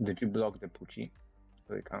 Did you block the Poochie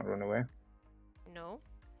so they can't run away? No.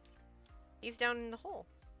 He's down in the hole.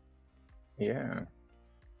 Yeah.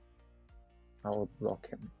 I will block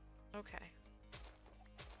him. Okay.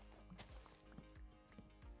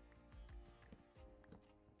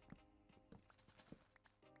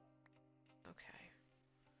 Okay.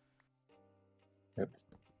 Yep.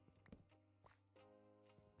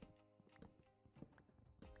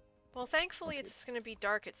 Well, thankfully Okay. it's going to be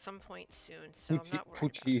dark at some point soon, so I'm not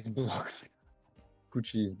worried Pucci is blocked.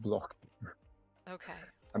 Pucci is blocked. Okay.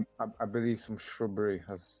 I believe some shrubbery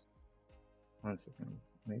has. One second.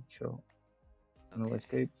 Make sure. No Okay.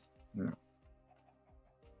 escape? No. A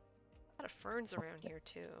lot of ferns around here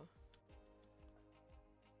too.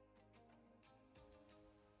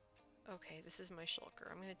 Okay, this is my shulker.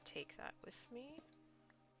 I'm gonna take that with me.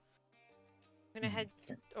 I'm gonna head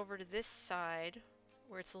over to this side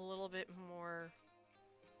where it's a little bit more,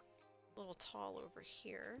 a little tall over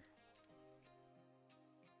here.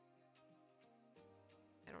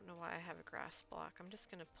 I don't know why I have a grass block. I'm just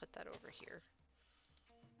gonna put that over here.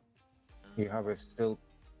 You have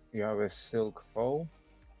a silk bow,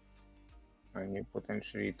 and you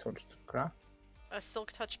potentially touched craft. A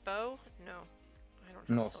silk touch bow? No, I don't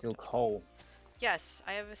have No, a silk hoe. Yes,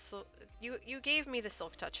 I have a silk. You gave me the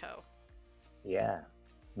silk touch hoe. Yeah,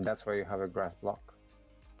 that's why you have a grass block.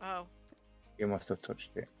 Oh. You must have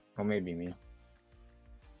touched it, or maybe me.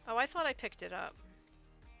 Oh, I thought I picked it up.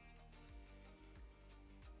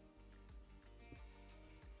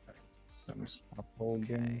 Some stuff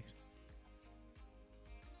holding.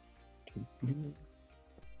 Okay.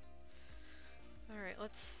 Alright,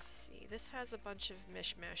 let's see. This has a bunch of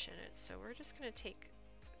mishmash in it, so we're just gonna take...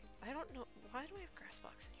 I don't know... Why do I have grass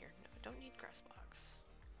blocks in here? No, I don't need grass blocks.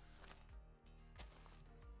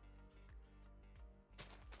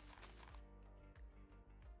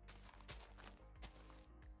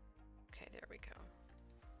 Okay, there we go.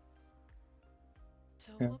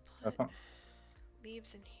 So Yeah, we'll put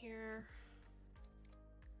leaves in here.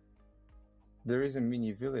 There is a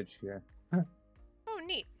mini village here. Oh,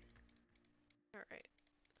 neat. Alright.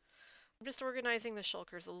 I'm just organizing the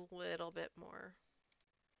shulkers a little bit more.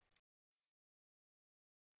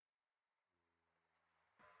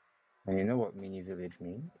 And you know what mini village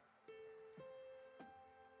means?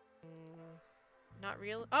 Not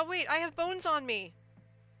really. Oh wait, I have bones on me!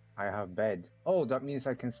 I have bed. Oh, that means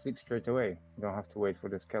I can sleep straight away. You don't have to wait for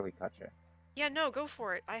the skelly catcher. Yeah, no, go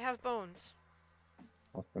for it. I have bones.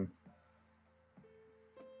 Awesome.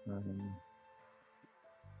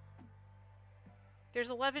 There's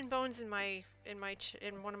 11 bones in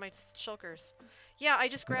one of my shulkers. Yeah, I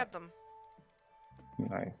just grabbed them.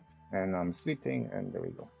 Nice. And I'm sleeping, and there we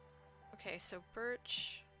go. Okay, so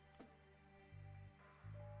birch.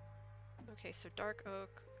 Okay, so dark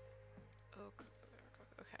oak. Oak.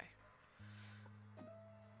 Okay.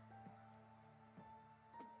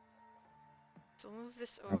 So we'll move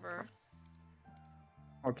this over.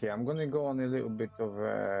 Okay, I'm gonna go on a little bit of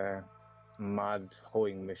a mad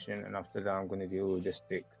hoeing mission, and after that I'm gonna deal with the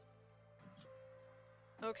stick.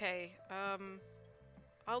 Okay,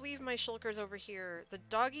 I'll leave my shulkers over here. The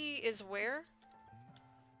doggy is where?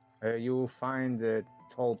 You will find a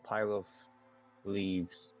tall pile of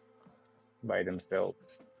leaves by themselves.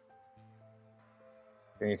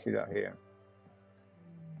 Can you see that here?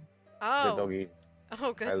 Oh! The doggy.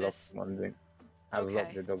 Oh goodness. I've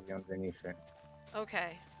locked the doggy underneath it.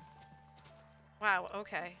 Okay. Wow,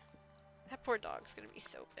 okay. That poor dog's gonna be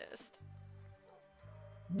so pissed.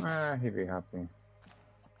 Ah, he'll be happy.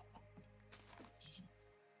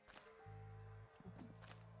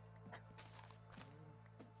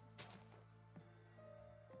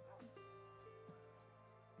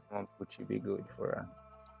 Come on, Pucci, be good for her.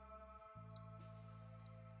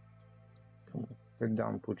 Come on, sit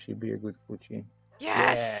down, Pucci, be a good Pucci.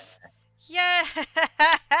 Yes! Yeah.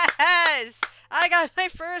 Yes! I got my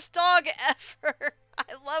first dog ever!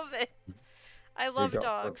 I love it! I love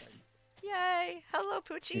dogs. Yay! Hello,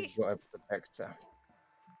 Poochie! He's got a protector.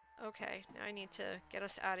 Okay, now I need to get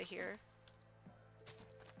us out of here.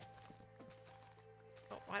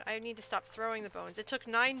 Oh, I need to stop throwing the bones. It took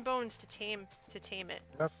 9 bones to tame it.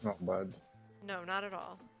 That's not bad. No, not at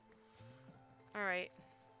all. Alright.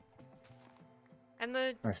 And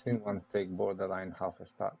I've seen one take borderline half a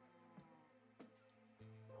stack.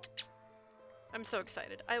 I'm so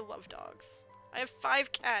excited. I love dogs. I have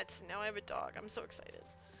 5 cats, and now I have a dog. I'm so excited.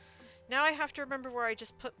 Now I have to remember where I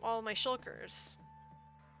just put all my shulkers.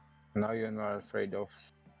 Now you're not afraid of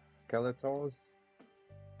skeletons?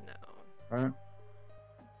 No. Huh?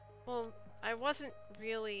 Well, I wasn't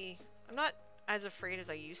really... I'm not as afraid as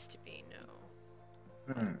I used to be,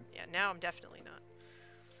 no. Yeah, now I'm definitely not.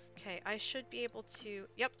 Okay, I should be able to...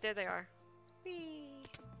 Yep, there they are. Whee!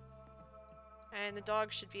 And the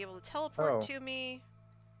dog should be able to teleport to me.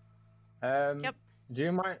 Yep. Do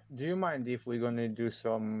you mind if we're gonna do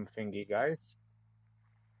some thingy, guys?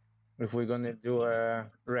 If we're gonna do a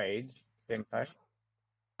raid same time?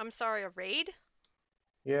 I'm sorry, a raid?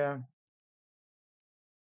 Yeah.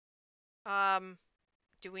 Are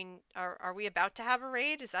we about to have a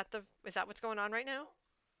raid? Is that what's going on right now?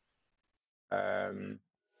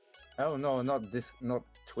 Oh no, not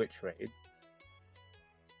Twitch raid.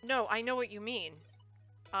 No, I know what you mean.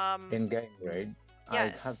 In-game raid.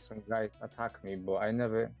 Yes. I had some guys attack me, but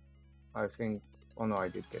I think. Oh no, I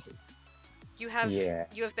did get it. You have. Yeah.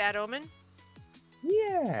 You have bad omen.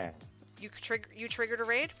 Yeah. You triggered a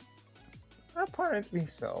raid. Apparently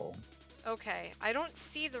so. Okay, I don't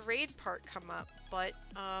see the raid part come up, but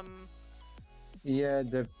Yeah,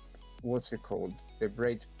 what's it called? The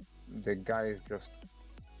guys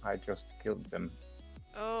I just killed them.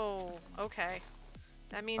 Oh, okay.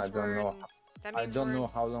 That means I don't know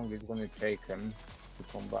how long it's gonna take them to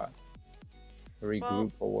come back.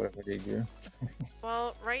 Regroup or whatever they do.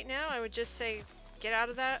 Well, right now I would just say get out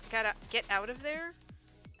of that, get out of there,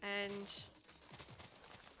 and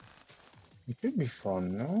it could be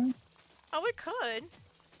fun, no? Oh, it could.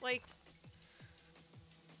 Like,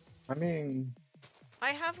 I mean, I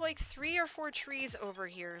have like 3 or 4 trees over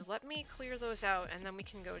here. Let me clear those out, and then we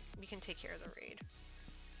can take care of the raid.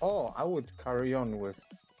 Oh, I would carry on with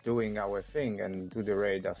doing our thing and do the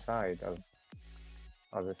raid aside as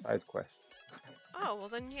a side quest. Oh, well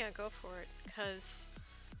then, yeah, go for it, because,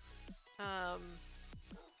 I'm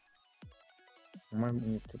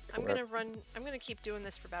gonna keep doing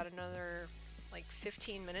this for about another, like,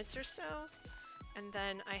 15 minutes or so, and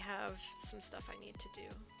then I have some stuff I need to do,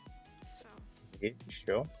 so. Okay,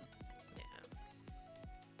 sure. Yeah.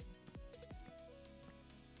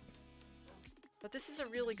 But this is a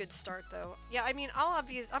really good start, though. Yeah, I mean,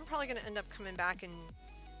 I'm probably gonna end up coming back and,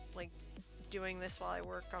 like, doing this while I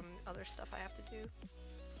work on other stuff I have to do.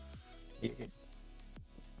 Yeah.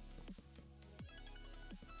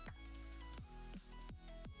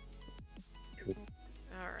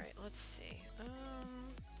 Alright, let's see.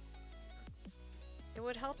 It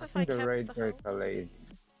would help if I I think kept the raiders are lazy.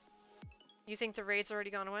 You think the raid's already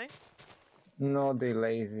gone away? No, they're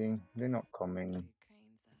lazy. They're not coming.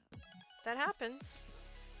 That happens.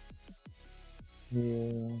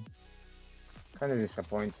 Yeah. Kind of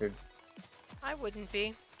disappointed. I wouldn't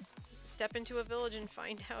be. Step into a village and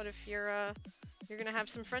find out if you're gonna have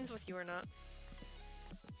some friends with you or not.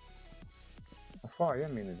 How far I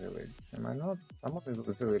am in the village? Am I not? I'm not in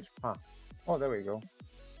the village path. Oh, there we go.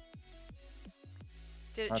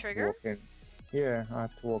 Did it trigger? Yeah, I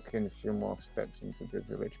had to walk in a few more steps into the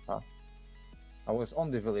village path. I was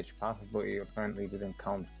on the village path, but it apparently didn't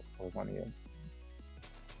count for 1 year.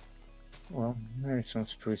 Well, there's some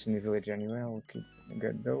spruce in the village anyway. I'll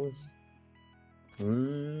get those.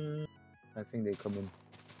 I think they come in.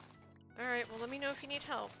 Alright, well let me know if you need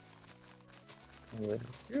help.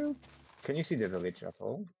 Can you see the village at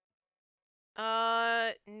all?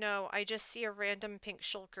 No, I just see a random pink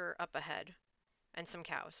shulker up ahead. And some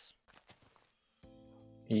cows.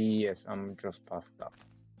 Yes, I'm just past that.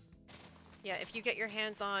 Yeah, if you get your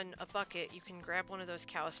hands on a bucket, you can grab one of those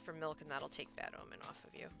cows for milk and that'll take bad omen off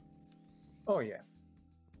of you. Oh yeah.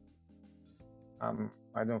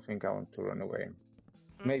 I don't think I want to run away.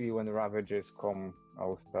 Maybe when the Ravagers come,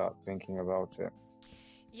 I'll start thinking about it.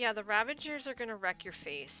 Yeah, the Ravagers are gonna wreck your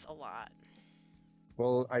face a lot.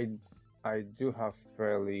 Well, I do have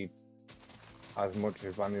fairly as much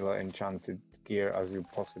vanilla enchanted gear as you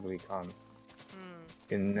possibly can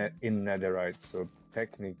in Netherite, so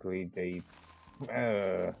technically they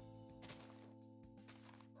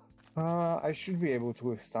I should be able to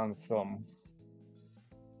withstand some.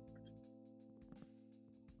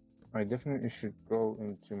 I definitely should go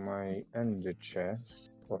into my ender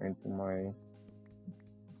chest or into my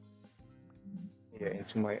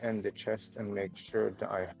ender chest and make sure that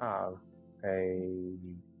I have a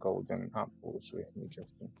golden apple with me just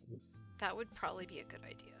in case. That would probably be a good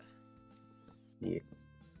idea. Yeah.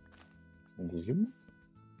 Did you?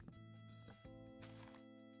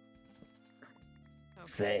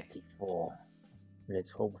 Okay. 34.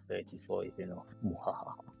 Let's hope 34 is enough.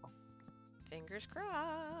 Fingers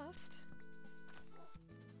crossed.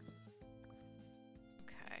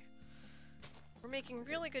 Okay. We're making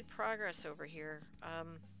really good progress over here.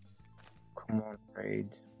 Come on, raid.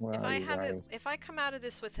 If I come out of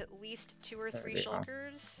this with at least 2 or 3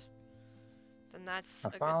 shulkers, then that's a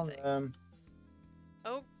good thing.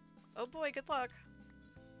 Oh boy, good luck.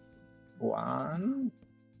 One.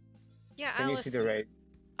 Yeah, Can Alice. you see the raid?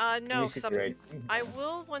 No, because I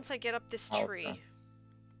will once I get up this tree. Okay.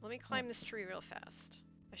 Let me climb this tree real fast.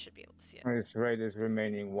 I should be able to see it. This raid is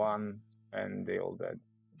remaining 1, and they all dead.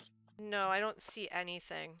 No, I don't see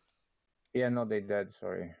anything. Yeah, no, they dead.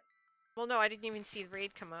 Sorry. Well, no, I didn't even see the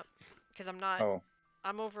raid come up because I'm not. Oh.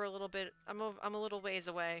 I'm over a little bit. I'm a little ways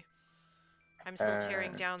away. I'm still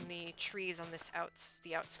tearing down the trees on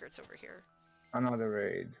the outskirts over here. Another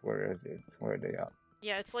raid. Where is it? Where are they at?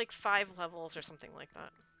 Yeah, it's like 5 levels or something like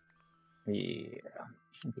that. Yeah,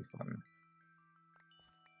 should be fun.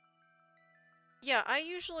 Yeah, I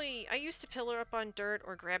used to pillar up on dirt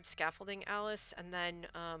or grab scaffolding, Alice, and then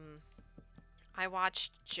I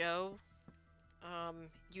watched Joe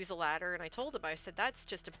use a ladder, and I told him, I said, that's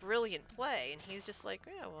just a brilliant play, and he's just like,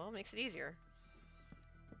 yeah, well, it makes it easier.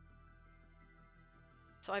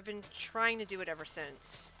 So I've been trying to do it ever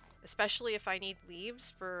since, especially if I need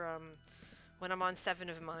leaves for when I'm on 7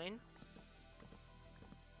 of mine.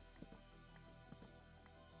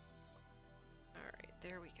 Alright,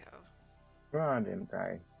 there we go. Run him,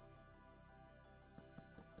 guy.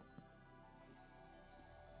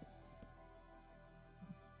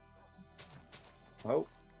 Oh,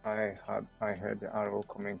 I heard the arrow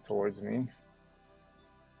coming towards me.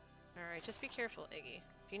 Alright, just be careful, Iggy.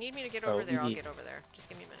 If you need me to get over there, I'll get over there. Just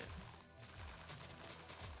give me a minute.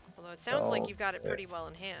 Although it sounds like you've got it pretty well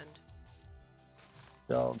in hand.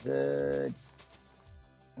 So good.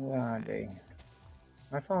 Where are they?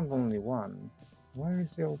 I found only one. Where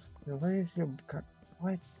is your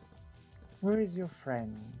what? Where is your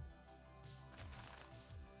friend?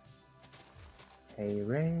 Hey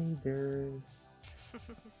raiders.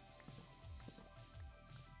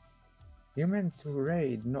 You meant to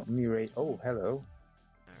raid, not me raid. Oh, hello.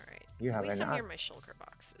 Alright. You have At least an I'm near my shulker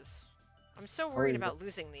boxes. I'm so worried about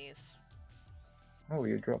losing these. Oh,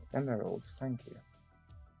 you dropped emeralds. Thank you.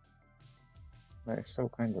 That is so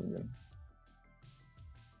kind of them.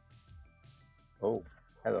 Oh,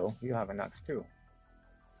 hello. You have an axe too.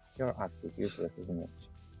 Your axe is useless, isn't it?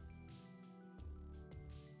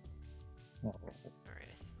 Oh.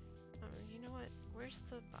 Alright. You know what? Where's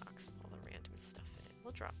the box with all the random stuff in it?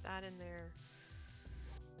 We'll drop that in there.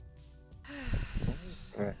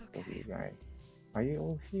 Okay. You guys. Are you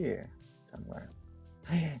all here somewhere?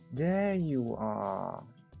 There you are.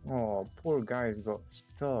 Oh, poor guy's got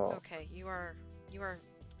stuck. Okay, you are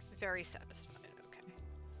very satisfied. Okay.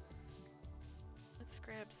 Let's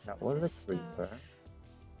grab some That was of a this creeper. stuff.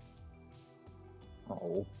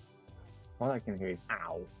 Oh. All I can hear is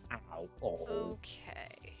ow, ow, oh.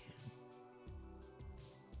 Okay.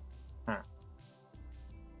 Ah.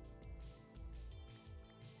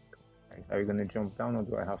 Are you gonna jump down or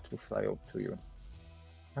do I have to fly up to you?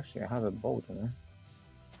 Actually, I have a boat, huh?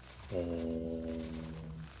 Well,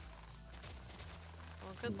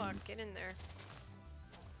 good luck. Get in there.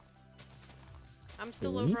 I'm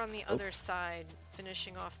still over on the other side,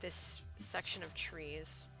 finishing off this section of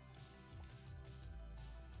trees.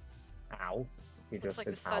 Ow. You Looks just like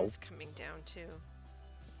said the sun's ow. coming down too.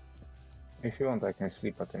 If you want, I can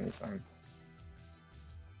sleep at any time.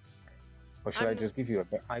 Or should I just give you a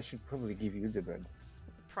bed? I should probably give you the bed.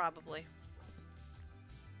 Probably.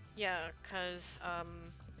 Yeah, because,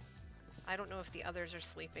 I don't know if the others are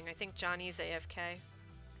sleeping. I think Johnny's AFK.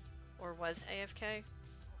 Or was AFK.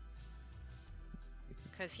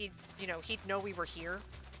 Because he'd know we were here.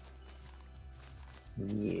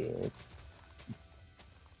 Yeah.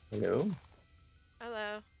 Hello?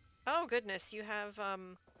 Hello. Oh goodness, you have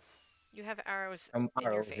arrows Some in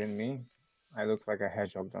your arrows face. in me. I look like a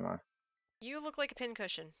hedgehog, don't I? You look like a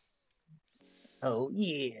pincushion. Oh,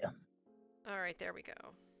 yeah. Alright, there we go.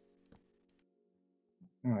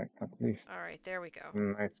 Alright, at least. Alright, there we go.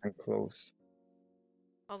 Nice and close.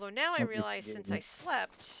 Although now I realize since I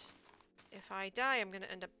slept, if I die, I'm gonna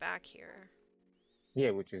end up back here.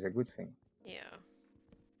 Yeah, which is a good thing. Yeah.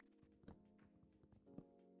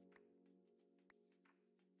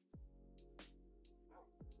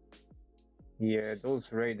 Yeah,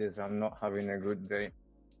 those raiders are not having a good day.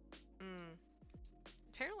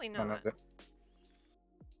 Apparently not.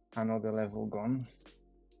 Another level gone.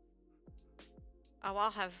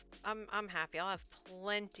 Oh, I'm happy. I'll have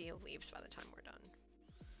plenty of leaves by the time we're done.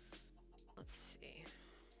 Let's see.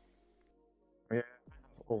 Yeah, I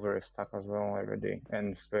have over a stack as well already,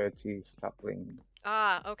 and 30 sapling.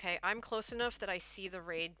 Ah, okay. I'm close enough that I see the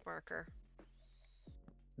raid marker.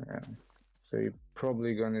 Yeah. So you're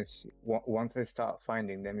probably gonna see, once I start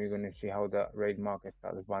finding them, you're gonna see how that raid market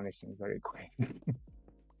starts vanishing very quick.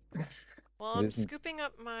 Well, I'm scooping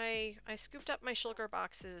up I scooped up my shulker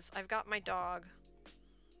boxes. I've got my dog.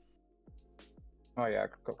 Oh yeah,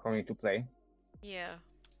 coming to play. Yeah.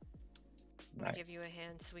 I'm Nice. gonna give you a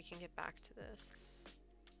hand so we can get back to this.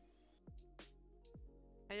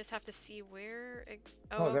 I just have to see where...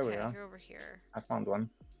 Oh, there we okay, are. you're over here. I found one.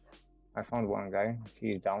 I found one guy.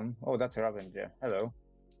 He's down. Oh, that's a Ravenger. Hello.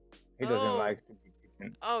 He doesn't like to be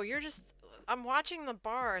beaten. Oh, you're just... I'm watching the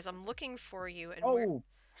bars. I'm looking for you, and where... Oh,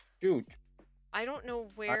 shoot. I don't know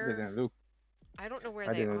I where... didn't look. I don't know where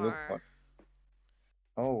I they didn't look are.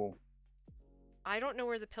 for. Oh. I don't know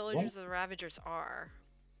where the What? pillagers or the ravagers are.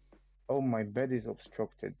 Oh, my bed is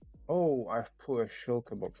obstructed. Oh, I've put a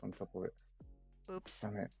shulker box on top of it. Oops.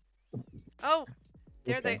 Damn it. Oh!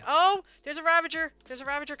 There Okay. they... Oh! There's a ravager! There's a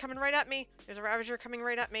ravager coming right at me! There's a ravager coming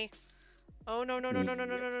right at me! Oh, no, no, no, no, no,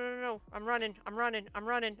 no, no, no, no, no! I'm running, I'm running, I'm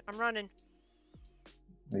running, I'm running!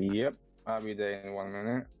 Yep. I'll be there in 1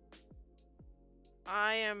 minute.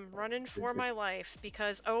 I am running for my life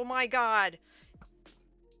because... Oh my god!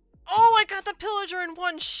 Oh, I got the pillager in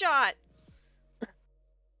one shot!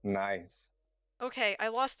 Nice. Okay, I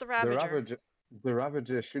lost the ravager. The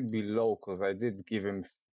Ravager should be low because I did give him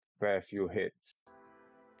fair few hits.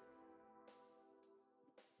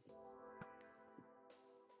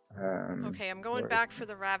 Okay, I'm going back for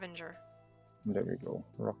the Ravager. There we go.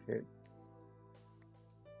 Rocket.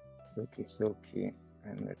 Silky, silky,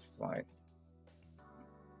 and let's fly.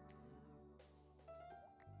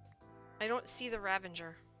 I don't see the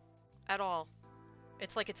Ravager at all.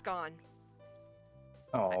 It's like it's gone.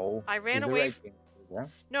 Oh. I ran away.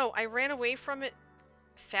 No, I ran away from it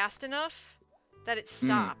fast enough that it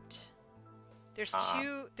stopped. There's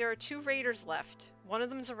there are 2 raiders left. One of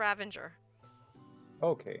them's a Ravager.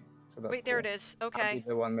 Okay. So that's wait, there it is. Okay. I'll be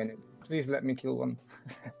there 1 minute. Please let me kill one.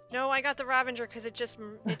 No, I got the Ravager because it just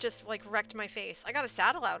like wrecked my face. I got a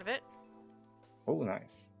saddle out of it. Oh,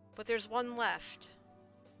 nice. But there's one left.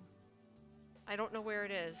 I don't know where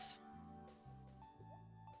it is.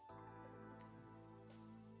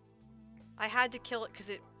 I had to kill it because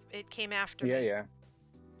it came after me. Yeah.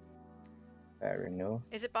 Fair enough.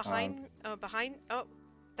 Is it behind? Behind? Oh,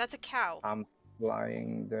 that's a cow. I'm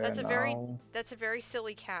flying there That's a now. That's a very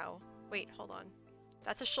silly cow. Wait, hold on.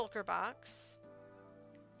 That's a shulker box.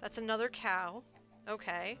 That's another cow.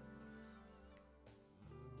 Okay.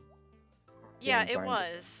 Yeah, it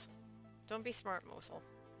was. Don't be smart, Mosul.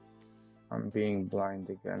 I'm being blind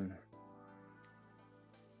again.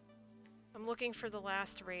 I'm looking for the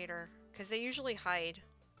last raider, because they usually hide.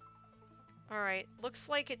 Alright, looks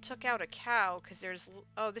like it took out a cow, because there's...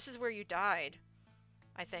 Oh, this is where you died,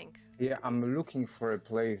 I think. Yeah, I'm looking for a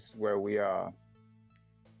place where we are.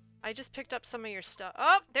 I just picked up some of your stuff.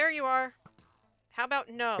 Oh, there you are! How about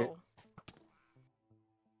no?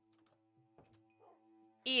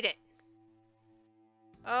 Eat it.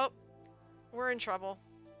 Oh, we're in trouble.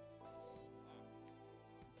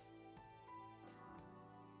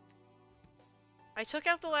 I took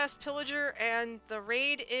out the last pillager, and the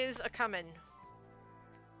raid is a-comin'.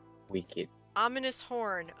 Wicked. Ominous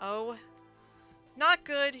horn. Oh, not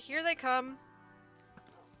good. Here they come.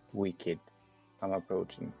 Wicked. I'm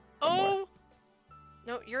approaching. Oh!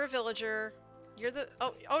 No, you're a villager. You're the...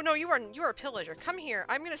 Oh no, you are a pillager. Come here.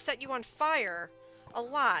 I'm gonna set you on fire. A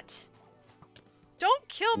lot. Don't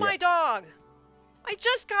kill my dog! I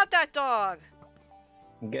just got that dog!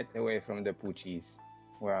 Get away from the poochies.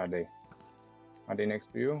 Where are they? Are they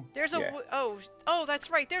next to you? There's oh, that's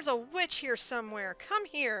right. There's a witch here somewhere. Come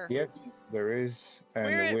here. Yes, there is. And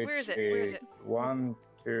the witch where is it? Where is it? 1,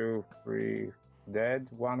 2, 3 dead.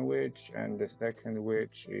 One witch, and the second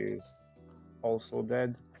witch is also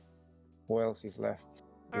dead. Who else is left?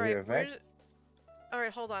 All right, all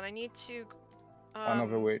right, hold on. I need to.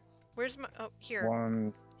 Another witch. Where's my? Oh, here.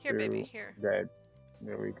 1, here, 2, baby. Here. Dead.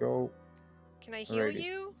 There we go. Can I heal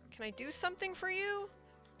you? Can I do something for you?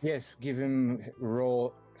 Yes, give him raw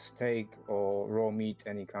steak or raw meat,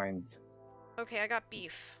 any kind. Okay, I got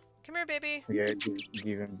beef. Come here, baby. Yeah,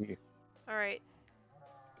 give him beef. Alright.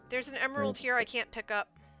 There's an emerald here I can't pick up.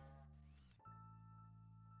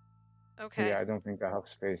 Okay. Yeah, I don't think I have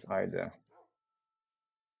space either.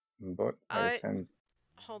 But I send...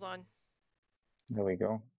 Hold on. There we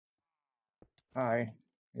go. Hi,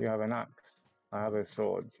 you have an axe. I have a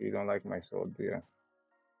sword. You don't like my sword, do you?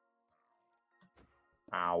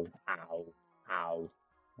 Ow, ow, ow.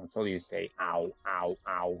 That's all you say. Ow, ow,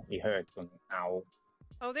 ow. It hurts on me. Ow.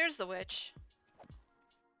 Oh, there's the witch.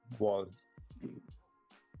 Was.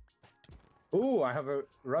 Ooh, I have a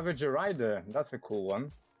Ravager Rider. That's a cool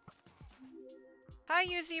one. Hi,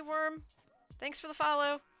 UZ Worm. Thanks for the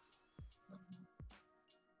follow.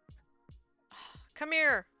 Come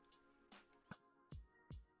here.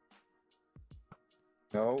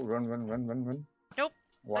 No, run. Nope.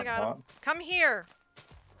 One I got heart. him. Come here.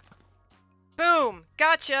 Boom!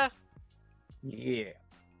 Gotcha! Yeah.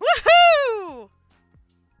 Woohoo!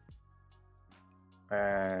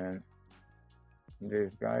 And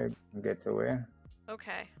this guy, get away.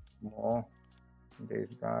 Okay. More. This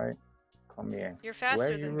guy, come here. You're Where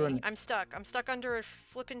faster you than run? me. I'm stuck. I'm stuck under a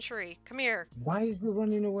flippin' tree. Come here. Why is he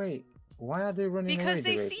running away? Why are they running away? Because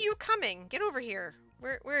they see you coming. Get over here.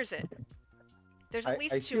 Where is it? There's at I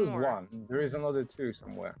least 2 killed more. one. There is another 2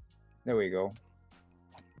 somewhere. There we go.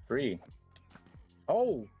 3.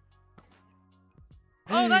 Oh!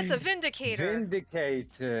 Oh, that's a Vindicator.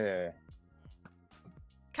 Vindicator.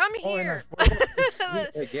 Come Oh, and I here. forgot to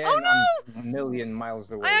sleep again. Oh no! I'm a million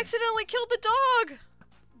miles away. I accidentally killed the dog.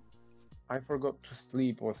 I forgot to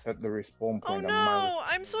sleep or set the respawn Oh point. no!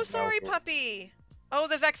 I'm so sorry, puppy. Oh,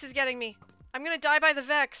 the Vex is getting me. I'm gonna die by the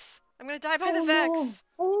Vex. I'm gonna die by the Vex.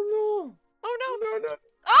 No. Oh no! Oh no! No, no.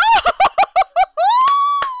 Oh!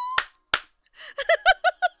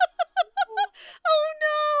 Oh no!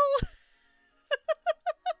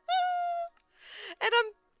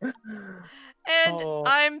 And Oh.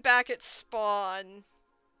 I'm back at spawn.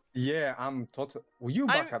 Yeah, I'm total. Were you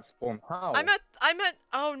back at spawn? How? I'm at.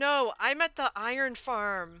 Oh no! I'm at the iron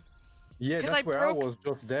farm. Yeah, that's where I was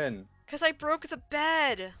just then. Cause I broke the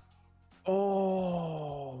bed.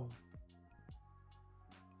 Oh.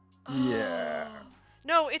 Yeah.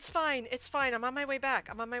 No, it's fine. It's fine. I'm on my way back.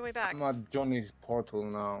 I'm at Johnny's portal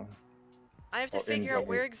now. I have to figure out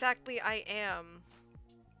where exactly I am.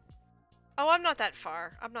 Oh, I'm not that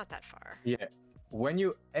far. Yeah. When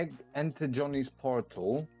you enter Johnny's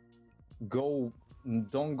portal,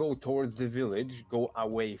 don't go towards the village, go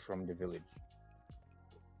away from the village.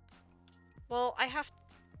 Well, I have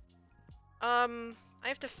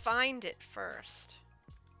to find it first.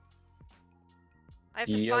 I have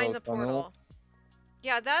to find the portal.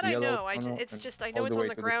 Yeah, that I know. It's just I know it's on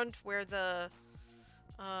the ground where the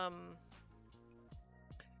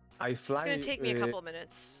It's gonna take me a couple of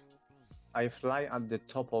minutes. I fly at the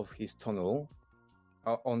top of his tunnel,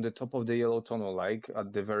 on the top of the yellow tunnel, like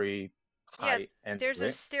at the very high end. There's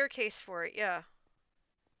a staircase for it, yeah.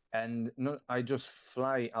 And no, I just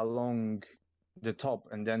fly along the top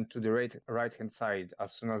and then to the right hand side.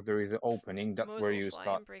 As soon as there is an opening, that's where you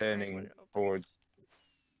start turning towards.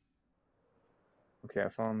 Okay, I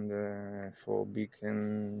found the 4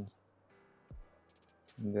 beacons.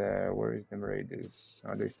 Where is the raiders?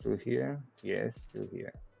 Are they still here? Yes, still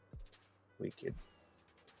here. Wicked.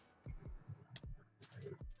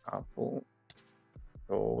 Apple,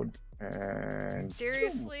 sword, and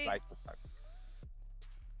seriously.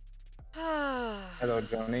 Hello,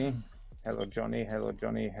 Johnny. Hello, Johnny. Hello,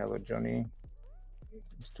 Johnny. Hello, Johnny.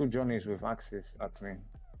 There's 2 Johnnies with axes at me,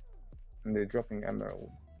 and they're dropping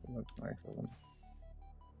emerald. That's nice of them.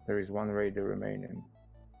 There is 1 raider remaining.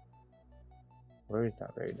 Where is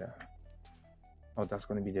that raider? Oh, that's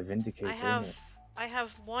gonna be the Vindicator. I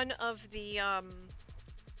have one of the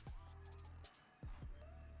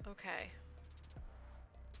Okay.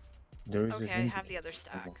 There is okay, I have the other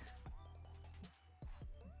stack.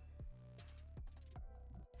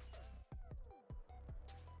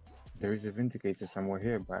 There is a Vindicator somewhere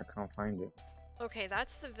here, but I can't find it. Okay,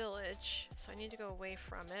 that's the village, so I need to go away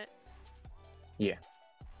from it. Yeah.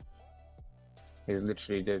 It's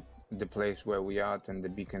literally the place where we are, and the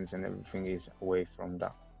beacons and everything is away from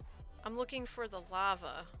that. I'm looking for the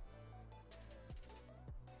lava.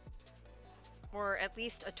 Or at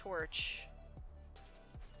least a torch.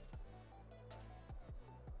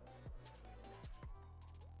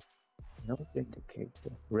 No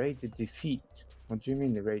Vindicator. Raid defeat. What do you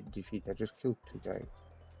mean the raid defeat? I just killed 2 guys.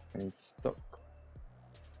 And it's stuck.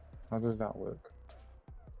 How does that work?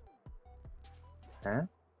 Huh?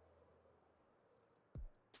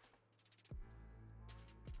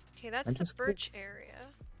 Okay, that's the birch area.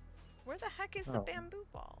 Where the heck is the bamboo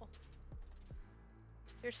ball?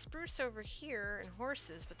 There's spruce over here and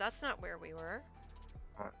horses, but that's not where we were.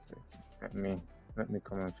 Let me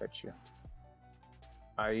come and fetch you.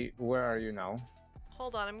 Where are you now?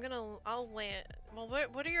 Hold on, I'll land. Well,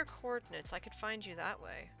 what are your coordinates? I could find you that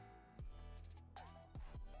way.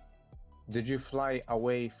 Did you fly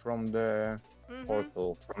away from the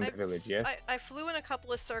portal, from the village, yes? I flew in a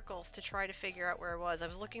couple of circles to try to figure out where I was. I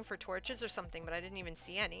was looking for torches or something, but I didn't even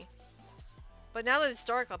see any. But now that it's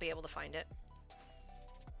dark, I'll be able to find it.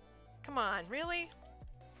 Come on, really?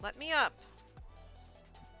 Let me up.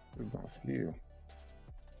 You.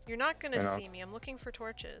 You're not gonna see me. I'm looking for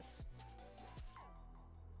torches.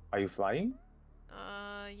 Are you flying?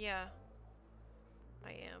 Yeah.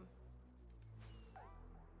 I am.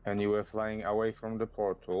 And you were flying away from the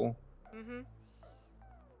portal? Mm-hmm.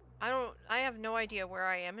 I have no idea where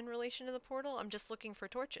I am in relation to the portal. I'm just looking for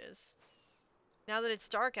torches. Now that it's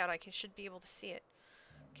dark out, I should be able to see it.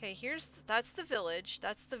 Okay, that's the village.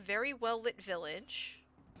 That's the very well-lit village.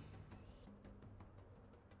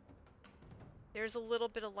 There's a little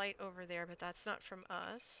bit of light over there, but that's not from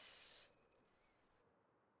us.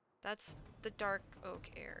 That's the dark oak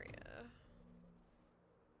area.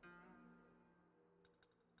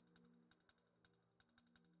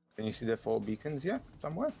 Can you see the 4 beacons yet,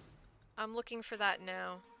 somewhere? I'm looking for that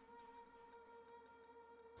now.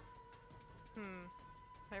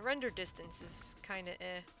 My render distance is kinda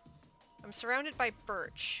eh. I'm surrounded by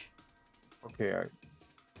birch. Okay,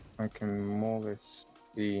 I can more or less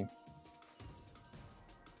see.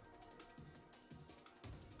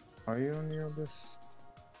 Are you on the other?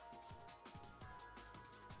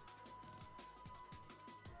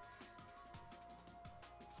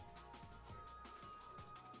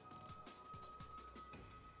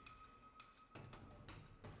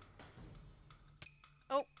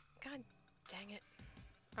 Oh, god dang it.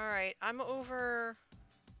 Alright, I'm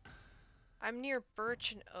near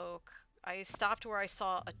birch and oak. I stopped where I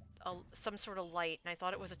saw some sort of light, and I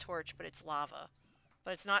thought it was a torch, but it's lava.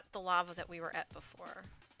 But it's not the lava that we were at before.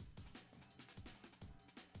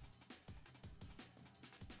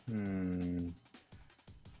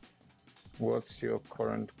 What's your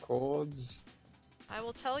current codes? I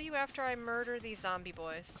will tell you after I murder these zombie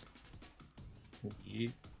boys. Yeah.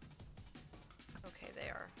 Okay, they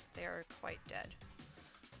are quite dead.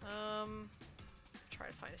 Try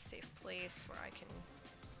to find a safe place where I can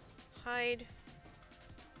hide.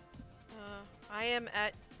 I am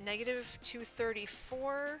at negative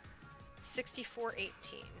 234,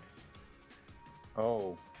 6418.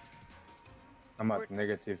 Oh. I'm at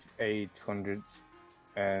negative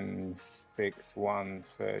 806,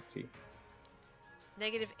 130.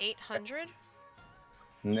 Negative 800?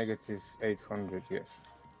 Negative 800, yes.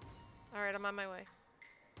 Alright, I'm on my way.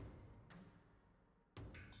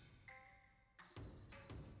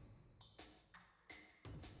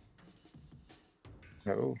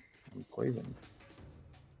 Oh, I'm poisoned.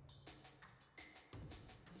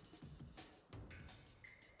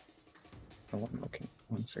 Oh, I'm looking.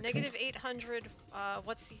 1 second. Negative 800,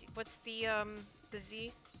 what's the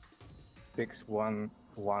Z?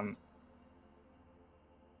 611.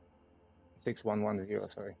 6110,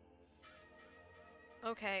 sorry.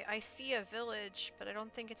 Okay, I see a village, but I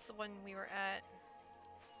don't think it's the one we were at.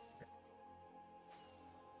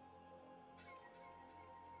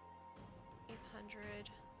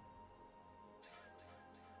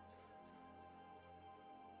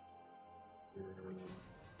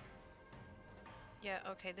 Yeah,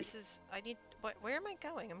 okay, this is... where am I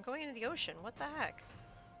going? I'm going into the ocean. What the heck?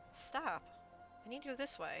 Stop. I need to go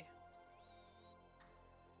this way.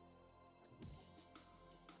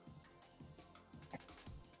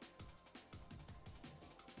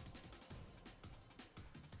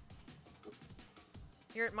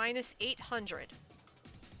 You're at minus 800.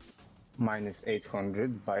 Minus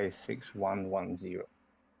 800 by 6110.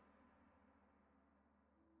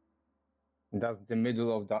 That's the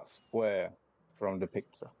middle of that square from the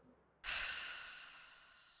picture.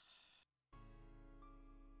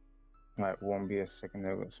 Right, won't be a second.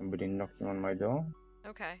 I've got somebody knocking on my door.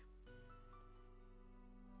 Okay.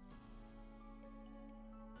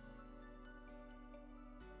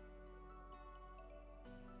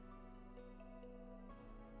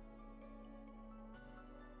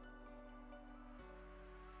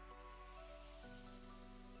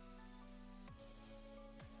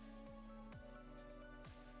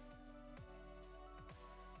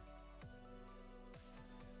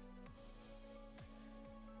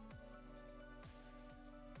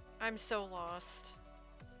 I'm so lost.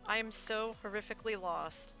 I am so horrifically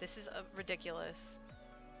lost. This is ridiculous.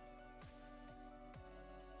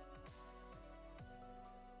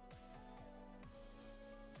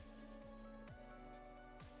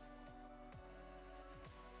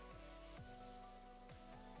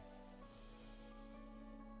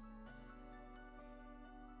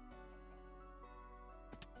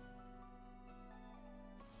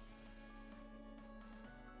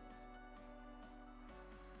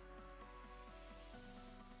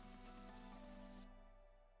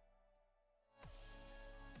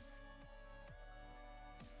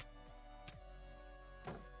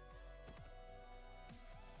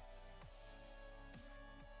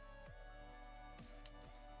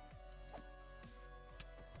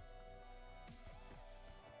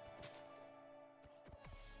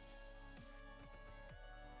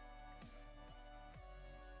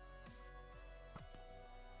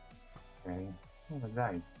 Okay. Oh, the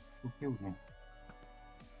guy who killed me.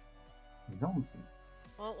 Zombie.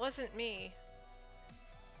 Well, it wasn't me.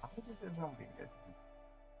 How did the zombie get me?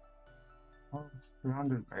 I was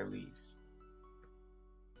surrounded by leaves.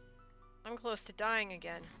 I'm close to dying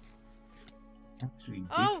again. Actually,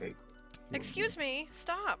 Oh! DK. Excuse me,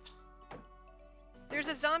 stop! There's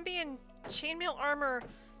a zombie in chainmail armor,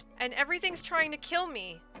 and everything's trying to kill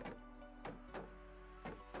me.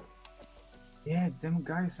 Yeah, them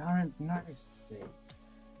guys aren't nice today.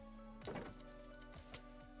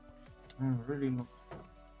 I'm really not.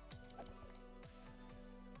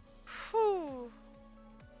 Whew.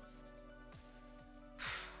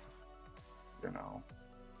 You know.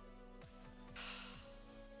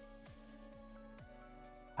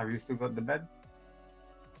 Have you still got the bed?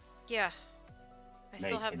 Yeah. I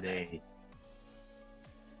still have the bed.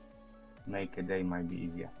 Make a day might be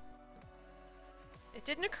easier. It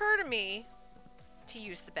didn't occur to me to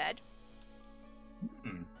use the bed.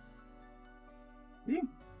 Hmm. See?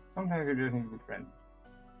 Sometimes you just need good friends.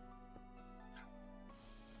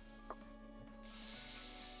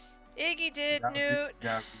 Iggy did, That'd Newt.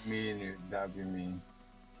 That'd be me, Newt. That'd be me.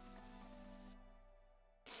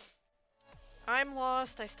 I'm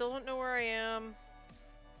lost. I still don't know where I am.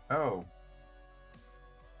 Oh.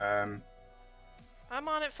 I'm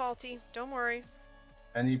on it, Faulty. Don't worry.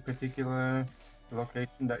 Any particular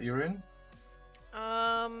location that you're in?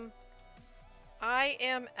 I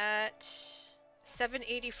am at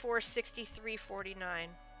 784.63.49.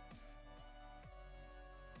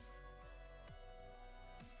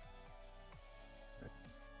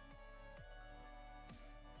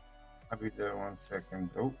 I'll be there 1 second.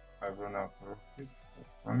 Oh, I've run out of rockets. That's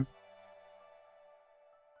fun.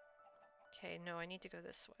 Okay, no, I need to go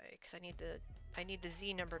this way because I need the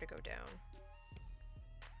Z number to go down.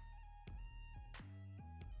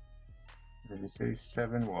 Did you say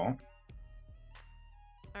 7 what?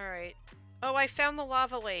 All right. Oh, I found the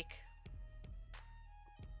lava lake.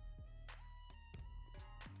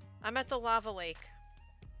 I'm at the lava lake.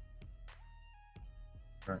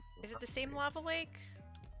 Right. Is it the same lava lake?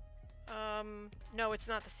 No, it's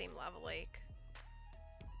not the same lava lake.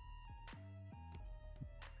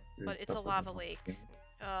 But it's a lava lake.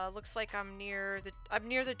 Looks like I'm near the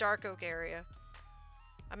Dark Oak area.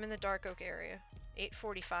 I'm in the Dark Oak area.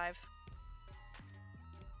 8:45.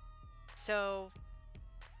 So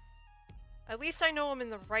at least I know I'm in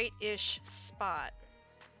the right-ish spot.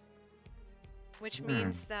 Which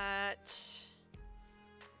means that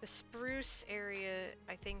the spruce area,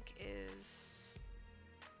 I think, is...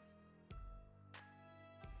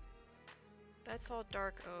 That's all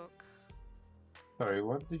Dark Oak. Sorry,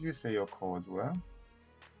 what did you say your codes were?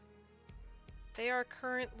 They are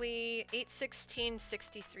currently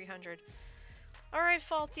 816-6300. Alright,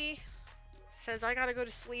 Faulty. Says I gotta go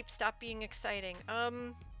to sleep, stop being exciting.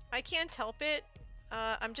 I can't help it.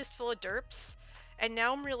 I'm just full of derps. And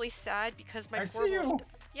now I'm really sad because my poor wolf...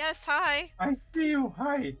 Yes, hi! I see you!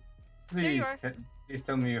 Hi! Please, There you are. Please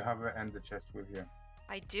tell me you have an ender chest with you.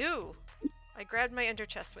 I do! I grabbed my ender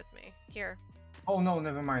chest with me. Here. Oh no,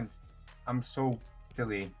 never mind. I'm so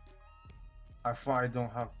silly. I thought I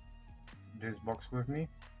don't have this box with me.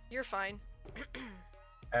 You're fine.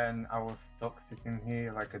 And I was stuck sitting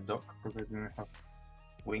here like a duck because I didn't have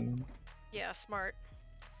wings. Yeah, smart.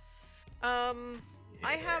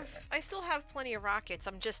 I still have plenty of rockets.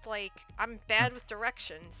 I'm just like, I'm bad with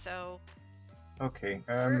direction, so... Okay,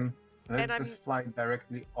 let's just fly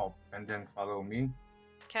directly up and then follow me.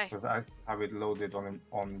 Okay. Because I have it loaded on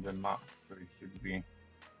the map, so it should be...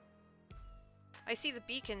 I see the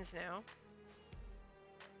beacons now.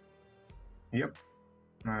 Yep.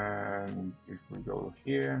 And if we go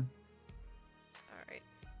here... Alright.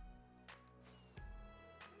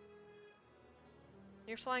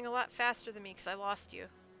 You're flying a lot faster than me because I lost you.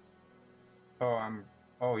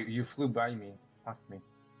 Oh, you flew by me, past me.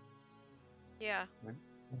 Yeah.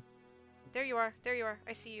 There you are. There you are.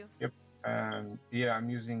 I see you. Yep. Yeah, I'm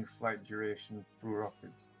using flight duration through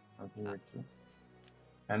rockets.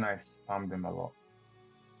 And I spam them a lot.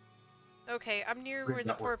 Okay, I'm near where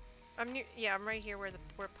the poor... Yeah, I'm right here where the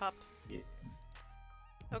poor pup... Yeah.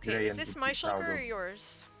 Okay, is this my shulker or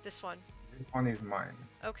yours? This one? This one is mine.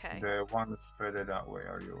 Okay. The ones further that way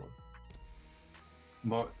are yours.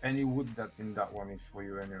 But any wood that's in that one is for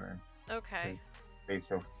you anyway. Okay.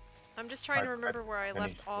 So I'm just trying to remember where I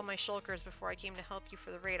left all my shulkers before I came to help you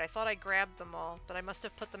for the raid. I thought I grabbed them all, but I must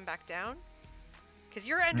have put them back down. Because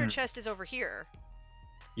your ender chest is over here.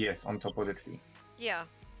 Yes, on top of the tree. Yeah,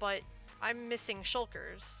 but I'm missing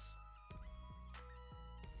shulkers.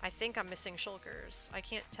 I think I'm missing shulkers. I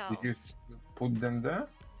can't tell. Did you put them there?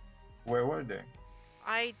 Where were they?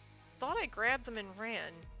 I thought I grabbed them and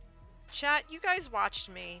ran. Chat, you guys watched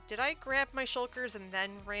me. Did I grab my shulkers and then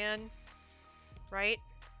ran? Right?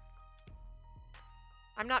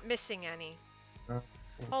 I'm not missing any.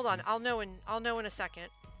 Hold on, I'll know in a second.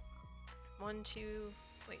 1, 2,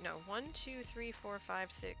 wait, no. 1, 2, 3, 4,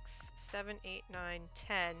 5, 6, 7, 8, 9,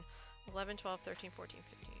 10, 11, 12, 13, 14,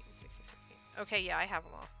 15, 16, 17. Okay, yeah, I have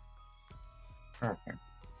them all. Okay.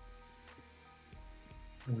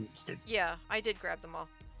 Yeah, I did grab them all.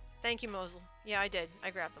 Thank you, Mosel. Yeah, I did.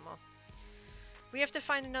 I grabbed them all. We have to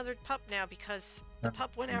find another pup now because the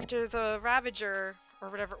pup went after the Ravager, or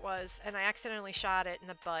whatever it was, and I accidentally shot it in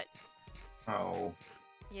the butt. Oh.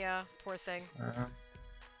 Yeah, poor thing.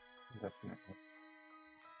 Definitely.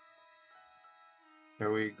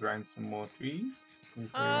 Shall we grind some more trees?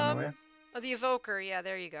 Before you run away? Oh, the Evoker, yeah,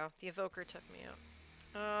 there you go. The Evoker took me out.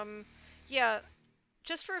 Yeah,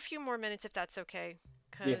 just for a few more minutes if that's okay.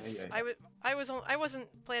 Because Yeah. I wasn't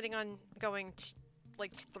planning on going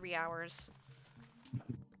like 3 hours.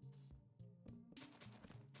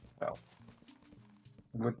 Well,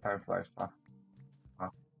 good time flies fast.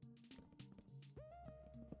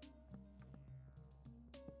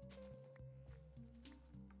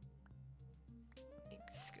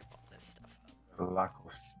 Scoop all this stuff up. The lack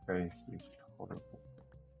of space is horrible.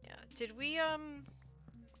 Yeah, did we,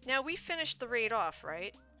 now we finished the raid off,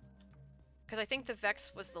 right? Because I think the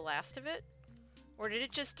Vex was the last of it? Or did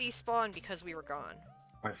it just despawn because we were gone?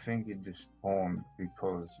 I think it just spawned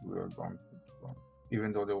because we were gone.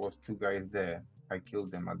 Even though there was 2 guys there, I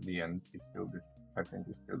killed them at the end. I think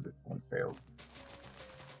it still this one failed.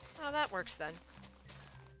 Oh, that works then.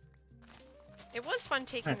 It was fun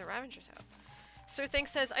taking the Ravagers out. Sir Think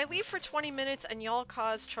says, I leave for 20 minutes and y'all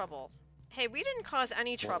cause trouble. Hey, we didn't cause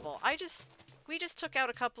any trouble. We just took out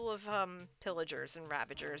a couple of pillagers and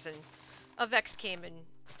Ravagers, and a Vex came and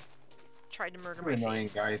tried to murder my annoying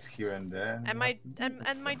face. guys here and there. And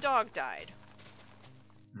my dog died.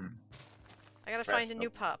 I gotta find a new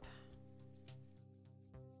pup.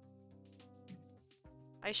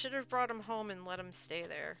 I should have brought him home and let him stay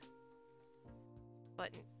there.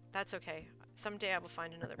 But that's okay. Someday I will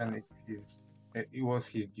find another pup. And it was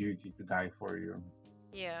his duty to die for you.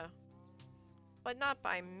 Yeah. But not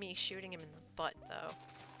by me shooting him in the butt, though.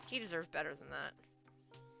 He deserved better than that.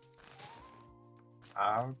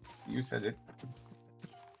 You said it.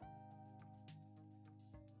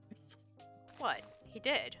 What? He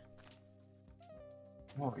did.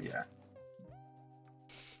 Oh, yeah.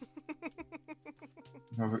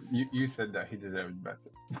 No, you said that he deserved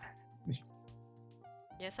better.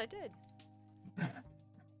 Yes, I did. Alright,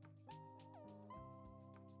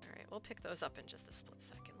 we'll pick those up in just a split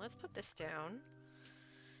second. Let's put this down.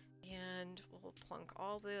 And we'll plunk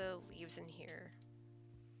all the leaves in here.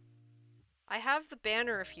 I have the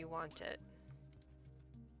banner if you want it.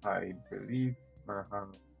 I believe I have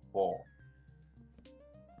 4.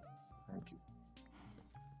 Thank you.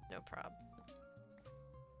 No problem.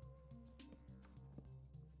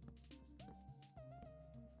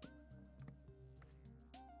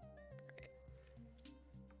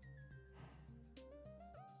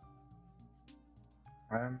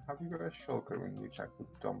 Have you got a shulker in which I could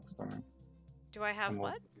dump some? Do I have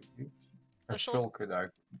what? A shulker that I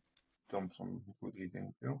could dump some wood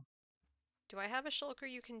into. Do I have a shulker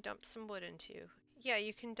you can dump some wood into? Yeah,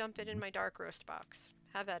 you can dump it in my dark roast box.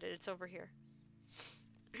 Have at it, it's over here.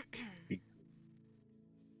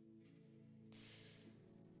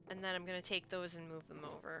 And then I'm gonna take those and move them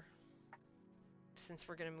over. Since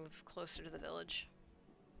we're gonna move closer to the village.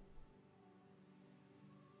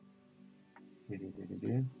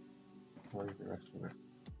 Where's the rest of it?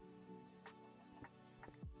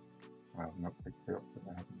 I have not picked it up, but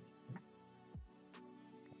I haven't.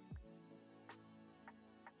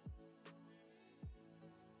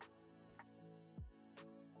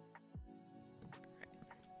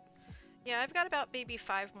 Yeah, I've got about maybe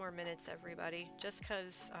 5 more minutes, everybody, just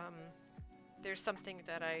because there's something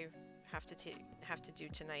that I have to do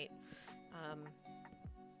tonight.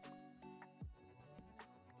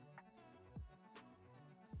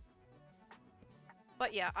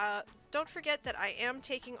 But yeah, don't forget that I am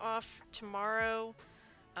taking off tomorrow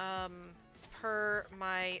per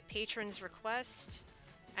my patron's request,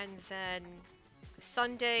 and then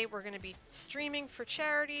Sunday we're going to be streaming for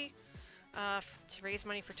charity to raise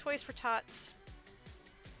money for Toys for Tots.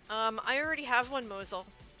 I already have one, Mosel,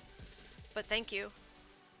 but thank you.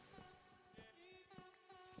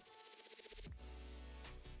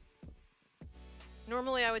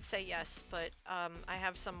 Normally I would say yes, but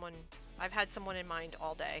I've had someone in mind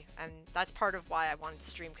all day, and that's part of why I wanted to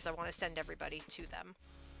stream, because I want to send everybody to them.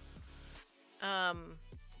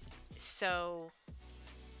 So...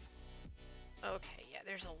 Okay, yeah,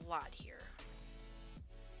 there's a lot here.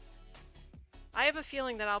 I have a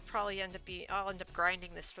feeling that I'll probably end up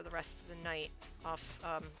grinding this for the rest of the night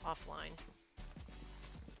offline.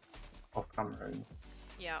 Off camera.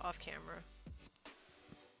 Yeah, off camera.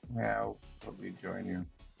 Yeah, I'll probably join you.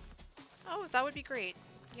 Oh, that would be great.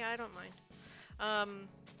 Yeah, I don't mind.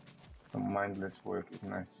 Some mindless work is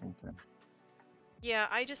nice sometimes. Yeah,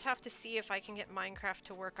 I just have to see if I can get Minecraft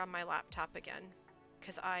to work on my laptop again.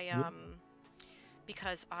 Because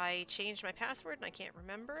I changed my password and I can't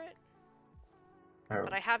remember it. Oh.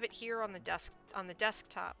 But I have it here on the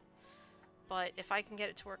desktop. But if I can get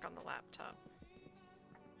it to work on the laptop.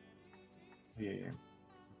 Yeah.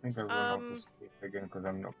 I think I'll run out of space again because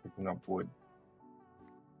I'm not picking up wood.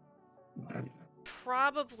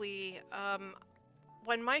 Probably.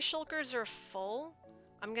 When my shulkers are full,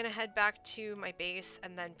 I'm gonna head back to my base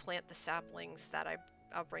and then plant the saplings that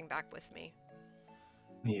I'll bring back with me.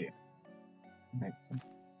 Yeah. Makes sense.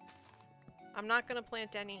 I'm not gonna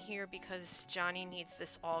plant any here because Johnny needs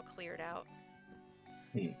this all cleared out.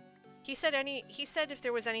 Yeah. He said if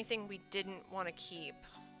there was anything we didn't want to keep,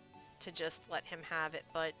 to just let him have it,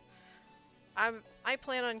 but I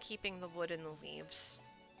plan on keeping the wood and the leaves.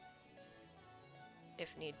 If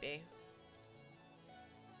need be.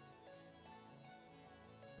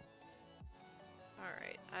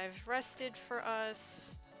 Alright, I've rested for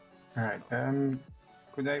us. Alright,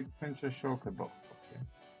 could I pinch a shulker box?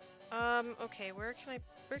 Okay, where can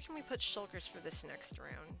we put shulkers for this next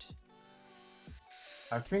round?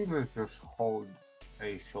 I think let's just hold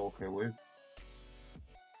a shulker with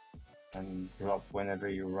and drop whenever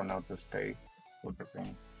you run out of space for the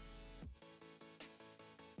thing.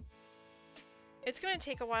 It's gonna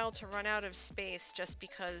take a while to run out of space just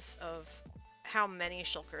because of how many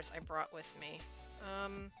shulkers I brought with me.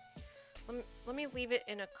 Let me leave it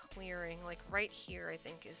in a clearing, like right here I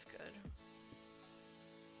think is good.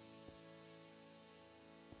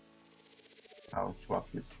 I'll swap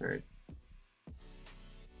this straight.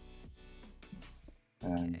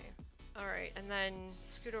 Okay. Alright, and then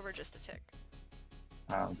scoot over just a tick.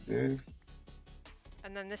 This.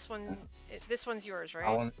 And then this one's yours,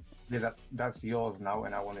 right? That's yours now,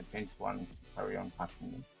 and I want to pinch one. Carry on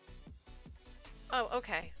packing it. Oh,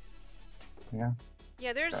 okay. Yeah.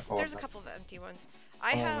 Yeah, there's a couple of empty ones.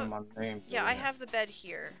 I have the bed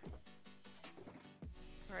here.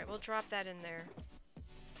 Alright, we'll drop that in there.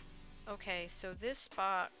 Okay, so this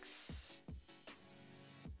box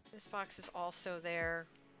is also there.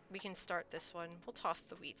 We can start this one. We'll toss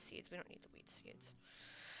the wheat seeds. We don't need the wheat seeds.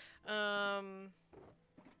 Well,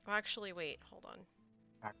 actually, wait, hold on.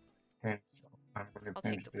 I'm gonna I'll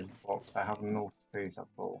pinch take the this wheat box. seeds. I have no space at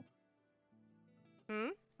all.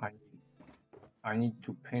 I need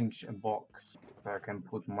to pinch a box so I can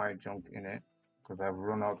put my junk in it because I've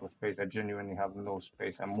run out of space. I genuinely have no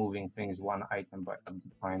space. I'm moving things one item at a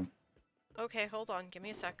time. Okay, hold on. Give me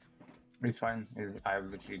a sec. It's fine. I've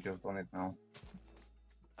literally just done it now.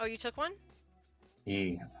 Oh, you took one?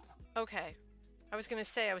 Yeah. Okay. I was gonna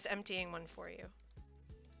say I was emptying one for you.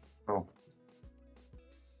 Oh.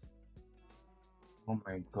 Oh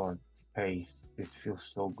my god. Space. This feels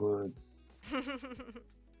so good.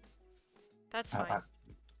 That's fine.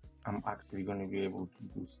 I'm actually going to be able to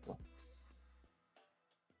do stuff.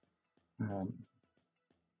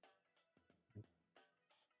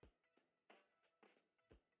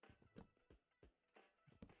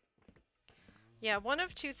 Yeah, one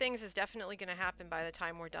of two things is definitely going to happen by the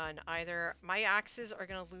time we're done. Either my axes are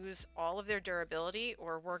going to lose all of their durability,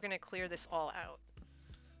 or we're going to clear this all out.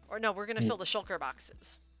 Or no, we're going to fill the shulker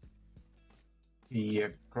boxes. Yeah,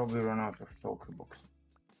 probably run out of shulker boxes.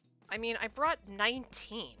 I mean, I brought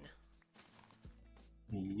 19.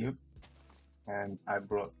 Yep. And I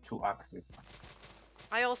brought 2 axes.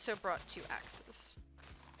 I also brought 2 axes.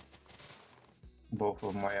 Both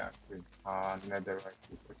of my axes are netherite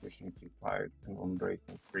with proficiency 5 and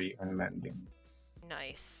unbreaking 3 and mending.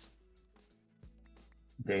 Nice.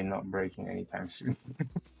 They're not breaking anytime soon.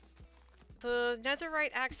 The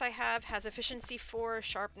netherite axe I have has efficiency 4,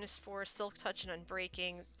 sharpness 4, silk touch, and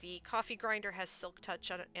unbreaking. The coffee grinder has silk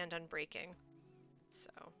touch and unbreaking. So.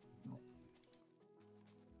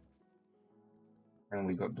 And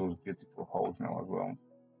we got those beautiful holes now as well.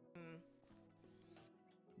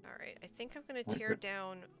 Alright, I think I'm gonna tear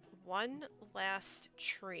down one last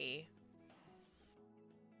tree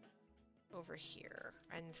over here.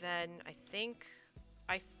 And then I think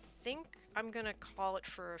I'm gonna call it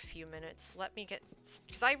for a few minutes. Let me get...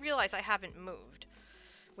 because I realize I haven't moved,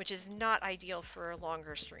 which is not ideal for a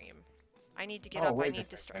longer stream. I need to get up, I need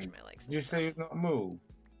to stretch my legs. You say you've not moved?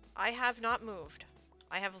 I have not moved.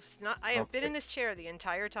 I have been in this chair the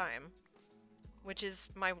entire time, which is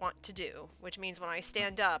my want to do, which means when I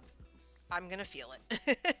stand up, I'm gonna feel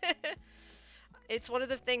it. It's one of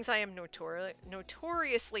the things I am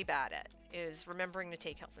notoriously bad at, is remembering to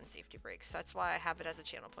take health and safety breaks. That's why I have it as a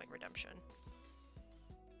channel point redemption.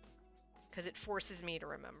 Because it forces me to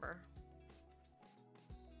remember.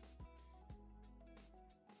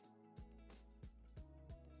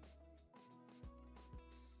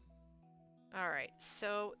 Alright,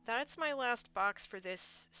 so that's my last box for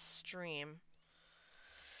this stream.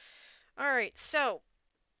 Alright, so...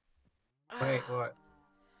 Wait, what?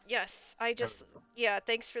 Yes, yeah,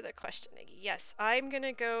 thanks for the question, Iggy. Yes, I'm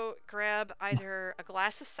gonna go grab either a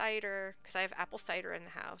glass of cider, because I have apple cider in the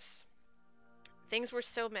house. Things were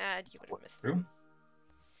so mad, you would have missed them.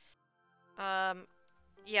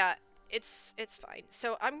 Yeah, it's fine.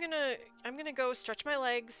 So I'm gonna go stretch my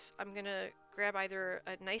legs. I'm gonna grab either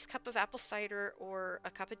a nice cup of apple cider or a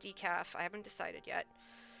cup of decaf. I haven't decided yet,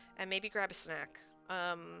 and maybe grab a snack.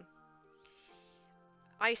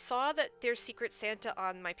 I saw that there's Secret Santa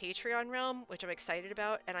on my Patreon realm, which I'm excited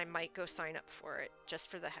about, and I might go sign up for it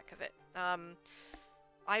just for the heck of it.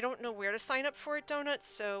 I don't know where to sign up for it, Donuts.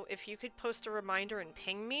 So if you could post a reminder and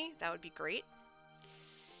ping me, that would be great.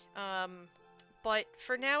 But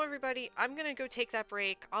for now, everybody, I'm going to go take that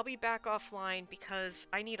break. I'll be back offline because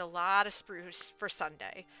I need a lot of spruce for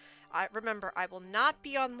Sunday. Remember, I will not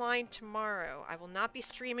be online tomorrow. I will not be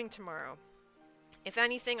streaming tomorrow. If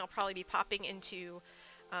anything, I'll probably be popping into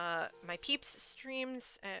my peeps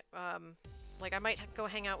streams. Like, I might go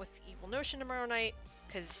hang out with Evil Notion tomorrow night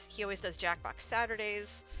because he always does Jackbox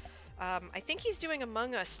Saturdays. I think he's doing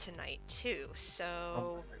Among Us tonight, too,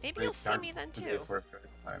 so maybe you'll see me then, too.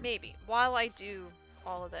 Maybe, while I do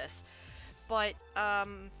all of this. But,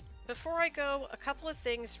 before I go, a couple of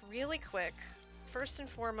things really quick. First and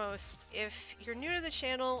foremost, if you're new to the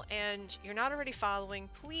channel and you're not already following,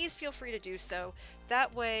 please feel free to do so.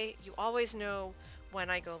 That way, you always know when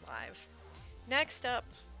I go live. Next up,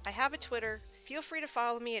 I have a Twitter. Feel free to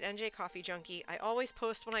follow me at NJ Coffee Junkie. I always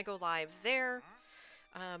post when I go live there.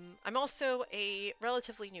 I'm also a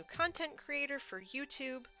relatively new content creator for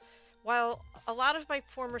YouTube. While a lot of my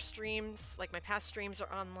former streams, like my past streams,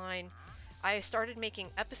 are online, I started making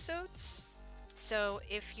episodes. So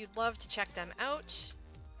if you'd love to check them out,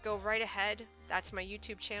 go right ahead. That's my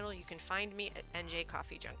YouTube channel. You can find me at NJ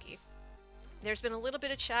Coffee Junkie. There's been a little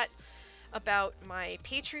bit of chat about my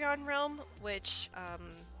Patreon realm, which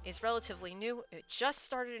is relatively new. It just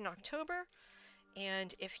started in October.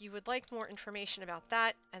 And if you would like more information about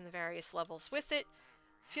that and the various levels with it,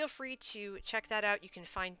 feel free to check that out. You can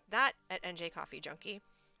find that at NJ Coffee Junkie.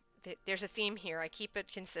 There's a theme here. I keep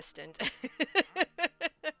it consistent.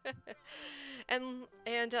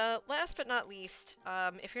 and last but not least,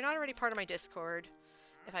 if you're not already part of my Discord,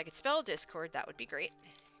 if I could spell Discord, that would be great.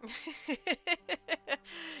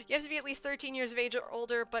 You have to be at least 13 years of age or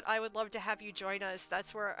older, but I would love to have you join us.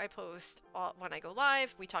 That's where I post when I go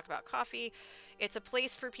live. We talk about coffee. It's a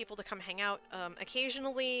place for people to come hang out.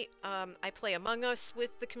 Occasionally, I play Among Us with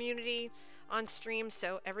the community on stream,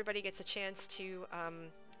 so everybody gets a chance to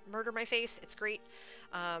murder my face. It's great.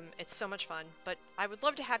 It's so much fun. But I would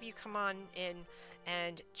love to have you come on in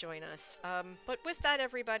and join us. But with that,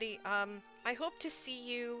 everybody, I hope to see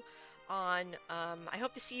you on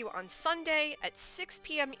Sunday at 6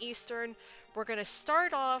 p.m. Eastern. We're going to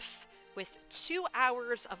start off with 2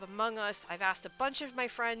 hours of Among Us. I've asked a bunch of my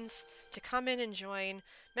friends to come in and join.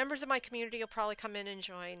 Members of my community will probably come in and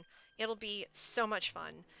join. It'll be so much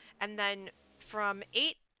fun. And then from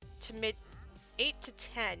 8 to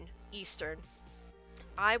 10 Eastern,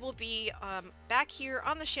 I will be back here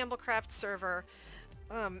on the Shamblecraft server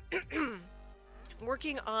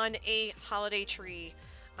working on a holiday tree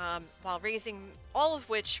while raising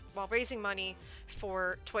money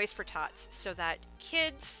for Toys for Tots, so that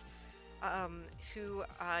kids who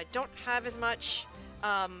don't have as much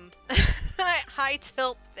Hi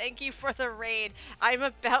Tilt, thank you for the raid. I'm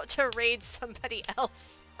about to raid somebody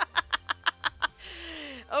else.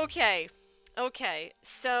 Okay,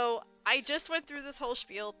 so I just went through this whole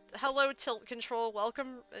spiel. Hello Tilt Control,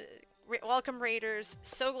 welcome raiders,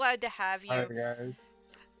 so glad to have you. Hi guys.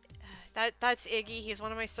 That's Iggy. He's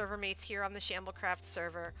one of my server mates here on the Shamblecraft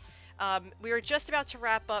server. We were just about to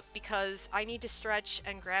wrap up because I need to stretch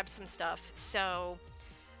and grab some stuff. So,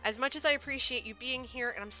 as much as I appreciate you being here,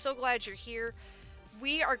 and I'm so glad you're here,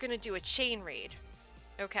 we are going to do a chain raid.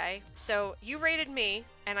 Okay? So, you raided me,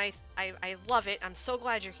 and I love it. I'm so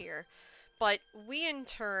glad you're here. But we, in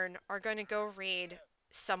turn, are going to go raid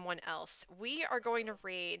someone else. We are going to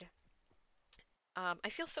raid... I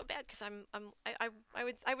feel so bad because I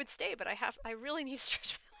would stay, but I really need to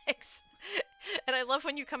stretch my legs. And I love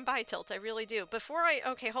when you come by, Tilt. I really do.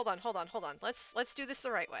 Okay, hold on. Let's do this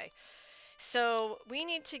the right way. So we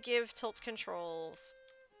need to give Tilt Controls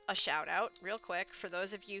a shout out real quick for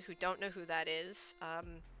those of you who don't know who that is.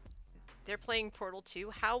 They're playing Portal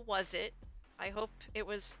 2. How was it? I hope it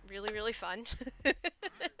was really, really fun.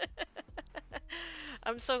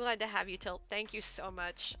 I'm so glad to have you, Tilt. Thank you so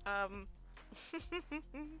much.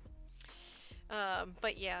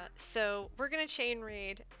 But yeah, so we're gonna chain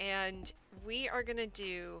raid, and we are gonna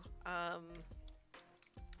do,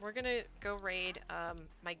 we're gonna go raid,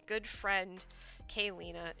 my good friend,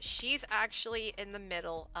 Kaylina. She's actually in the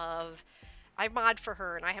middle of, I mod for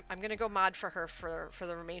her, and I'm gonna go mod for her for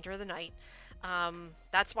the remainder of the night.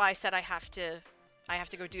 That's why I said I have to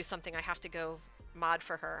go do something. I have to go mod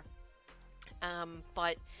for her.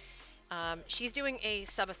 But she's doing a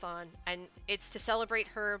subathon, and it's to celebrate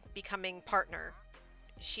her becoming partner.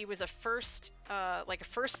 She was a first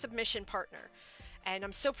submission partner, and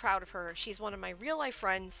I'm so proud of her. She's one of my real life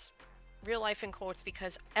friends, real life in quotes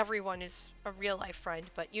because everyone is a real life friend,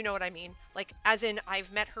 but you know what I mean. Like, as in,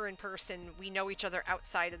 I've met her in person, we know each other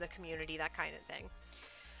outside of the community, that kind of thing.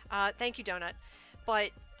 Thank you, Donut.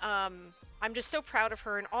 But I'm just so proud of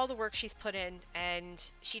her and all the work she's put in, and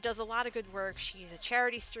she does a lot of good work. She's a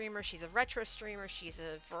charity streamer, she's a retro streamer, she's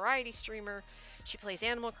a variety streamer, she plays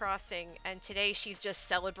Animal Crossing, and today she's just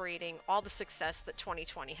celebrating all the success that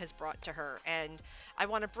 2020 has brought to her. And I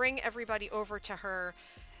want to bring everybody over to her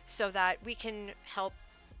so that we can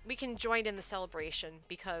join in the celebration,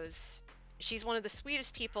 because she's one of the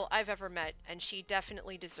sweetest people I've ever met, and she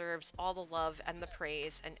definitely deserves all the love and the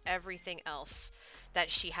praise and everything else that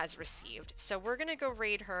she has received. So we're gonna go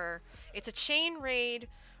raid her. It's a chain raid.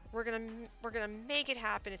 We're gonna make it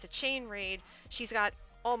happen. It's a chain raid. She's got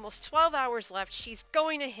almost 12 hours left. She's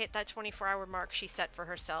going to hit that 24-hour mark she set for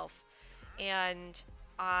herself, and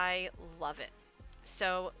I love it.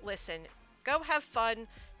 So listen, go have fun.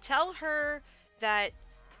 Tell her that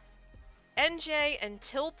NJ and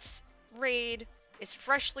Tilt's raid is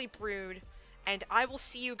freshly brewed, and I will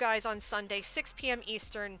see you guys on Sunday, 6 p.m.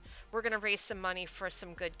 Eastern. We're gonna raise some money for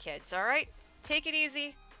some good kids, alright? Take it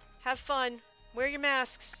easy, have fun, wear your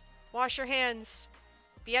masks, wash your hands,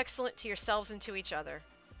 be excellent to yourselves and to each other.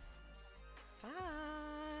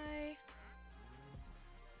 Bye!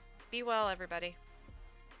 Be well, everybody.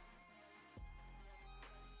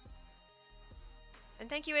 And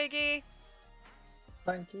thank you, Iggy!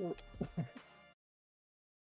 Thank you.